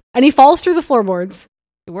goes, And he falls through the floorboards.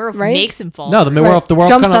 the werewolf right? makes him fall. no, the Right. werewolf, Jumps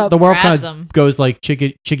kind of, up, the werewolf grabs kind him. of goes like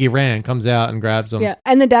Chiggy Ran, comes out and grabs him Yeah.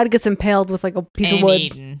 And the dad gets impaled with like a piece of And wood.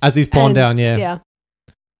 eaten. as he's pulling And- down. Yeah. Yeah.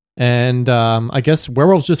 And I guess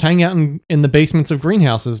werewolves just hang out in the basements of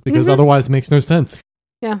greenhouses because Mhm. otherwise it makes no sense.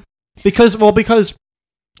 Yeah. Because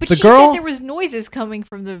But the she girl- said there was noises coming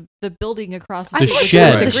from the building across the The street, which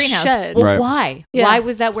shed. was The the greenhouse. shed. Well, Right. why? Yeah. Why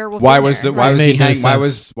was that werewolf? Why in was there? the why Right. was he Made no hang,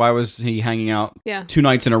 sense. why was he hanging out Yeah. 2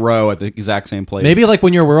 nights in a row at the exact same place? maybe like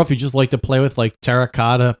when you're a werewolf, you just like to play with like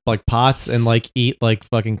terracotta like pots and like eat like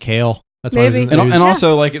fucking kale. That's why he was Maybe. in- And, he was- and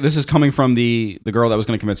also, like, this is coming from the girl that was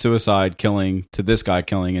going to commit suicide, killing to this guy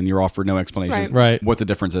killing, and you're offered no explanations Right. what the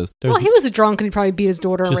difference is. there's Well, he was a drunk and he probably beat his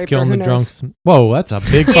daughter and just raped her. killing Who the knows? drunks. Whoa, that's a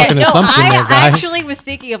big Yeah, fucking no, assumption there, I guy. actually was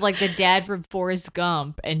thinking of like the dad from Forrest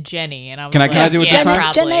Gump and Jenny, and I was Can I like, do it yeah, this time?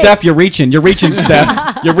 probably. Steph, you're reaching,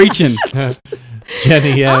 Steph, you're reaching.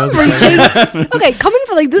 Jenny, yeah. I'm reaching. Okay, coming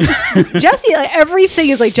for like this, Jesse. Like everything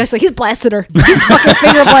is like Jesse. Like, he's blasted her. He's fucking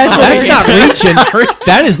finger blasted That's her. not reaching.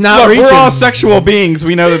 That is not Look, reaching. we're all sexual beings.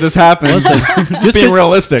 We know that this happens. Just being 'cause-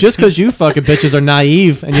 realistic. Just because you fucking bitches are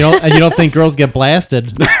naive and you don't think girls get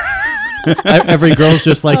blasted. Every girl's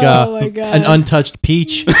just like Oh my God. an untouched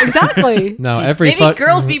peach. Exactly. No, every Maybe fuck.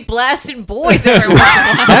 girls be blasting boys every once in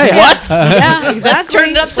a while. Hey, What? Yeah, exactly. Let's turn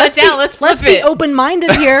it upside down. Let's flip Let's be it.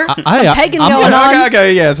 open-minded here. Some I- pagan I'm- going on.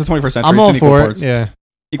 Okay, yeah, it's the 21st century. I'm It's all in equal for it. parts. Yeah.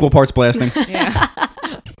 Equal parts blasting. Yeah.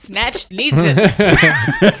 Snatched needs it.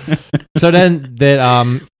 So then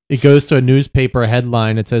that it goes to a newspaper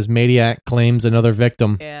headline. It says Maniac claims another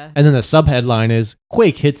victim. Yeah. And then the subheadline is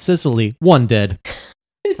Quake hits Sicily, 1 dead.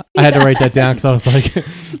 I had to write that down because I was like,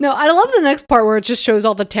 No, I love the next part where it just shows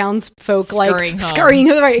all the townsfolk Scurrying like home. scurrying,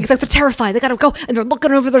 right? Except they're terrified. They gotta go, and they're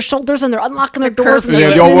looking over their shoulders, and they're unlocking their doors. And curfew. they're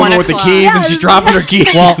Yeah, the old woman One with the o'clock. keys, and Yes. she's dropping her keys.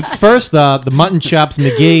 well, first the mutton chops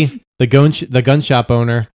McGee, the gun shop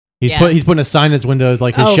owner. He's Yes. putting a sign in his window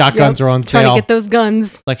like his Oh, shotguns yep. are on Trying sale. to get those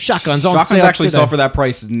guns. Like shotguns on Shotguns sale. actually today. sell for that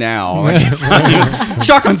price now. Like, it's like,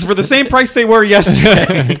 shotguns for the same price they were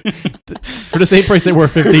yesterday. for the same price they were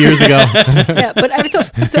 50 years ago. Yeah, but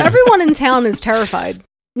so everyone in town is terrified.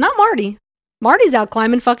 Not Marty. Marty's out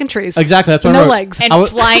climbing fucking trees. Exactly, that's what I no wrote. legs. And I w-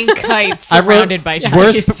 flying kites I wrote surrounded by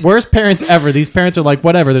trees. worst parents ever. These parents are like,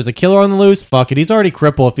 whatever. There's a killer on the loose. Fuck it. He's already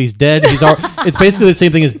crippled. If he's dead, it's basically the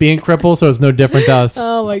same thing as being crippled. So it's no different to us.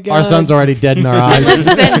 Oh my god. Our son's already dead in our eyes. Send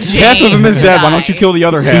Half of him is Jane dead. to Why don't you die. kill the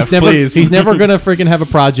other half, please? He's never gonna freaking have a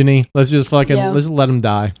progeny. Let's just fucking Yeah. let's let him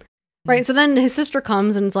die. Right. So then his sister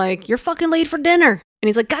comes and is like, "You're fucking late for dinner," and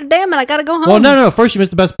he's like, "God damn it, I gotta go home." Well, no. First, you missed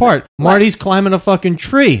the best part. Marty's climbing a fucking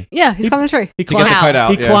tree. Yeah, he's climbing a tree He to get the kite out.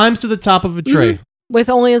 He yeah. climbs to the top of a tree. with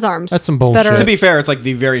only his arms. That's some bullshit. That are- To be fair, it's like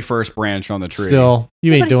the very first branch on the tree. Still,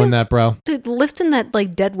 you Yeah, ain't but doing he- that, bro. Dude, lifting that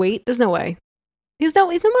like dead weight. There's no way. He's no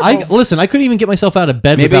I muscles. listen. I couldn't even get myself out of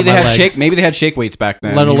bed. Maybe without they my had legs. shake. Maybe they had shake weights back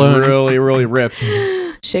then. Let He's alone- really, really ripped.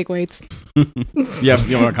 Shake weights. You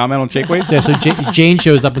want to comment on shake weights? Yeah, so Jane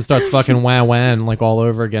shows up and starts fucking wah wah like all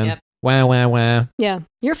over again. Yep. Wah wah wah Yeah,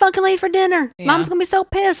 you're fucking late for dinner. Yeah. Mom's gonna be so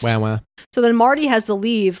pissed. wah wah. So then Marty has to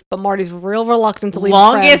leave, but Marty's real reluctant to leave.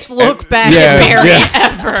 Longest his friend. look back Yeah, at Mary yeah.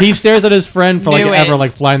 ever. He stares at his friend for like Knew it. ever,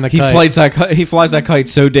 like flying the He kite. flies that kite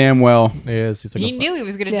so damn well. He is. He's like He knew he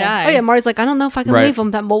was gonna Yeah. die. Oh yeah, Marty's like, I don't know if I can Right. leave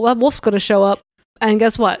him. That wolf's gonna show up, and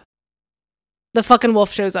guess what? The fucking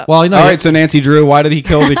wolf shows up. well, you know, All right, so Nancy Drew, why did he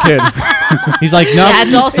kill the kid? he's like, no.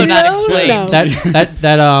 That's also not No, explained. no.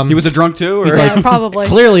 That he was a drunk too, or He's yeah, like, probably.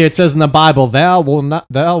 clearly it says in the Bible, thou will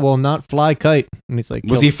not fly kite. And he's like,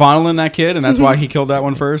 was he fondling that kid, and that's why he killed that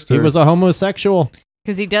one first? He or- was a homosexual,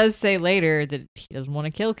 Because he does say later that he doesn't want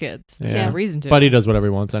to kill kids. There's Yeah. no reason to. but he does whatever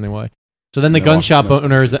he wants anyway. So then the No, gun shop no.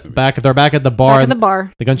 owners back. They're back at the bar. Back at and the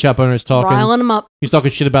bar. The gun shop owner's talking. Riling them up. He's talking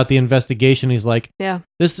shit about the investigation. He's like, Yeah.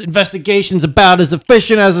 this investigation's about as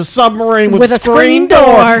efficient as a submarine with With a a screen screen door.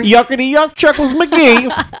 door. Yuckity yuck, Chuckles McGee.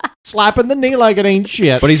 Slapping the knee like it ain't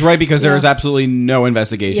shit. But he's right because there Yeah. is absolutely no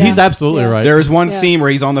investigation. He's absolutely Yeah. right. There is one Yeah. scene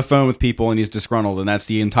where he's on the phone with people and he's disgruntled, and that's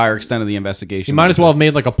the entire extent of the investigation. He might as well have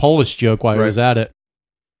made like a Polish joke while he Right. was at it.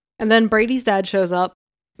 And then Brady's dad shows up.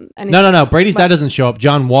 And he's- No. Brady's What? dad doesn't show up.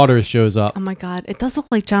 John Waters shows up, Oh my god, it does look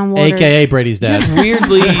like John Waters. AKA Brady's dad.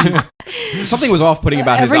 Weirdly, something was off-putting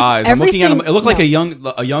about his eyes. I'm looking at him. It looked like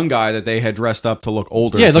everything- a young guy that they had dressed up to look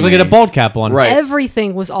older. Yeah, it to looked like he had a me. bald cap on. Right.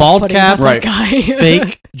 Everything was Bald off-putting cap, about right. that guy.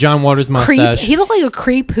 Fake John Waters creep. mustache. He looked like a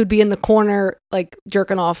creep who'd be in the corner, like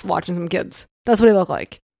jerking off, watching some kids. That's what he looked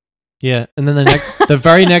like. Yeah, and then the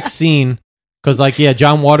very next scene, because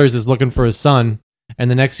John Waters is looking for his son, and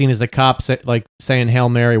the next scene is the cop saying Hail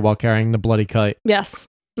Mary while carrying the bloody kite, Yes.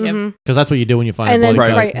 Yep. Mhm. because that's what you do when you find And a then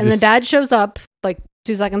bloody right, kite. and the Just- dad shows up like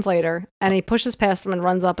 2 seconds later, and he pushes past him and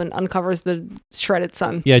runs up and uncovers the shredded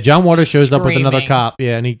son. Yeah, John Waters shows up with another Screaming. cop.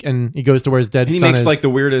 Yeah, and he goes to where his dead And he son makes is. like the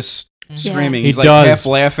weirdest screaming. He He's like does. half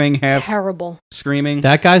laughing, half Terrible. screaming.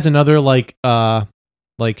 That guy's another like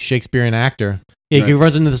Shakespearean actor. Yeah, he Right.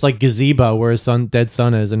 runs into this like gazebo where his dead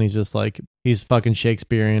son is, and he's just like he's fucking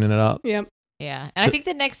Shakespearean it up. Yep. Yeah, and I think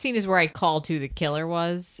the next scene is where I called who the killer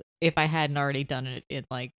was if I hadn't already done it in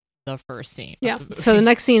like the first scene. Yeah. So the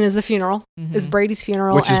next scene is the funeral. Is Brady's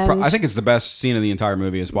funeral, Which is, and I think it's the best scene of the entire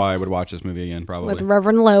movie. Is why I would watch this movie again, probably. with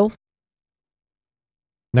Reverend Lowe.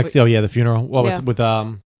 Next, the funeral. Well, Yeah. with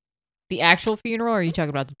the actual funeral, or are you talking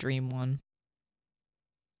about the dream one?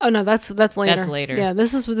 Oh no, that's later. That's later. Yeah,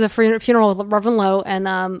 this is with the funeral of Reverend Lowe, and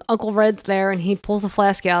Uncle Red's there, and he pulls the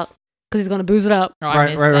flask out because he's going to booze it up. Oh, I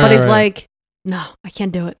missed that. But he's like, "No, I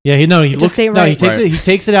can't do it." Yeah, he It just looks. ain't No, he right. takes Right. it. He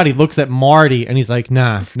takes it out. He looks at Marty, and he's like,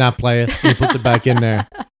 "Nah, not play it." And he puts it back in there.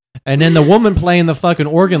 And then the woman playing the fucking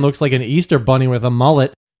organ looks like an Easter bunny with a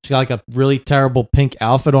mullet. She got like a really terrible pink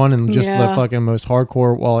outfit on, and just the Yeah. fucking most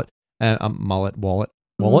hardcore wallet and wallet. Wallet.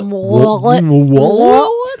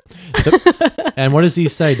 And what does he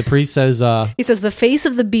say? The priest says, He says, "The face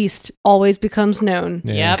of the beast always becomes known,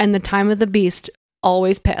 Yeah. Yep. and the time of the beast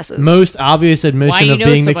always passes." most obvious admission you of know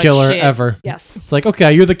being so the much killer shit. ever. Yes. It's like,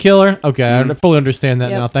 okay, you're the killer. Okay, I fully understand that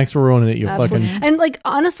Yep. now. Thanks for ruining it. You Absolutely. fucking. And like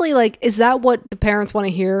honestly, like is that what the parents want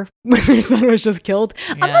to hear when their son was just killed?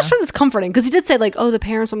 I'm Yeah. not sure that's comforting because he did say like, "Oh, the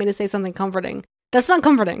parents want me to say something comforting." That's not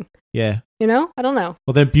comforting. Yeah. You know? I don't know.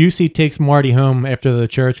 Well, then Busey takes Marty home after the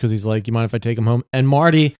church because he's like, "You mind if I take him home?" And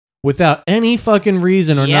Marty, without any fucking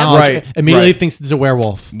reason or Yeah. knowledge, Right, immediately right. thinks it's a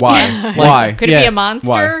werewolf. Why? Why? Could it Yeah. be a monster?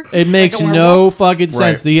 Why? It makes Like a no fucking Right.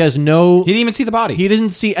 sense. He has no. He didn't even see the body. He didn't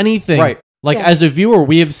see anything. Right. Like Yeah. as a viewer,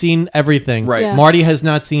 we have seen everything. Right. Yeah. Marty has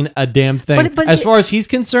not seen a damn thing. But as he- far as he's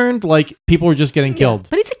concerned, like people are just getting Yeah. killed.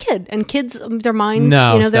 But he's a kid, and kids, their minds,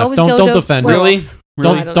 No, you know, they Steph, always don't- go don't to defend it. werewolves.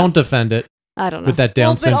 Really? I Don't defend it I don't know. with that Down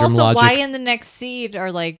Well, but syndrome also, logic. why in the next scene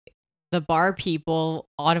are like the bar people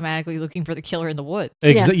automatically looking for the killer in the woods?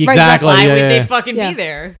 Yeah, right, exactly. Why yeah, would yeah, they yeah. fucking Yeah. be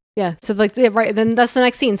there? Yeah. So like, yeah, right. Then that's the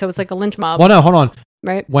next scene. So it's like a lynch mob. Well, no, hold on.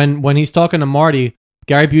 Right. When he's talking to Marty,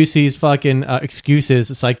 Gary Busey's fucking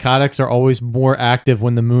excuses, psychotics are always more active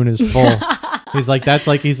when the moon is full. He's like, oh,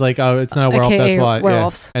 it's not a werewolf, AKA that's why. Yeah.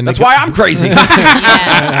 werewolves. And That's they- why I'm crazy.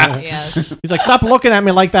 Yes. He's like, stop looking at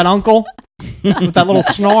me like that, uncle. With that little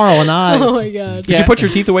snarl and eyes. Oh my god. Could you put your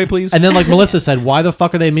teeth away, please? And then, like Melissa said, why the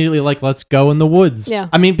fuck are they immediately like, let's go in the woods? Yeah.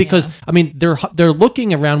 I mean, because they're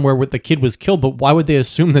looking around where the kid was killed, but why would they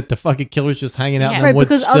assume that the fucking killer's just hanging out in the Right, woods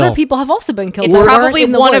because still? other people have also been killed. It's Or probably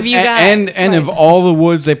in the one of woods. you guys. And of all the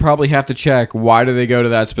woods they probably have to check, why do they go to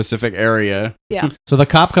that specific area? Yeah. So the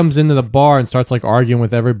cop comes into the bar and starts like arguing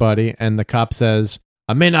with everybody, and the cop says,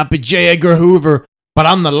 "I may not be J. Edgar Hoover, but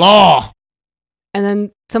I'm the law." And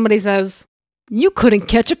then somebody says, "You couldn't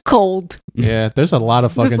catch a cold." Yeah, there's a lot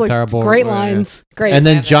of Just, fucking like, terrible great yeah. lines. Great. And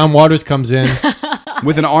then John Waters comes in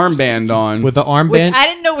With an armband on. with the Which armband, I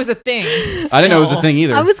didn't know was a thing. I didn't know it was a still. thing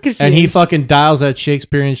either. I was confused. and he fucking dials that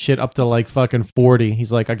Shakespearean shit up to like fucking 40.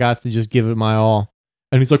 He's like, I got to just give it my all.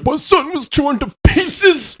 And he's like, my son was torn to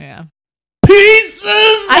pieces. Yeah. Pieces.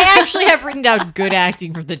 I actually have written down good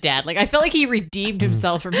acting from the dad. Like I felt like he redeemed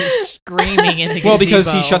himself from his screaming in the well, because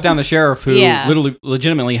he gazebo. shut down the sheriff who Yeah. literally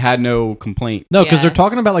legitimately had no complaint. No, because Yeah. they're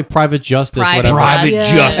talking about like private justice, Private whatever.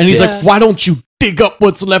 justice. And he's like, why don't you dig up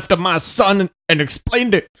what's left of my son and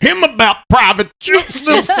explain to him about private justice?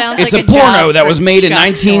 This sounds It's like a porno job that for was made in Chuck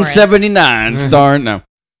 1979, starring no.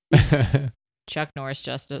 Chuck Norris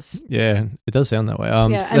justice. Yeah, it does sound that way.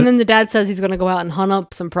 yeah, and then the dad says he's going to go out and hunt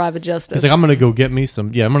up some private justice. he's like, I'm gonna go get me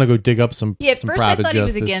some. Yeah, I'm gonna go dig up some. Yeah, at some first I private thought he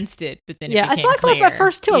was justice. against it, but then yeah, it that's became what I thought clear. at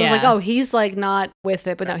first too. I was Yeah. like, oh, he's like not with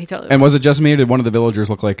it, but no, he totally. And was it just me, or did one of the villagers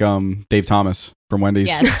look like Dave Thomas from Wendy's?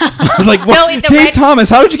 Yes. I was like, what? No, the Dave red- Thomas,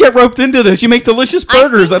 how did you get roped into this? You make delicious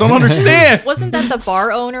burgers. I don't understand. Wasn't that the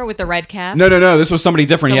bar owner with the red cap? No. This was somebody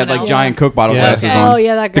different. He had Someone like else? giant Coke bottle Yeah. glasses Okay. on. Oh,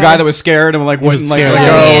 yeah, that The guy. guy that was scared and like He was wouldn't like scared. let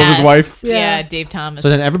go of his wife. Yeah, Dave Thomas. So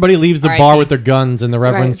then everybody leaves the R.I.P. bar with their guns, and the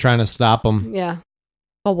Reverend's Right. trying to stop them. Yeah.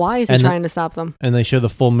 But why is he And the- trying to stop them? And they show the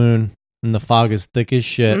full moon, and the fog is thick as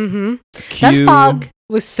shit. Mm-hmm. That fog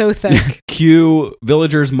was so thick. Cue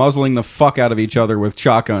villagers muzzling the fuck out of each other with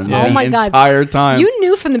shotguns Oh my the God. entire time. You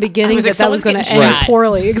knew from the beginning was like, that was going someone's to getting end shot.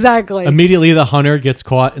 poorly. Exactly. Immediately, the hunter gets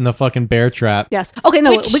caught in the fucking bear trap. Yes. Okay,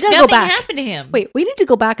 no, Which we gotta go nothing back. happened to him. Wait, we need to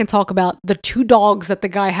go back and talk about the 2 dogs that the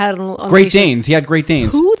guy had on Great leashes. Danes. He had Great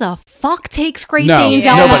Danes. Who the fuck takes Great No, Danes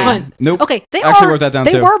Yeah. out on a nobody. hunt? Nope. Okay, they Actually are. wrote that down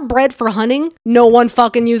they too. were bred for hunting. No one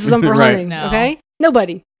fucking uses them for Right. hunting. No. Okay,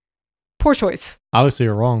 nobody. Poor choice. Obviously,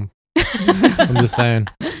 you're wrong. I'm just saying.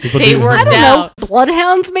 People They do- were- I don't out. know.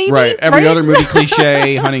 Bloodhounds, maybe. Right. Every other movie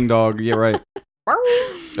cliche hunting dog. Yeah, right.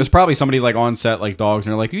 There's probably somebody like on set like dogs,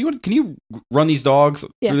 and they're like, can you run these dogs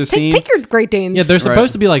Yeah. through the scene? Take your Great Danes. Yeah, they're Right.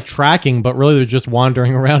 supposed to be like tracking, but really they're just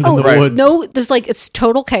wandering around in the Right. woods. No, there's like it's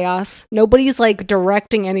total chaos. Nobody's like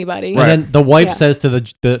directing anybody. And then the wife Yeah. says to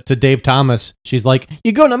to Dave Thomas, she's like,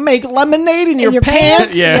 "You're gonna make lemonade in, In your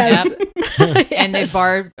pants?" Yeah. Yes. And the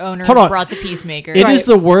bar owner Hold on. brought the peacemaker. It is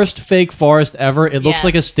the worst fake forest ever. It looks Yes.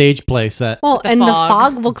 like a stage play set. Well, the and the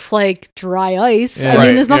fog. fog looks like dry ice. Yeah. I Right,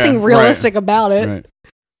 mean, there's nothing yeah, realistic about it. Right.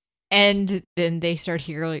 And then they start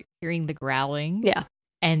hearing the growling. Yeah.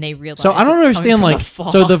 And they realize. So I don't it's coming understand. from Like,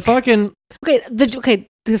 the so the fog. fucking Okay.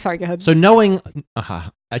 Sorry. Go ahead. so knowing,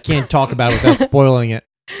 I can't talk about it without spoiling it.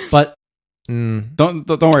 But Don't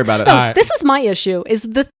worry about it. No, Alright. this is my issue. Is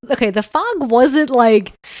the fog wasn't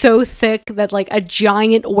like so thick that like a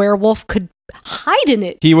giant werewolf could hide in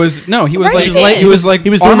it. He was Right. he He was like he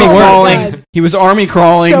was doing army the work. crawling. God. He was army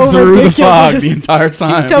crawling So through the ridiculous. fog the entire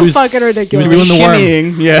time. So he was, fucking ridiculous. he was doing the worm.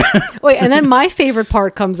 shimmying. Yeah. Wait, and then my favorite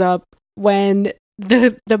part comes up when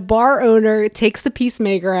the bar owner takes the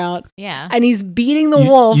peacemaker out Yeah. and he's beating the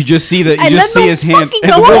wolf. You just see that. You And just then see the his hand, fucking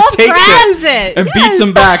and the wolf wolf takes grabs it it. and Yes. beats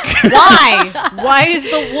him back. Why? Why is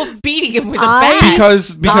the wolf beating him with a I- bat?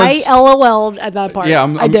 because I LOL'd at that part. Yeah,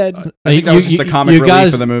 I did. I think that was just the comic relief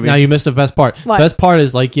guys, of the movie. Now you missed the best part. What? Best part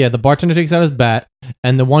is like, yeah, the bartender takes out his bat,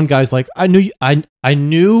 and the one guy's like, I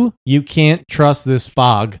knew you can't trust this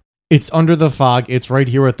fog. It's under the fog. It's right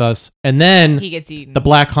here with us. And then He gets eaten. the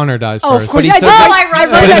black hunter dies Oh, of first. course. But he I says did. that- I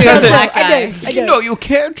but he read says that. it- I did. You know you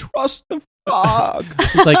can't trust the fog.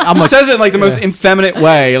 It's like, I'm He like, says it like the most effeminate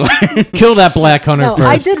way. Like, kill that black hunter No, first.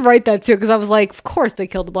 I did write that too because I was like, of course they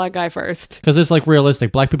killed the black guy first. Because it's like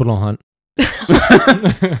realistic. Black people don't hunt.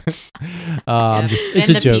 I'm just, it's And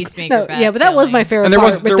a the joke. peacemaker No, bat yeah, but that was my killing. favorite and there part.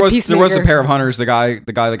 was with there the was there was a peacemaker. pair of hunters. The guy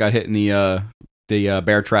that got hit in the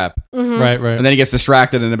bear trap, Mhm. Right. and then he gets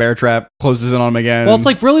distracted, and the bear trap closes in on him again. Well, it's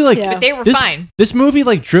like really like Yeah. But they were this, fine. This movie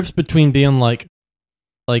like drifts between being like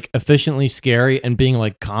efficiently scary and being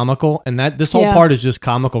like comical, and that this whole Yeah. part is just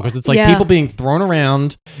comical because it's like Yeah. people being thrown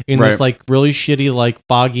around in Right. this like really shitty like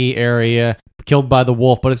foggy area, killed by the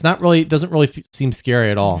wolf, but it's not really, it doesn't really seem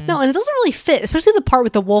scary at all. No, and it doesn't really fit, especially the part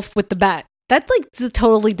with the wolf with the bat. That like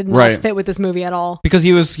totally did not Right. fit with this movie at all. because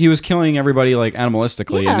he was killing everybody like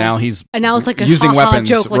animalistically, Yeah. and now he's And now it's like a using ha-ha weapons,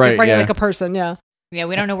 joke, like right? a, yeah. like a person. Yeah, Yeah,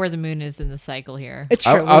 we don't know where the moon is in the cycle here. it's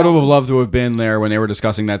I, true. I would have loved to have been there when they were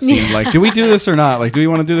discussing that scene. Yeah. Like, do we do this or not? Like, do we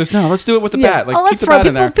want to do this? No, let's do it with the Yeah. bat. Like, Oh, keep let's the throw bat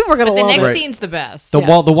in people. there. People are gonna But the love next it. Right. scene's the best. The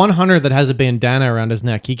one hunter that has a bandana around his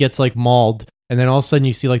neck, he gets like mauled, and then all of a sudden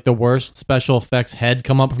you see like the worst special effects head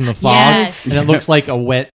come up from the fog, Yes. and it looks like a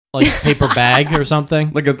wet like paper bag or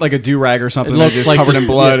something. Like a do rag or It something. looks just like covered just in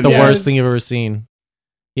blood. the yeah. worst thing you've ever seen.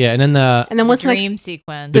 Yeah, and then And then what's the dream next?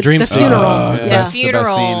 sequence. The dream the sequence. funeral. Oh, yeah. Best- the best scene.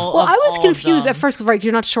 Funeral. Well, of I was all of confused them. at first because like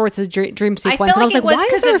you're not sure it's a dream I sequence, felt and I like was it like, was why is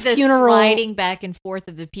because there a of the funeral? sliding back and forth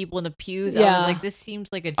of the people in the pews. I Yeah. was like, this seems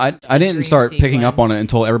like a. I a didn't dream start picking up on it sequence.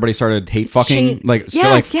 until everybody started hate fucking Shane- like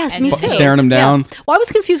Yes, yes, me and too. staring him down. Yeah. Well, I was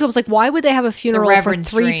confused. I was like, why would they have a funeral for Reverend's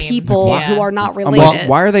 3 dream. people Yeah. who are not I'm related? like,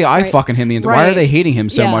 why are they eye Right. fucking him? Why are Right. they hating him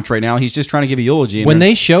so Yeah. much right now? He's just trying to give a eulogy. and when they're-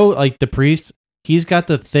 they show like the priest, he's got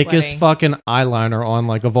the thickest Sweating. fucking eyeliner on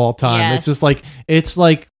like of all time. Yes. It's just like it's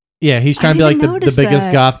like Yeah, he's trying to be like didn't the notice biggest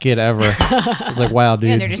that. goth kid ever. It's like, wow, dude.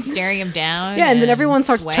 Yeah, and they're just staring him down. Yeah, and then everyone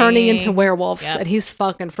starts turning into swaying. werewolves, Yep. and he's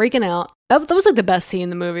fucking freaking out. That was like the best scene in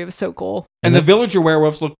the movie. It was so cool. And the villager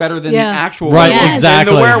werewolves look better than Yeah. the actual Right, werewolves.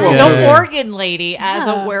 exactly. And the werewolf. Yeah. The organ lady as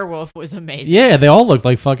Yeah. a werewolf was amazing. Yeah, they all look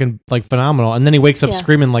like fucking like phenomenal. And then he wakes up Yeah.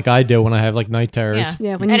 screaming like I do when I have like night terrors. Yeah.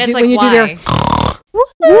 Yeah, when And you it's do like, when you do why? their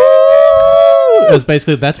It was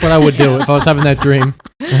basically that's what I would do if I was having that dream.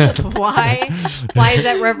 Why? Why is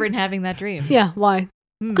that Reverend having that dream? yeah, why?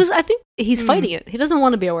 Hmm. Because I think he's fighting it. He doesn't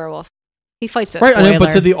want to be a werewolf. He fights it. Right, I mean, but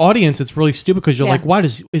Spoiler. to the audience, it's really stupid because you're Yeah. like, why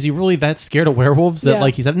is he really that scared of werewolves that Yeah.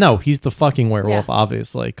 like he's no, he's the fucking werewolf, Yeah.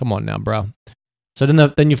 obviously. Come on now, bro. So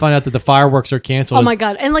then you find out that the fireworks are canceled. Oh my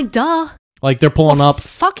god! And like, duh. Like they're pulling Well, up.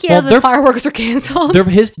 Fuck yeah! Well, the they're- fireworks are canceled.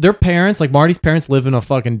 Their parents, like Marty's parents, live in a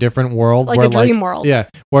fucking different world, Like where, a dream world. Yeah,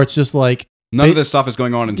 where it's just like None they- of this stuff is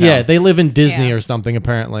going on in town. Yeah, they live in Disney Yeah. or something.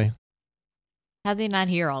 Apparently, How'd they not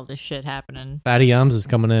hear all this shit happening? Fatty Yums is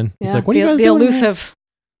coming in. He's Yeah, like, "What are you guys the doing?" here?" elusive.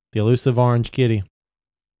 The elusive orange kitty.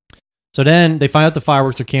 So then they find out the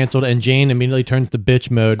fireworks are canceled, and Jane immediately turns to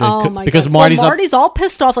bitch mode Oh my because god! Marty's well, up. Marty's all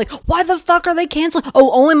pissed off. Like, why the fuck are they canceled?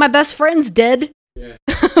 Oh, only my best friend's dead.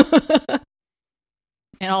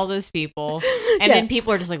 And all those people. And Yeah. then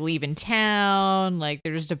people are just like leaving town. Like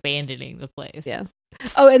they're just abandoning the place. Yeah.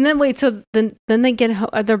 Oh, and then wait. So then they get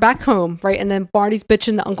they're back home, right? And then Marty's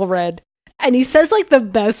bitching to Uncle Red, and he says like the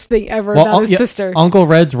best thing ever about his yeah, sister. Uncle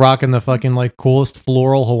Red's rocking the fucking like coolest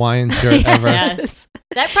floral Hawaiian shirt ever. Yes.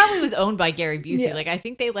 That probably was owned by Gary Busey. Yeah. Like I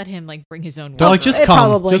think they let him like bring his own They're like, wardrobe. just It come,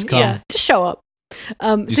 probably, just come. yeah, just show up.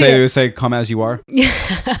 You So say yeah. they say come as you are.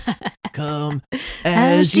 Come As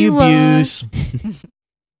as you you are. abuse.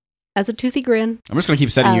 As a toothy grin. I'm just gonna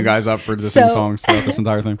keep setting you Um, guys up for the so- sing songs throughout this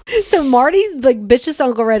entire thing. So Marty like bitches to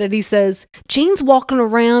Uncle Red, and he says Jane's walking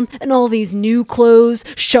around in all these new clothes,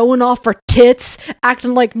 showing off her tits,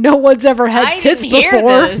 acting like no one's ever had I tits didn't hear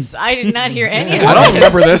before. this. I did not hear any of I don't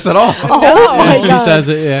remember this at all. Oh my She god! says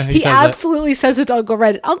it. Yeah, He says it. absolutely says it to Uncle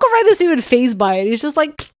Red. Uncle Red isn't even phased by it. He's just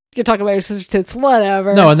like, "You're talking about your sister's tits,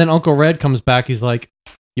 whatever." No, and then Uncle Red comes back. He's like,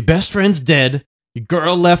 "Your best friend's dead. Your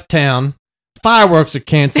girl left town. Fireworks are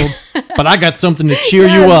canceled, but I got something to cheer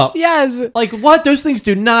you Yes, up." Yes. Like, what? Those things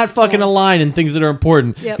do not fucking align in things that are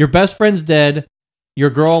important. Yep. Your best friend's dead.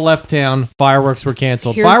 Your girl left town. Fireworks were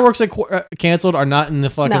canceled. Here's- Fireworks that canceled are not in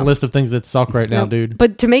the fucking No. list of things that suck right now, Nope. dude.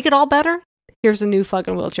 But to make it all better, here's a new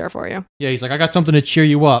fucking wheelchair for you. Yeah, he's like, I got something to cheer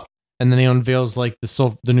you up. And then he unveils like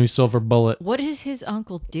the new silver bullet. What does his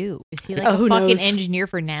uncle do? Is he like Oh, a who fucking knows? engineer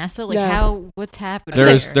for NASA? Like Yeah. what's happening?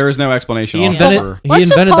 There is no explanation. He on invented- cover. He Let's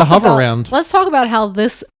just invented the talk hover about- round. Let's talk about how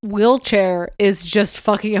this wheelchair is just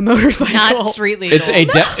fucking a motorcycle. Not street legal.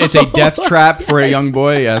 It's a death trap for a young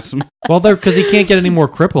boy. Yes. Well, they're because he can't get any more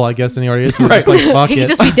cripple, I guess, than he already is. So Right. he's just like, fuck He it.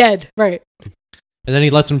 could just be dead, right? And then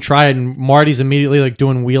he lets him try it, and Marty's immediately like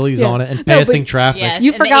doing wheelies Yeah. on it and No, but- passing traffic. Yes,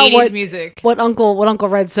 You and the forgot 80s what music. what Uncle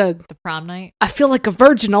Red said. The prom night. I feel like a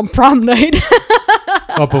virgin on prom night.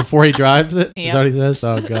 Oh, before he drives it? Is Yep. that what he says?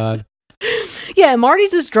 Oh, God. Yeah, Marty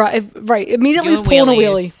just immediately Doing he's pulling a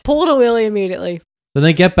wheelies. wheelie. Pulling a wheelie immediately. Then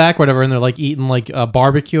they get back, whatever, and they're like eating like a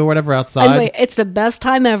barbecue or whatever outside. Anyway, it's the best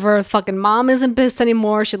time ever. Fucking mom isn't pissed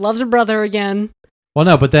anymore. She loves her brother again. Well,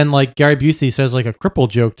 no, but then like Gary Busey says like a cripple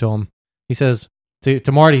joke to him. He says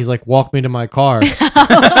to Marty, he's like, "Walk me to my car."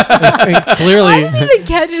 And clearly, I didn't even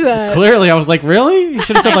catch that. clearly, I was like, "Really?" You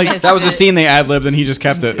should have said like That was the scene they ad libbed, and he just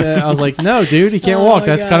kept it. Yeah, I was like, "No, dude, he can't Oh walk. my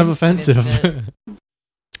That's God. kind of offensive."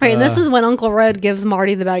 Right, and this Uh, is when Uncle Red gives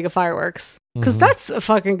Marty the bag of fireworks. Because Mhm. that's a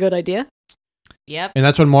fucking good idea. Yep. And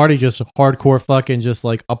that's when Marty just hardcore fucking just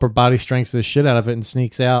like upper body strengths the shit out of it and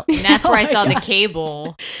sneaks out. And that's where Oh I my saw the God.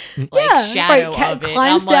 cable, like Yeah, shadow right, of it.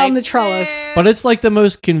 climbs And I'm down like, the trellis. But it's like the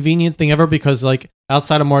most convenient thing ever because like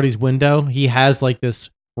outside of Marty's window, he has like this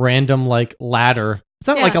random like ladder. It's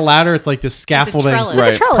not Yeah. like a ladder, it's like this scaffolding. trellis. Right.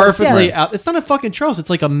 It's a trellis, Perfectly yeah. out. It's not a fucking trellis. It's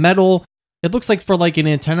like a metal. It looks like for like an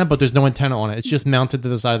antenna, but there's no antenna on it. It's just mounted to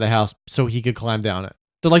the side of the house so he could climb down it.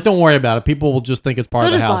 So like, don't worry about it. People will just think it's part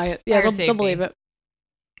They'll of the just house. buy it. Yeah, Fire they'll safety. believe it.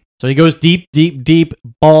 So he goes deep, deep, deep,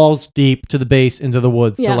 balls deep to the base into the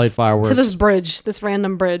woods Yeah, to light fireworks. To this bridge, this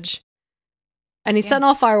random bridge. And he's Yeah. setting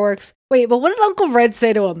off fireworks. Wait, but what did Uncle Red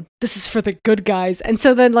say to him? This is for the good guys. And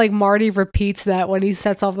so then, like, Marty repeats that when he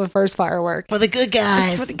sets off the first firework. For the good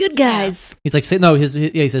guys. It's for the good guys. He's like,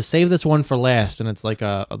 he says, save this one for last, and it's like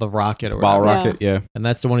the rocket or Ball whatever. rocket, yeah. And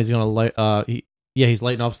that's the one he's gonna light. He's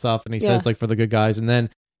lighting off stuff, and he says Yeah. like for the good guys, and then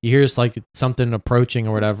you hear it's like something approaching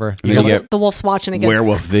or whatever. And You, then hear you the- get The wolf's watching again.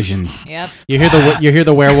 werewolf vision. Yep. you hear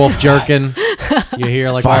the werewolf jerking. You hear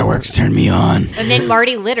like Fireworks turn me on. And then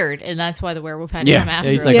Marty littered, and that's why the werewolf had to Yeah. come after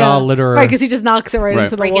Yeah, he's him. like, oh, litter. Right, because he just knocks it right Right.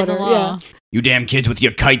 into the Breaking water. the law. You damn kids with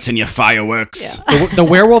your kites and your fireworks. The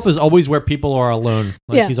werewolf is always where people are alone.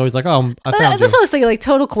 Like, Yeah. he's always like, "Oh, I found you." That's what I was thinking. Like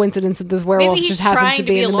total coincidence that this werewolf Maybe he's just happens trying to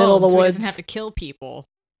be in the alone middle of the so he woods. doesn't have to kill people.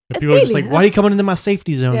 And people are just maybe, like, "Why are you that's- coming into my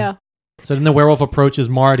safety zone?" Yeah. So then the werewolf approaches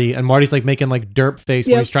Marty, and Marty's like making like derp face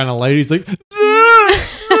when Yep. he's trying to light it. He's like,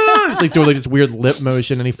 he's like doing like this weird lip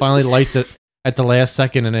motion, and he finally lights it at the last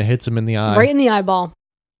second, and it hits him in the eye. Right in the eyeball.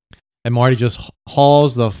 And Marty just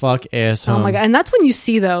hauls the fuck ass home. Oh my god! And that's when you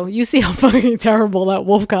see how fucking terrible that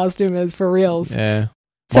wolf costume is for reals. Yeah.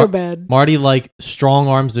 So bad. Marty like strong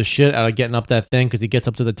arms the shit out of getting up that thing because he gets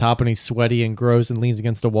up to the top and he's sweaty and gross and leans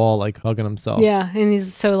against the wall like hugging himself. Yeah, and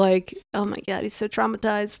he's so like, oh my god, he's so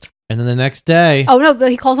traumatized. And then the next day, Oh no, but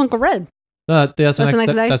he calls Uncle Red. that's the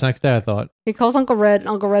next day? That's the next day. I thought. He calls Uncle Red.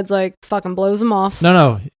 Uncle Red's like, fucking blows him off.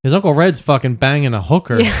 No, his Uncle Red's fucking banging a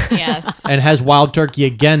hooker. Yeah. Yes. And has Wild Turkey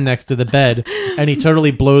again next to the bed, and he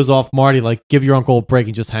totally blows off Marty like, "Give your uncle a break,"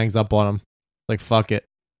 and just hangs up on him, like, "Fuck it."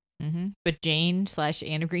 But Jane /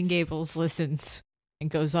 Anne of Green Gables listens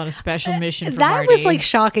and goes on a special mission for That Marty. was like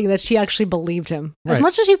shocking that she actually believed him. As Right.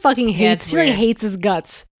 much as she fucking Yeah, hates, it's she like weird. hates his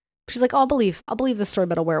guts. She's like, oh, I'll believe this story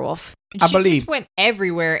about a werewolf. And she just went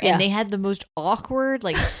everywhere, Yeah. and they had the most awkward,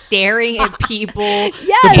 like staring at people.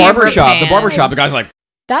 Yes! The barbershop. The guy's like,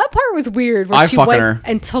 That part was weird. Where I she fucking went her.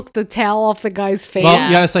 and took the towel off the guy's face. Well,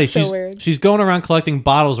 you gotta say So she's weird. she's going around collecting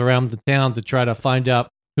bottles around the town to try to find out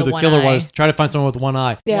who The the one killer eye. was. Try to find someone with one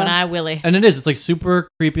eye. Yeah. One Eye Willie. And it's like super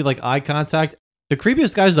creepy, like eye contact. The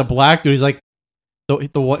creepiest guy is the black dude. He's like,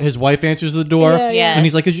 his wife answers the door, Yeah, yeah. and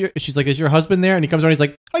he's like, she's like, "Is your husband there?" And he comes around, he's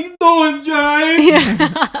like, "How you doing,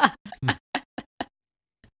 Jane?"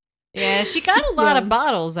 Yeah, she got a lot of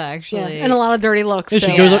bottles actually, and a lot of dirty looks. Yeah,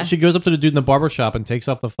 too. she goes up to the dude in the barber shop and takes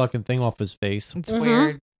off the fucking thing off his face. It's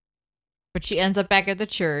weird. But she ends up back at the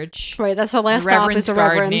church. Right, that's her last The stop. Reverend's Is the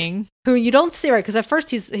Reverend, gardening. who you don't see, right? Because at first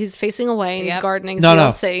he's facing away and he's Yep. gardening, so you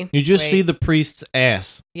don't see. You just see the priest's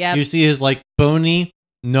ass. Yep. You see his like bony,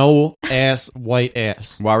 no ass, white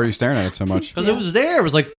ass. Why were you staring at it so much? Because it was there. It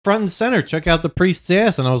was like front and center. Check out the priest's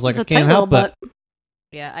ass, and I was like, It's I a can't tight help little but.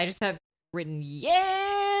 Yeah, I just have written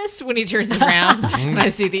yes when he turns around and I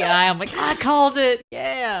see the eye. I'm like, I called it.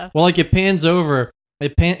 Yeah. Well, like it pans over.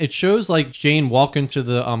 It shows like Jane walk into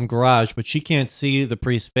the garage, but she can't see the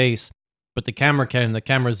priest's face. But the camera can. And the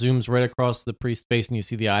camera zooms right across the priest's face, and you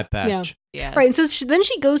see the eye patch. Yeah. Right, and so then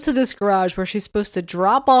she goes to this garage where she's supposed to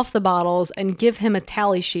drop off the bottles and give him a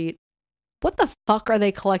tally sheet. What the fuck are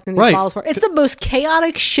they collecting these Right. bottles for? It's the most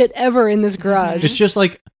chaotic shit ever in this garage. It's just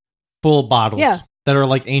like full bottles Yeah. that are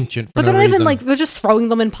like ancient for But no they're not even reason. like, they're just throwing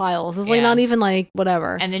them in piles. It's like Yeah. not even like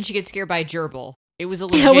whatever. And then she gets scared by a gerbil. It was a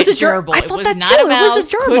legit Yeah, it was a gerbil. I It thought was that not too. a It was a mouse.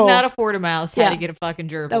 Could gerbil. not afford a mouse. Had Yeah. to get a fucking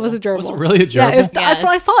gerbil. That was a gerbil. Was it really a Yeah, gerbil? that's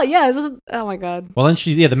what I thought. Yeah. Oh my god. Well, then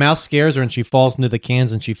the mouse scares her and she falls into the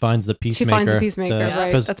cans and she finds the peacemaker. She finds the peacemaker,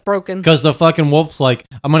 right? That's broken. Because the fucking wolf's like,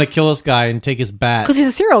 I'm gonna kill this guy and take his bat. Because he's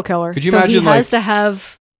a serial killer. Could you so imagine, he like- has to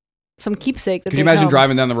have some keepsake. That Could you they imagine held.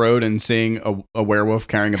 driving down the road and seeing a werewolf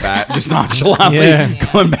carrying a bat just nonchalantly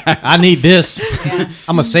Yeah. going back? I need this. I'm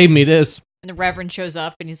gonna save me this. And the Reverend shows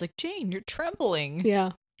up and he's like, Jane, you're trembling. Yeah.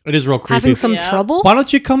 It is real creepy. Having some trouble? Why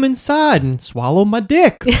don't you come inside and swallow my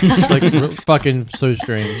dick? It's like fucking so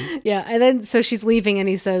strange. Yeah, and then so she's leaving, and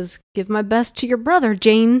he says, "Give my best to your brother,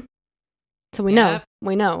 Jane." So we know,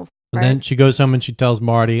 And right? then she goes home and she tells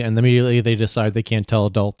Marty, and immediately they decide they can't tell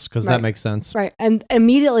adults because that Right. makes sense. Right, and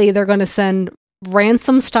immediately they're going to send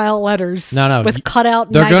ransom-style letters. No, with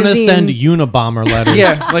cutout. They're gonna magazine. send Unabomber letters.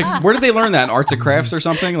 Yeah, like where did they learn that? In Arts and Crafts or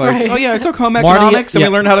something? Like, Right. oh yeah, I took home Marty- economics and yeah.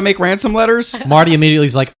 we learned how to make ransom letters. Marty immediately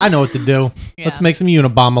is like, I know what to do. Let's make some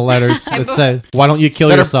Unabomber letters that say, why don't you kill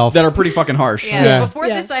That are- yourself? that are pretty fucking harsh. Yeah. Yeah. Before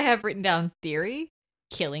Yeah. this, I have written down theory: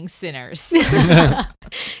 killing sinners.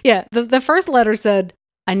 Yeah, the first letter said,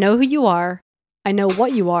 "I know who you are. I know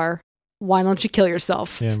what you are. Why don't you kill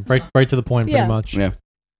yourself?" Yeah, right to the point, pretty Yeah. much. Yeah.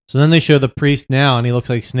 So then they show the priest now, and he looks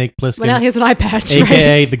like Snake Plissken. Well, now he has an eye patch,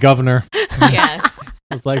 AKA the governor. Yes.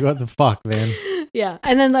 It's like, what the fuck, man? Yeah,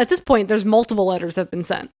 and then at this point, there's multiple letters that have been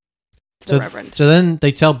sent to the So, Reverend. so then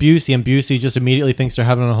they tell Busey, and Busey just immediately thinks they're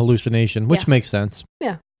having a hallucination, which Yeah. makes sense.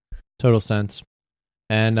 Yeah. Total sense.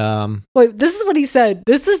 And Wait, this is what he said.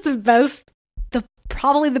 This is the best,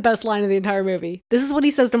 probably the best line of the entire movie. This is what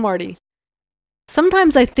he says to Marty.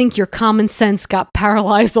 Sometimes I think your common sense got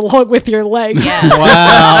paralyzed along with your legs. Yeah.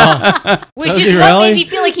 wow. Which Does is he what really? made me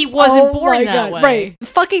feel like he wasn't Oh born my that God, way. Right.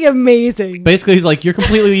 Fucking amazing. Basically, he's like, you're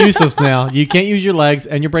completely useless now. You can't use your legs,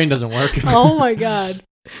 and your brain doesn't work. Oh my God.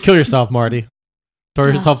 Kill yourself, Marty. Throw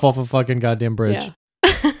yourself off a fucking goddamn bridge.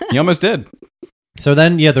 Yeah. You almost did. So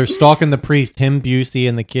then, yeah, they're stalking the priest. Him, Busey,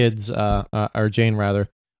 and the kids, or Jane rather,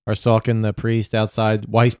 are stalking the priest outside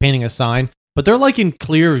while he's painting a sign. But they're like in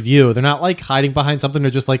clear view. They're not like hiding behind something.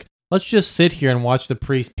 They're just like, let's just sit here and watch the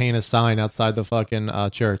priest paint a sign outside the fucking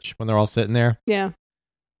church when they're all sitting there. Yeah.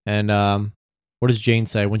 And what does Jane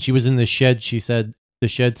say? When she was in the shed, she said the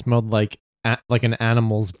shed smelled like an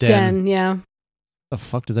animal's den. Yeah. The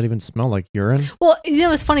fuck does that even smell like? Urine? Well,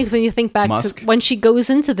 it's funny because when you think back Musk? to when she goes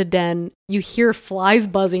into the den, you hear flies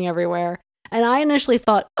buzzing everywhere. And I initially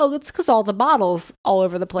thought, oh, it's because all the bottles all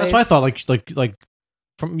over the place. That's what I thought. Like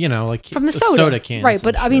from from the soda cans, right?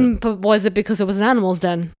 But I mean, but was it because it was an animal's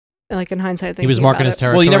den? Like in hindsight, He was marking his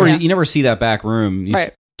territory. Well, you never see that back room.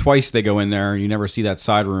 Right. Twice they go in there, and you never see that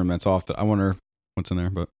side room. That's off. I wonder what's in there,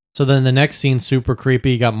 but. So then the next scene's super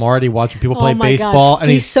creepy. You got Marty watching people play Oh my baseball, God.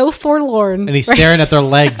 and he's so forlorn, and he's staring at their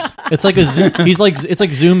legs. It's like a zoom. It's like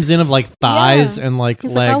zooms in of like thighs Yeah. and like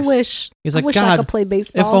He's legs. like, I He's like, wish I God, could play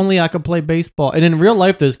baseball. If only I could play baseball. And in real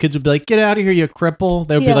life, those kids would be like, "Get out of here, you cripple!"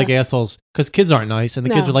 They would Yeah. be like assholes because kids aren't nice, and the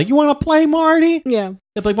kids No. are like, "You want to play, Marty?" Yeah.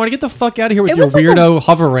 They'd be like, "Marty, get the fuck out of here with It your was like weirdo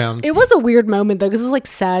hover round." It was a weird moment though, because it was like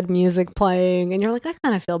sad music playing, and you're like, I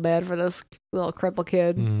kind of feel bad for this little cripple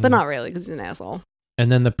kid, Mhm. but not really because he's an asshole.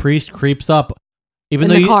 And then the priest creeps up. Even In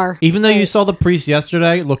though the you, car. even though you Right. saw the priest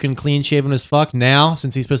yesterday looking clean shaven as fuck, now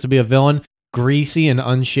since he's supposed to be a villain, greasy and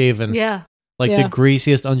unshaven. Yeah. Like Yeah. the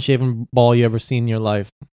greasiest unshaven ball you ever seen in your life.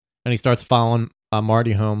 And he starts following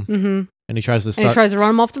Marty home, Mhm. and he tries to And start. he tries to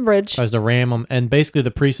run him off the bridge. Tries to ram him, and basically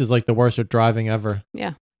the priest is like the worst at driving ever.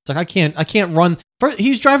 Yeah. It's like I can't run.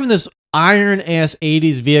 He's driving this iron ass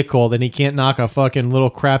 '80s vehicle, then he can't knock a fucking little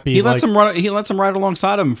crappy. He lets him run. He lets him ride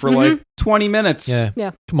alongside him for like 20 minutes. Yeah.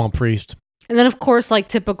 Yeah. Come on, priest. And then of course, like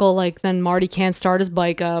typical, like then Marty can't start his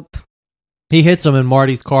bike up. He hits him in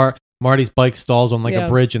Marty's car. Marty's bike stalls on like Yeah. a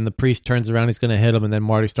bridge, and the priest turns around. He's gonna hit him, and then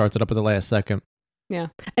Marty starts it up at the last second. Yeah.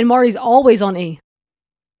 And Marty's always on E.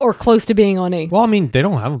 Or close to being on E. Well, I mean, there's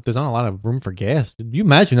not a lot of room for gas. You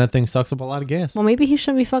imagine that thing sucks up a lot of gas. Well, maybe he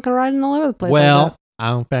shouldn't be fucking riding all over the place. Well, like I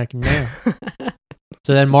don't fucking know.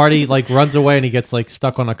 So then Marty like runs away and he gets like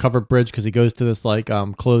stuck on a covered bridge because he goes to this like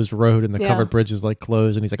closed road and the Yeah. covered bridge is like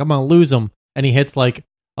closed and he's like, I'm gonna lose him, and he hits like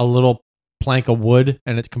a little plank of wood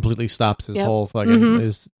and it completely stops his Yep. whole fucking Mhm.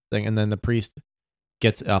 his thing, and then the priest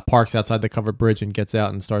gets parks outside the covered bridge and gets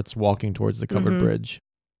out and starts walking towards the covered Mhm. bridge.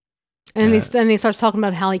 And then he starts talking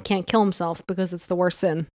about how he can't kill himself because it's the worst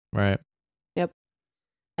sin. Right. Yep.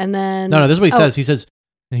 And then No, this is what he oh, says. He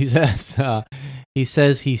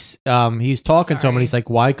says he's talking to him and he's like,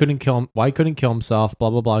 why couldn't kill himself? Blah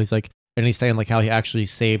blah blah. He's like, and he's saying like how he actually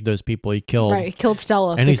saved those people he killed. Right, he killed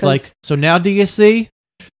Stella. And he's because- like, so now do you see?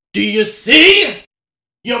 Do you see?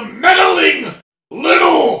 You meddling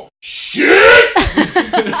little shit!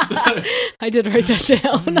 I did write that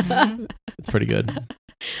Mm-hmm. down. It's pretty good.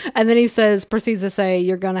 And then he proceeds to say,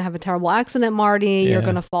 you're going to have a terrible accident, Marty. You're Yeah.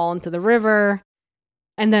 going to fall into the river.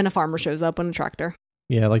 And then a farmer shows up on a tractor.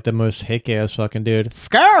 Yeah, like the most hick ass fucking dude.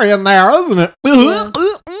 Scary in there, isn't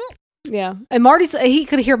it? Yeah. And he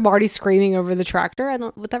could hear Marty screaming over the tractor.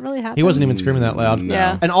 Would that really happen? He wasn't even screaming that loud. No.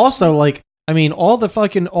 Yeah. And also, like, I mean, all the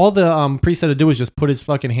priest had to do was just put his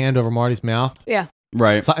fucking hand over Marty's mouth. Yeah.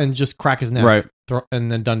 Right. And just crack his neck. Right.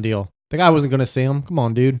 And then done deal. The guy wasn't going to see him. Come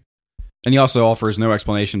on, dude. And he also offers no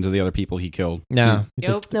explanation to the other people he killed. Yeah. He- He's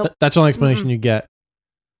like, that's the only explanation you get.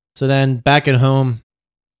 So then back at home,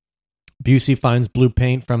 Busey finds blue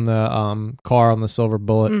paint from the car on the Silver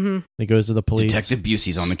Bullet. Mhm. He goes to the police. Detective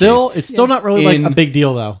Busey's on the case. It's still not really like a big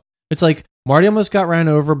deal though. It's like Marty almost got ran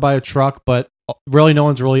over by a truck, but really no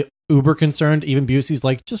one's really uber concerned. Even Busey's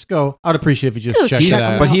like, just go. I'd appreciate if you just check it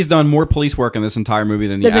out. But he's done more police work in this entire movie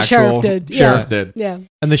than the Than the actual sheriff did. sheriff Yeah. did. Yeah.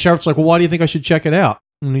 And the sheriff's like, well, why do you think I should check it out?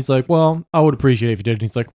 And he's like, well, I would appreciate it if you did. And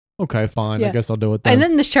he's like, okay, fine. I Yeah. guess I'll do it then. And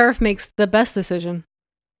then the sheriff makes the best decision.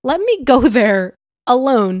 Let me go there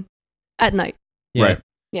alone at night. Yeah. Right.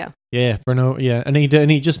 Yeah. Yeah, and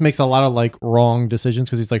he just makes a lot of like wrong decisions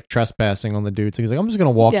because he's like trespassing on the dude. So he's like, I'm just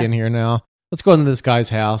gonna walk Yeah. in here now. Let's go into this guy's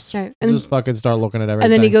house. Right. Let's And- just fucking start looking at everything.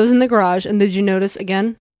 And then he goes in the garage. And did you notice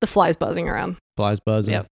again the flies buzzing around? Flies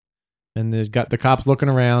buzzing. Yep. And there's got the cops looking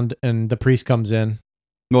around, and the priest comes in.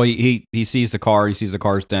 Well, he sees the car. He sees the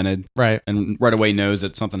car's dented. Right. And right away knows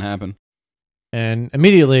that something happened. And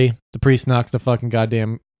immediately the priest knocks the fucking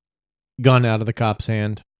goddamn gun out of the cop's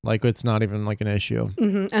hand. Like it's not even like an issue.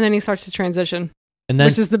 Hmm. And then he starts to transition, And then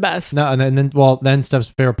which is the best. No, then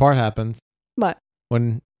Steph's favorite part happens What?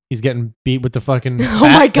 when he's getting beat with the fucking Oh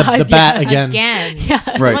bat, my God, the bat yes. again. Again.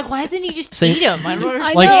 Yeah. Right. I'm like, why doesn't he just Same- beat him? I don't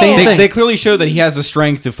understand. Like, same thing. They clearly show that he has the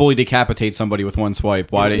strength to fully decapitate somebody with one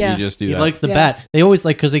swipe. Why didn't Yeah. you just do He that? likes the Yeah. bat. They always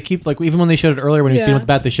like because they keep like even when they showed it earlier when he was Yeah. beating with the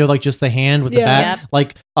bat, they showed like just the hand with the Yeah. bat, Yep.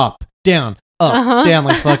 like up, down, Uh-huh. down,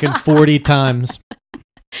 like fucking 40 times.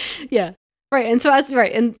 Yeah. Right, and so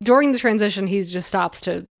and during the transition, he just stops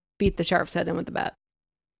to beat the sheriff's head in with the bat.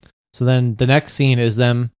 So then the next scene is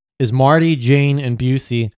Marty, Jane, and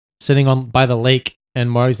Busey sitting on by the lake,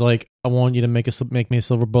 and Marty's like, "I want you to make me a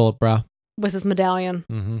silver bullet, bro." With his medallion.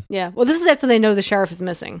 Mm-hmm. Yeah. Well, this is after they know the sheriff is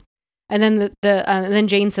missing, and then and then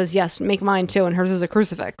Jane says, "Yes, make mine too," and hers is a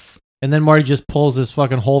crucifix. And then Marty just pulls his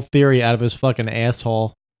fucking whole theory out of his fucking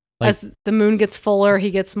asshole. Like, as the moon gets fuller, he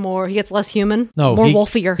gets less human. No, more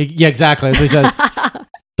wolfier. Yeah, exactly. As he says,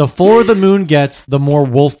 the fuller the moon gets, the more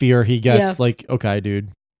wolfier he gets. Yeah. Like, okay, dude,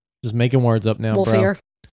 just making words up now, wolfier.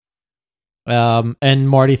 bro. And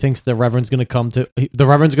Marty thinks the Reverend's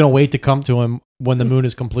gonna wait to come to him when the moon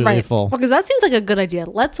is completely full. Because that seems like a good idea.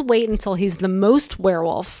 Let's wait until he's the most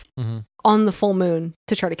werewolf on the full moon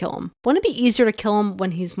to try to kill him. Wouldn't it be easier to kill him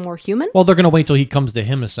when he's more human? Well, they're gonna wait till he comes to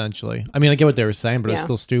him. Essentially, I mean, I get what they were saying, but it's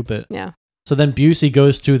still stupid. Yeah. So then Busey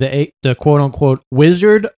goes to the quote unquote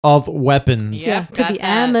Wizard of Weapons. Yeah, to the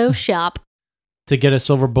ammo shop to get a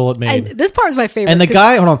silver bullet made. And this part is my favorite. And the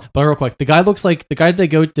guy, hold on, but real quick, the guy looks like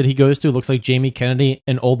he goes to looks like Jamie Kennedy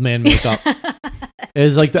in old man makeup.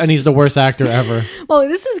 Is like, and he's the worst actor ever. Well,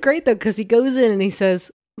 this is great though because he goes in and he says,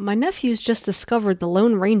 "My nephew's just discovered the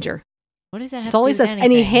Lone Ranger." What does that have That's all to he do says, with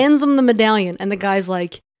and he anything? hands him the medallion, and the guy's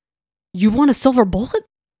like, "You want a silver bullet?"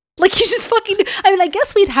 Like he just fucking. I mean, I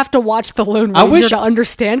guess we'd have to watch the Lone Ranger to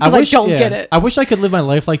understand because I don't get it. I wish I could live my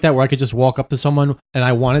life like that, where I could just walk up to someone and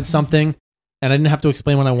I wanted something, and I didn't have to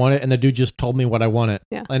explain what I wanted, and the dude just told me what I wanted.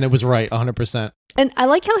 Yeah. And it was right, 100%. And I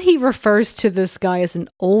like how he refers to this guy as an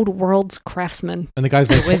old world's craftsman. And the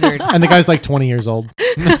guy's like wizard. And the guy's like 20 years old.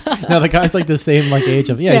 No, the guy's like the same like age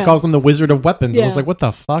of. Yeah, Yeah. he calls him the Wizard of Weapons. I was Yeah. like, what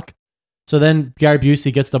the fuck? So then Gary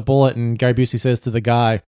Busey gets the bullet, and Gary Busey says to the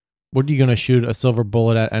guy, "What are you gonna shoot a silver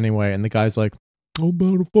bullet at anyway?" And the guy's like, "How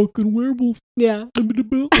about a fucking werewolf?" Yeah.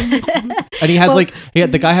 And he has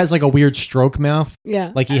the guy has like a weird stroke mouth.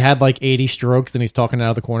 Yeah. Like he had like 80 strokes, and he's talking out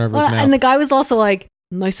of the corner of his mouth. And the guy was also like,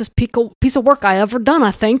 "Nicest piece of work I ever done,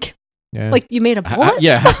 I think." Yeah. Like you made a bullet.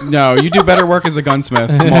 No, you do better work as a gunsmith.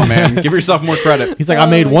 Come on, man. Give yourself more credit. He's like, "I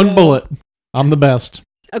made one bullet. I'm the best."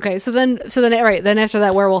 Okay, so then, all right. Then after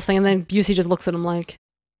that werewolf thing, and then Busey just looks at him like,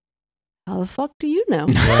 "How the fuck do you know?"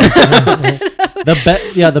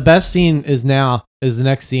 The best scene is the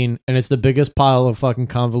next scene, and it's the biggest pile of fucking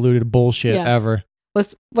convoluted bullshit Yeah. ever.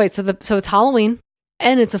 So it's Halloween,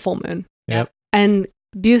 and it's a full moon. Yep. And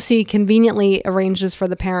Busey conveniently arranges for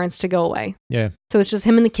the parents to go away. Yeah. So it's just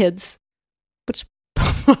him and the kids, which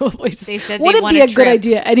probably just They said they wouldn't want be a a good trip.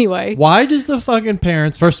 idea anyway. Why does the fucking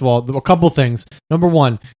parents? First of all, a couple things. Number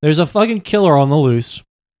one, there's a fucking killer on the loose,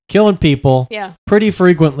 killing people. Yeah. Pretty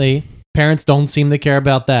frequently. Parents don't seem to care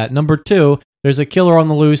about that. Number two, there's a killer on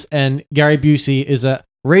the loose, and Gary Busey is a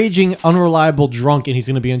raging, unreliable drunk, and he's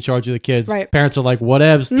going to be in charge of the kids. Right. Parents are like,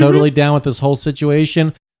 whatevs, Mhm. totally down with this whole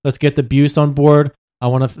situation. Let's get the Buse on board.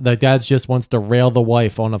 The dad just wants to rail the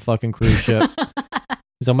wife on a fucking cruise ship.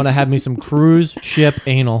 He's, I'm going to have me some cruise ship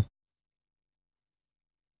anal.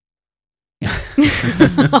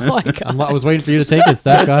 Oh my god! I was waiting for you to take it,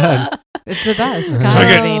 Steph. Go ahead. It's the best. Oh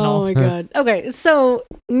Anal. my god. Okay, so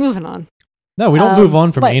moving on. No, we don't move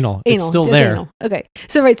on from but anal. It's still It's there. anal. Okay,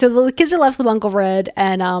 so the kids are left with Uncle Red,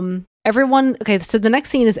 and everyone. Okay, so the next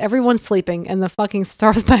scene is everyone sleeping, and the fucking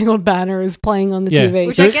Star Spangled Banner is playing on the Yeah. TV,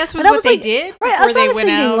 Which I guess was And I what they like- did Right, before that's what I they was went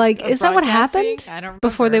thinking. out. Like, of is that what broadcasting? happened I don't remember.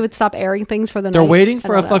 before they would stop airing things for the They're night? waiting I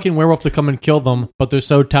for a don't know. fucking werewolf to come and kill them, but they're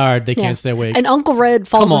so tired they Yeah. can't stay awake. And Uncle Red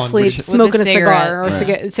falls Come on, asleep with smoking a a cigar cigarette. or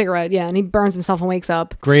Right. cigarette, yeah, and he burns himself and wakes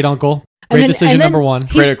up. Great uncle. And Great then- decision and then number one.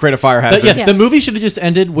 he's- Create a fire hazard. The movie should have just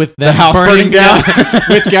ended with them The house burning down.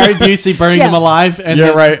 with Gary Busey burning Yeah. them alive, and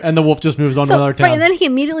Yeah, right. and the wolf just moves on to another town. Right, and then he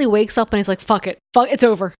immediately wakes up and he's like, "Fuck it, it's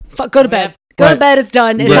over. Go to bed. Yep. Go to Right. bed. It's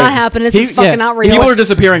done. It's Right. not happening. This He- is fucking yeah. not real." People are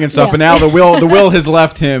disappearing and stuff, Yeah. but now the will has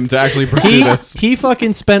left him to actually pursue this. he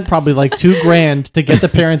fucking spent probably like $2,000 to get the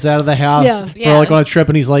parents out of the house Yeah. for like on a Yes. trip,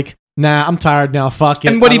 and he's like, "Nah, I'm tired now. Fuck it."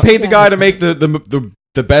 And what he I'm- paid the guy to make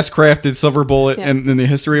the best crafted silver bullet Yeah. in the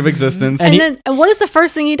history of existence. And what is the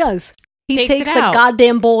first thing he does? He Takes takes it the out.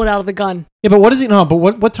 goddamn bullet out of the gun. Yeah, but what is he? No, but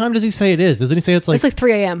what time does he say it is? Doesn't he say it's like It's like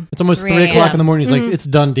 3 a.m. it's almost 3 3 o'clock a.m. in the morning? He's Mhm. like, "It's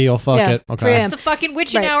done deal. Fuck Yeah, it." 3 Okay. a.m. It's the fucking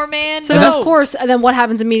witching Right. hour, man. So no. then, of course, and then what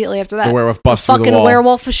happens immediately after that? The werewolf busts the through the fucking wall.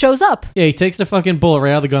 werewolf shows up. Yeah, he takes the fucking bullet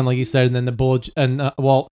right out of the gun, like you said, and then the bullet. And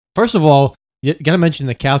well, first of all, you gotta mention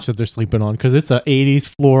the couch that they're sleeping on because it's a '80s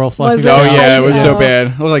floral fucking. Was it? Oh couch. yeah, it was so Oh. bad.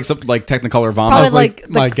 It was like some like Technicolor vomit. Probably was like,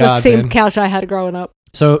 my the God, same man. couch I had growing up.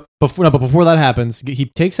 So before that happens,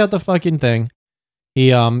 he takes out the fucking thing.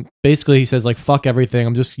 He basically he says like, "Fuck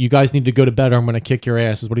everything. You guys need to go to bed or I'm gonna kick your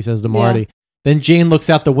ass," is what he says to Marty. Then Jane looks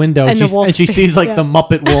out the window And and, she sees like yeah. the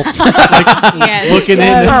Muppet Wolf like, looking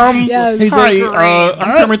in. Yes. He's like,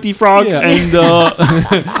 I'm Kermit the Frog, and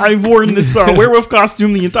I've worn this werewolf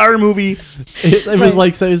costume the entire movie. It was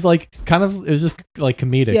like so. It was like kind of. It was just like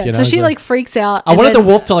comedic. Yeah. You know? So It's she like freaks out. I and wanted then- the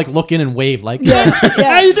wolf to like look in and wave like. Yeah.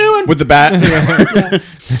 How you doing? With the bat.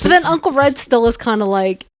 But then Uncle Red still is kind of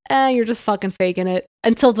like, you're just fucking faking it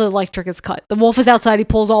until the electric is cut. The wolf is outside. He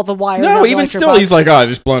pulls all the wires. out No, of the even electric still, box. he's like, oh,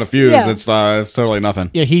 just blowing a fuse. Yeah. It's totally nothing.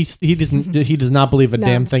 Yeah, he does not believe a No.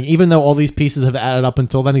 damn thing. Even though all these pieces have added up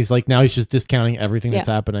until then, he's like now he's just discounting everything that's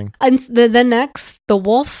Yeah. happening. And then next, the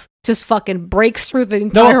wolf just fucking breaks through the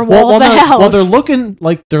entire wall while of the they're, house. while they're looking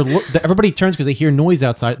like everybody turns because they hear noise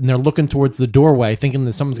outside and they're looking towards the doorway, thinking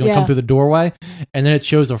that someone's gonna Yeah. come through the doorway, and then it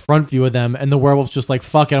shows a front view of them, and the werewolf's just like,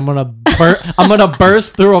 "Fuck it, I'm gonna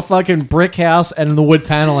burst through a fucking brick house and the wood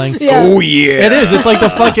paneling." Yeah. Oh, yeah. It is. It's like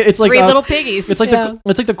the fucking. It's like Three little piggies. It's like Yeah.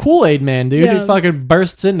 it's like the Kool-Aid Man, dude. Yeah. He fucking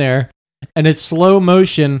bursts in there, and it's slow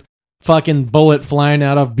motion, fucking bullet flying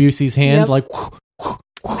out of Busey's hand, Yep. like.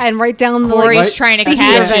 and right down the Corey's like, trying to Speaking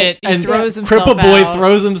catch of it. He and throws himself Cripple Boy out.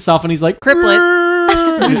 throws himself, and he's like Criplet.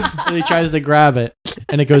 and he tries to grab it,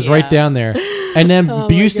 and it goes right Yeah. down there. And then Oh my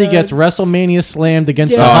Busey God. gets WrestleMania slammed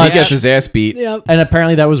against the Yeah. Oh, he hutch, gets his ass beat. Yep. and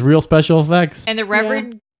apparently that was real special effects. And the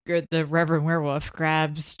Reverend Werewolf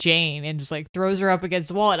grabs Jane and just like throws her up against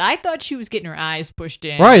the wall. And I thought she was getting her eyes pushed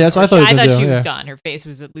in. Right, that's what I thought he was I gonna thought do, she yeah. was done. Her face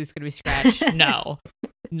was at least going to be scratched. No,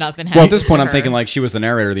 nothing happened. Well, at this point, to I'm her. thinking like she was the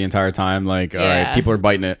narrator the entire time. Like, all Yeah. right, people are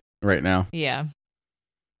biting it right now. Yeah.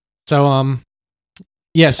 So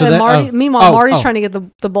yeah. So and that, Marty, meanwhile, oh, Marty's oh. trying to get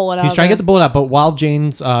the bullet out. He's of trying to there. get the bullet out, but while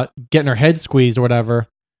Jane's getting her head squeezed or whatever,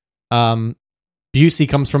 Busey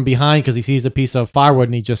comes from behind because he sees a piece of firewood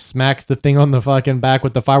and he just smacks the thing on the fucking back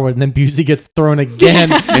with the firewood, and then Busey gets thrown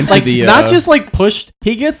again. Into like the, not just like pushed,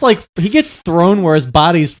 he gets thrown where his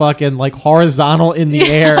body's fucking like horizontal in the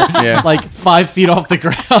air, Yeah. like 5 feet off the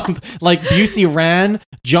ground. Like Busey ran,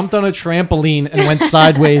 jumped on a trampoline, and went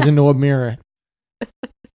sideways into a mirror.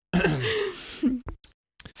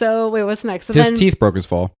 So wait, what's next? So His then, teeth broke his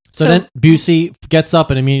fall. So then Busey gets up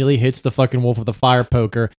and immediately hits the fucking wolf with a fire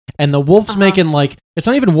poker. And the wolf's making like, it's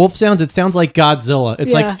not even wolf sounds, it sounds like Godzilla.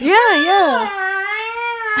 It's yeah,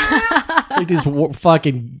 like these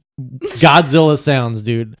fucking Godzilla sounds,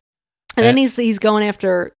 dude. And then he's going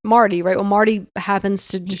after Marty, right? Well, Marty happens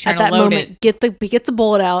to trying at to that load moment get the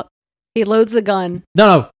bullet out. He loads the gun.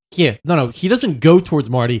 No. He doesn't go towards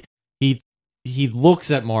Marty. He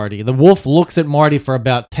looks at Marty. The wolf looks at Marty for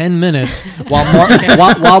about 10 minutes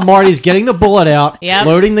while Marty's getting the bullet out, Yep.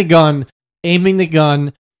 loading the gun, aiming the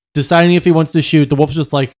gun, deciding if he wants to shoot. The wolf's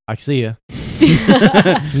just like, I see ya.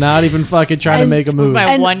 Not even fucking trying to And- make a move. By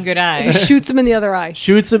And one good eye. Shoots him in the other eye.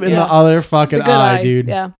 Shoots him in Yeah. the other fucking The good eye, dude.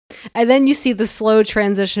 Yeah. And then you see the slow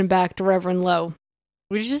transition back to Reverend Lowe.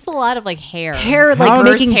 Which is just a lot of like hair. Hair like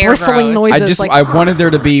Reverse making hair bristling growth. noises. I wanted there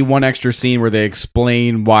to be one extra scene where they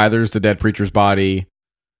explain why there's the dead preacher's body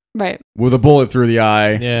right. with a bullet through the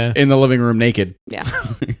eye Yeah. in the living room naked. Yeah.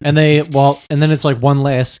 And then it's like one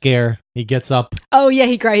last scare. He gets up. Oh yeah,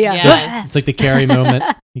 he cried. Yeah. Yes. It's like the Carrie moment.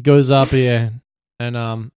 He goes up, yeah. And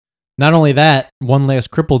not only that, one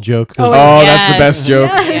last cripple joke. 'cause Oh, Yes. that's the best joke.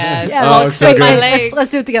 Yes. Yes. Oh, it's so Wait, good.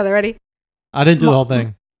 let's do it together. Ready? I didn't do the whole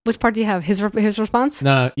thing. Which part do you have? His response?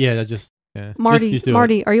 No, yeah, I just yeah. Marty, Just do it.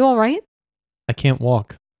 Marty, are you all right? I can't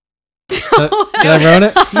walk. Did I ruin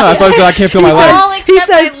it? No, I thought you said I can't feel my He legs. says- He except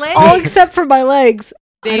my says, legs. all except for my legs.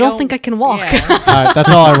 They I don't think I can walk. Yeah. All right, that's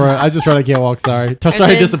all I wrote. I just wrote I can't walk. Sorry. Sorry to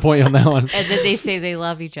then- disappoint you on that one. And then they say they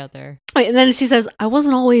love each other. Wait, and then she says, I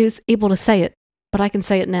wasn't always able to say it, but I can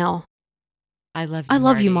say it now. I love you. I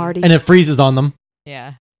love you, Marty. And it freezes on them.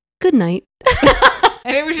 Yeah. Good night.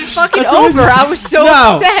 And it was just fucking That's what over. I was so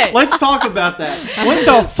No, upset. let's talk about that. What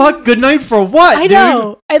the fuck? Good night for what, I dude?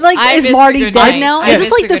 know. I like, I is missed Marty the dead good night. now? I Is this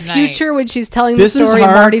missed like the the good night. future when she's telling This the is story and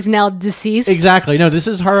her- Marty's now deceased? Exactly. No, this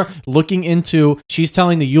is her looking into. She's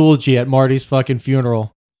telling the eulogy at Marty's fucking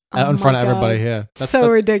funeral out Oh in front my of everybody. God. Yeah, So That's what they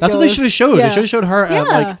ridiculous. should have showed. Yeah. They should have showed her Yeah.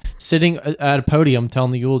 like sitting at a podium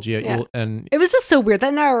telling the eulogy. Yeah. And It was just so weird.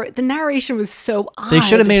 The narration was so odd. they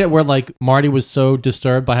should have made it where like Marty was so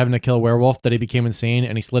disturbed by having to kill a werewolf that he became insane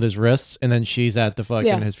and he slit his wrists, and then she's at the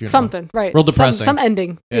fucking his funeral. Something, right. Real depressing. Some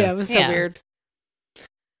ending. Yeah. Yeah, it was so Yeah. weird.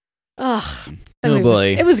 Ugh. Oh,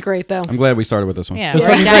 boy. It was great though. I'm glad we started with this one. Yeah, It was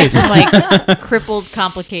or he fucking died great. from like crippled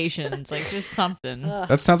complications, like just something.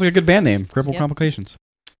 That sounds like a good band name. Cripple Yep. Complications.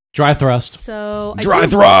 Dry thrust. So I Dry do-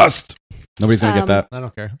 thrust. Nobody's gonna get that. I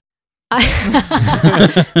don't care.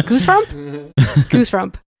 Goose rump? Goose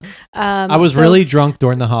rump. I was so- really drunk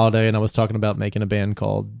during the holiday, and I was talking about making a band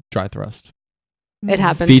called Dry Thrust. It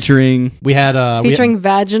happened. Featuring We had Featuring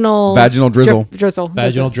vaginal drizzle. drizzle.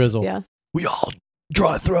 Vaginal That's it. drizzle. Yeah. We all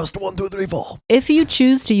dry thrust 1, 2, 3, 4. If you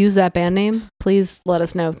choose to use that band name, please let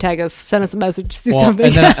us know. Tag us. Send us a message. Do Well, something.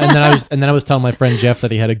 and then I was telling my friend Jeff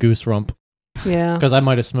that he had a goose rump yeah. because I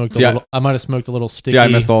might have smoked See, a little. I might have smoked a little sticky. See, I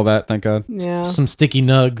missed all that. Thank God. Yeah. Some sticky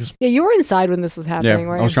nugs. Yeah, you were inside when this was Yeah, happening,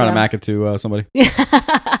 right? I was trying to yeah. mac it to somebody.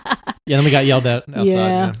 Yeah, then we got yelled at outside.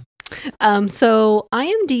 Yeah. So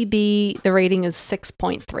IMDb, the rating is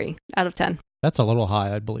 6.3 out of 10. That's a little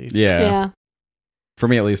high, I believe. Yeah. For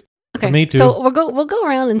me, at least. Okay. Me too. So we'll go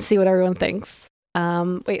around and see what everyone thinks.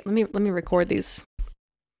 Wait, let me record these.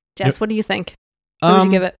 Jess, Yep. what do you think? What would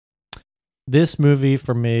you give it? This movie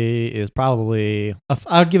for me is probably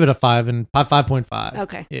I would give it a 5.5.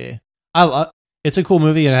 Okay. Yeah. It's a cool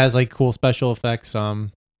movie and it has like cool special effects.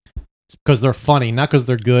 Because they're funny, not because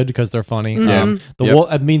they're good, because they're funny. Mhm.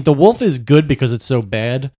 The wolf is good because it's so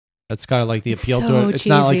bad. That's kind of like the It's appeal to so it. It's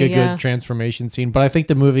not like a cheesy, yeah. good transformation scene, but I think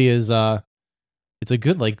the movie is it's a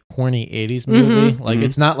good like corny 80s movie. Like Mhm.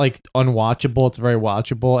 it's not like unwatchable, it's very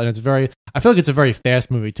watchable, and I feel like it's a very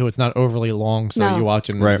fast movie too. It's not overly long, so No. you watch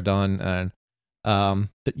it and Right. it's done. And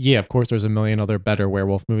yeah, of course there's a million other better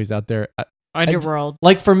werewolf movies out there. Underworld.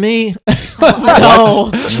 Like for me, No.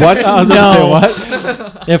 what? I was gonna say No.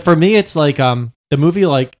 what? Yeah, for me, it's like the movie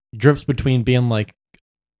like drifts between being like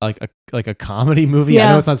a comedy movie. I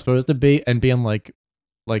Yeah. know it's not supposed to be, and being like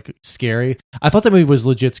scary. I thought the movie was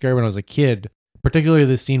legit scary when I was a kid, particularly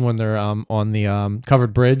the scene when they're on the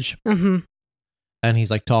covered bridge Mm-hmm. and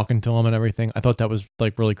he's like talking to him and everything. I thought that was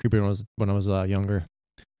like really creepy when I was younger.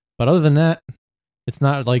 But other than that, it's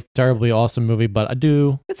not like terribly awesome movie. But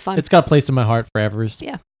It's fun. It's got a place in my heart forever.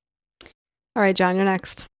 Yeah. All right, John, you're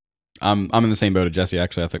next. I'm in the same boat as Jesse.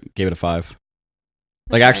 Actually, I think gave it a 5.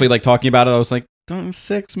 Like actually, like talking about it, I was like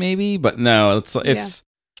 6 maybe, but no,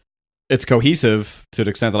 it's cohesive to the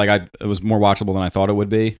extent that like it was more watchable than I thought it would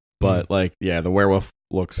be. But like, yeah, the werewolf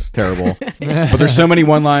looks terrible. But there's so many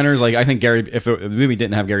one-liners. Like I think if the movie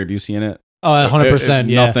didn't have Gary Busey in it, 100%.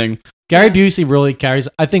 Yeah, nothing. Gary Busey really carries.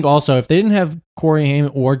 I think also if they didn't have Corey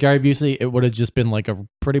Haim or Gary Busey, it would have just been like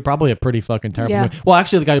probably a pretty fucking terrible Yeah. movie. Well,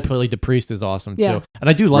 actually, the guy who played the priest is awesome Yeah. too, and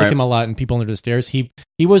I do like Right. him a lot in People Under the Stairs. He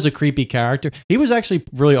was a creepy character. He was actually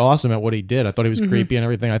really awesome at what he did. I thought he was Mhm. creepy and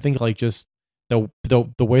everything. I think like just the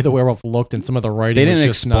way the werewolf looked and some of the writing. They didn't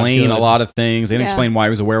was just not explain good. a lot of things. They didn't Yeah. explain why he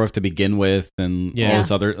was a werewolf to begin with, and all this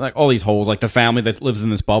other like all these holes, like the family that lives in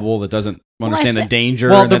this bubble that doesn't understand the danger,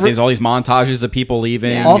 Well, and that there's all these montages of people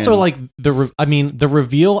leaving. Yeah. Also, and- like the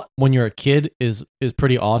reveal when you're a kid is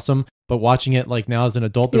pretty awesome. But watching it like now as an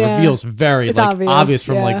adult, the Yeah. reveal's very It's like obvious, obvious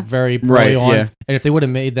from yeah. like very Right, early on. yeah. And if they would have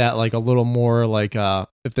made that like a little more like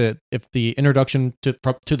if the introduction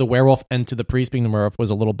to the werewolf and to the priest being the werewolf was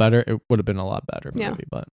a little better, it would have been a lot better Yeah. movie.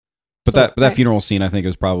 But that right. funeral scene, I think,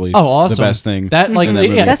 is probably awesome. the best thing. That like in that yeah,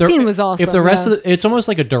 movie. if That the- scene was awesome. If the rest yeah. of it's almost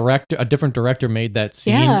like a different director made that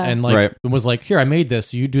scene Yeah. and like Right. was like, here I made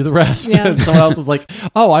this, you do the rest. Yeah. And someone else was like,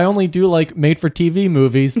 oh, I only do like made for TV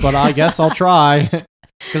movies, but I guess I'll try.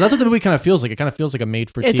 Because that's what the movie kind of feels like. It kind of feels like a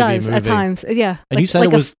made for It TV does movie. at times. Yeah. And you said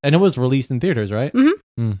it was and it was released in theaters, right?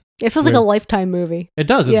 It feels like a Lifetime movie. It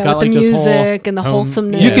does. It's Yeah, got with like the this music whole and the home-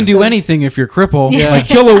 wholesomeness. You can do and- anything if you're crippled. Yeah. Like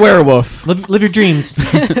kill a werewolf. Live your dreams.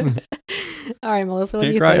 All right, Melissa, what do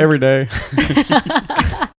Can't you cry think? every day.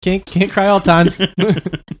 can't cry all times.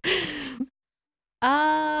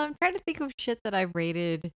 I'm trying to think of shit that I've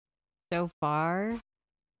rated so far.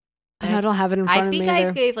 I don't have it in front I of think me I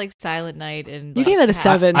either. gave like Silent Night and You gave it a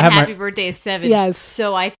 7. I have Happy my- Birthday a 7. Yes.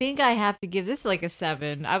 So I think I have to give this like a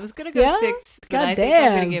 7. I was gonna go Yeah? 6, but God I think I'm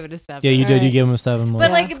gonna damn. give it a 7. Yeah, you did. Alright. You gave him a 7. But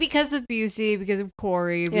Yeah. like because of Busey, because of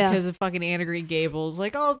Corey, Yeah. because of fucking Anna Green Gables,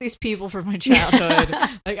 like all of these people from my childhood,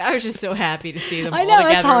 like I was just so happy to see them I all know, that's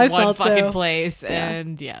together how I in one felt, fucking too. place. Yeah.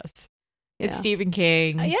 And yes, it's Yeah. Stephen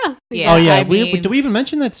King. Yeah. Yeah. Oh yeah. I mean- Did we even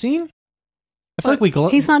mention that scene? I feel like we.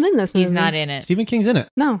 He's not in this movie. He's not in it. Stephen King's in it.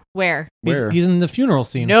 No. Where? He's in the funeral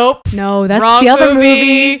scene. Nope. No, that's Wrong the other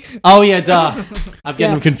movie. Oh yeah, duh. I'm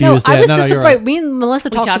getting them confused. No, I Yeah, was no, you're disappointed. right. Me and Melissa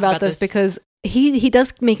We talked talked about about this this. because he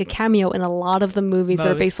does make a cameo in a lot of the movies that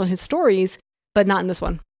are based Most. on his stories, but not in this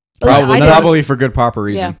one. At least Probably, I didn't. probably for good proper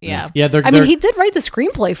reason. Yeah. Yeah, they're. I mean, he did write the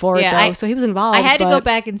screenplay for it, Yeah, though, so he was involved. I had to go but-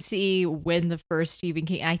 back and see when the first Stephen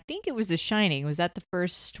King. I think it was The Shining. Was that the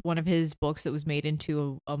first one of his books that was made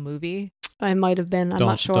into a movie? I might have been. I'm Don't-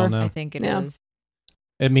 not sure. don't know. I think it Yeah. is.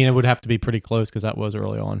 I mean, it would have to be pretty close because that was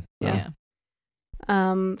early on. Yeah.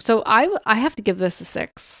 So I have to give this a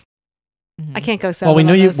 6. I can't go 7. Well, we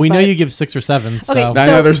know on you. this, We know but- you give 6 or 7. So Okay, I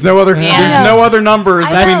know there's no other numbers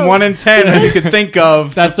I between know. 1 and 10 that you could think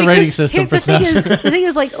of. That's the rating system for The thing is, stuff. the thing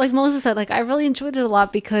is, like Melissa said, like I really enjoyed it a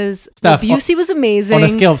lot because Steph, Busey was amazing. On a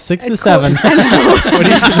scale of 6 to And 7, I know. what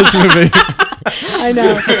do you give this movie? I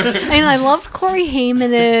know. And I loved Corey Haim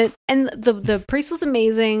in it. And the priest was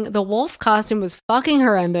amazing. The wolf costume was fucking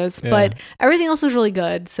horrendous, Yeah. but everything else was really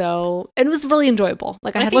good. So it was really enjoyable.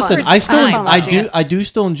 Like I had Listen, fun. I still, had fun watching it. I do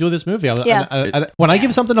still enjoy this movie. Yeah. When I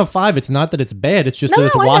give something a 5, it's not that it's bad. It's just that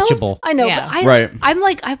it's I know. watchable. I know. Yeah. But Right. I'm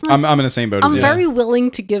I'm in the same boat as I'm you. very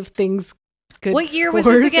willing to give things good. What year was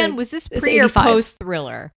scores, this again? and Was this it's pre or 85. post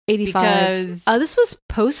Thriller? 85. Because This was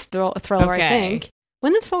post Thriller, I Okay. think.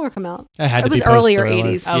 When did Thriller come out? It had to was be earlier post-Thriller.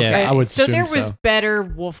 80s. Yeah, Okay. I would So assume there was so. better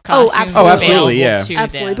wolf Oh, costumes. absolutely. available to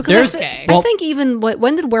Absolutely. them. Because Okay. I think even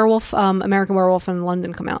when did American Werewolf in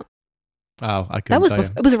London come out? Oh, I couldn't That was tell you.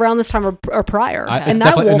 it was around this time or prior, It's and that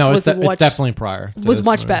definitely- wolf no, was it's definitely prior. to was this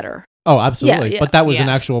much movie. better. Oh, absolutely. Yeah, But that was an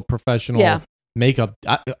yes. actual professional Yeah. makeup.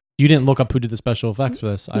 You didn't look up who did the special effects for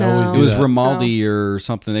this. I No. always do It was that. Romaldi or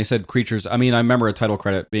something. They said creatures. I mean, I remember a title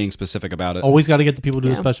credit being specific about it. Always got to get the people to do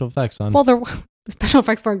Yeah. the special effects on. Well, the special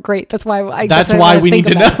effects weren't great. That's why That's guess why didn't we think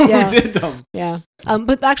need to of that. know Yeah. who did them. Yeah.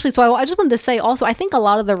 But actually, so I just wanted to say also, I think a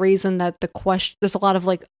lot of the reason that there's a lot of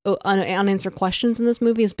like unanswered questions in this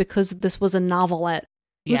movie is because this was a novelette.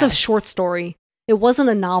 It was a Yes. short story. It wasn't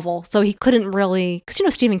a novel, so he couldn't really.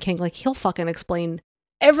 Because Stephen King, like he'll fucking explain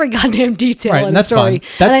every goddamn detail Right, in and the that's story.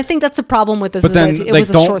 fine. And I think that's the problem with this. But is then, that it like, was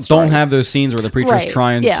a short story. don't have those scenes where the preacher's Right,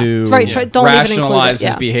 trying yeah. to Right, don't even include it, rationalize his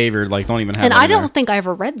yeah. behavior. Like, don't even have. And that I in there. don't think I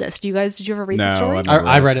ever read this. Did you ever read the No, story? I've never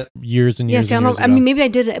I read it years and years. Yeah, see, and years I mean, maybe I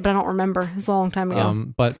did it, but I don't remember. It's a long time ago.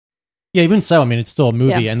 But yeah, even so, I mean, it's still a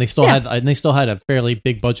movie, Yeah. and they still Yeah. had a fairly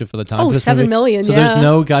big budget for the time. Oh, for this $7 movie. million, So yeah. there's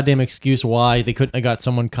no goddamn excuse why they couldn't have got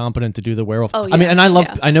someone competent to do the werewolf. Oh, I mean, yeah, and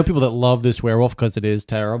yeah. I know people that love this werewolf because it is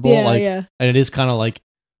terrible. Yeah, like, yeah. and it is kind of like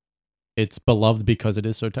it's beloved because it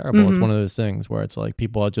is so terrible. It's Mhm. one of those things where it's like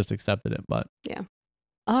people have just accepted it, but Yeah.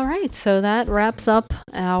 All right, so that wraps up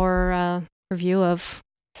our review of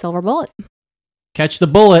Silver Bullet. catch the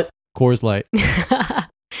bullet, Coors Light.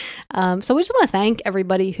 So we just want to thank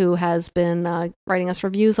everybody who has been writing us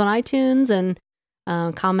reviews on iTunes and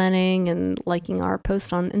commenting and liking our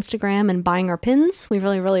posts on Instagram and buying our pins. We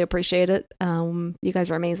really, really appreciate it. You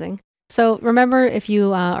guys are amazing. So remember, if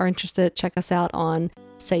you are interested, check us out on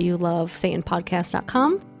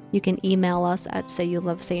sayoulovesatanpodcast.com. You can email us at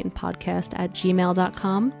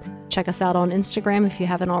sayoulovesatanpodcast@gmail.com. Check us out on Instagram if you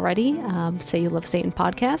haven't already. Say You Love Satan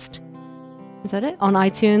Podcast. Is that it? On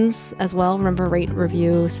iTunes as well. Remember, rate,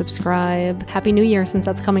 review, subscribe. Happy New Year since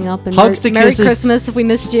that's coming up. And Hugs to Merry kisses. Christmas if we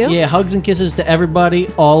missed you. Yeah, hugs and kisses to everybody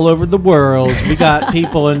all over the world. We got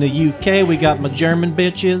people in the UK. We got my German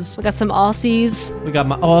bitches. We got some Aussies. We got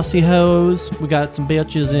my Aussie hoes. We got some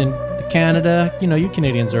bitches in Canada. You know, you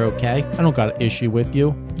Canadians are okay. I don't got an issue with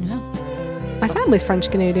you. My family's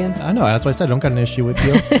French Canadian. I know. That's why I said I don't got an issue with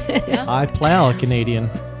you. I plow a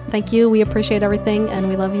Canadian. Thank you. We appreciate everything and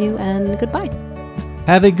we love you and goodbye.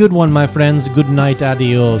 Have a good one, my friends. Good night.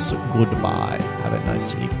 Adios. Goodbye. Have a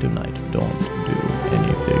nice sleep tonight. Don't do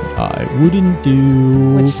anything I wouldn't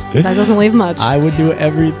do. Which that doesn't leave much. I would do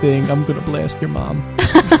everything. I'm going to blast your mom.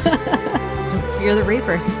 Don't fear the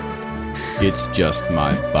Reaper. It's just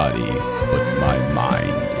my body, but my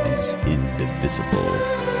mind is indivisible.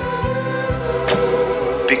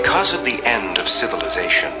 Because of the end of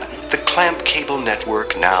civilization, the Clamp Cable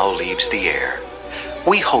Network now leaves the air.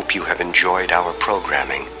 We hope you have enjoyed our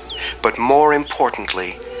programming, but more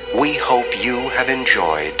importantly, we hope you have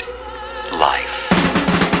enjoyed life.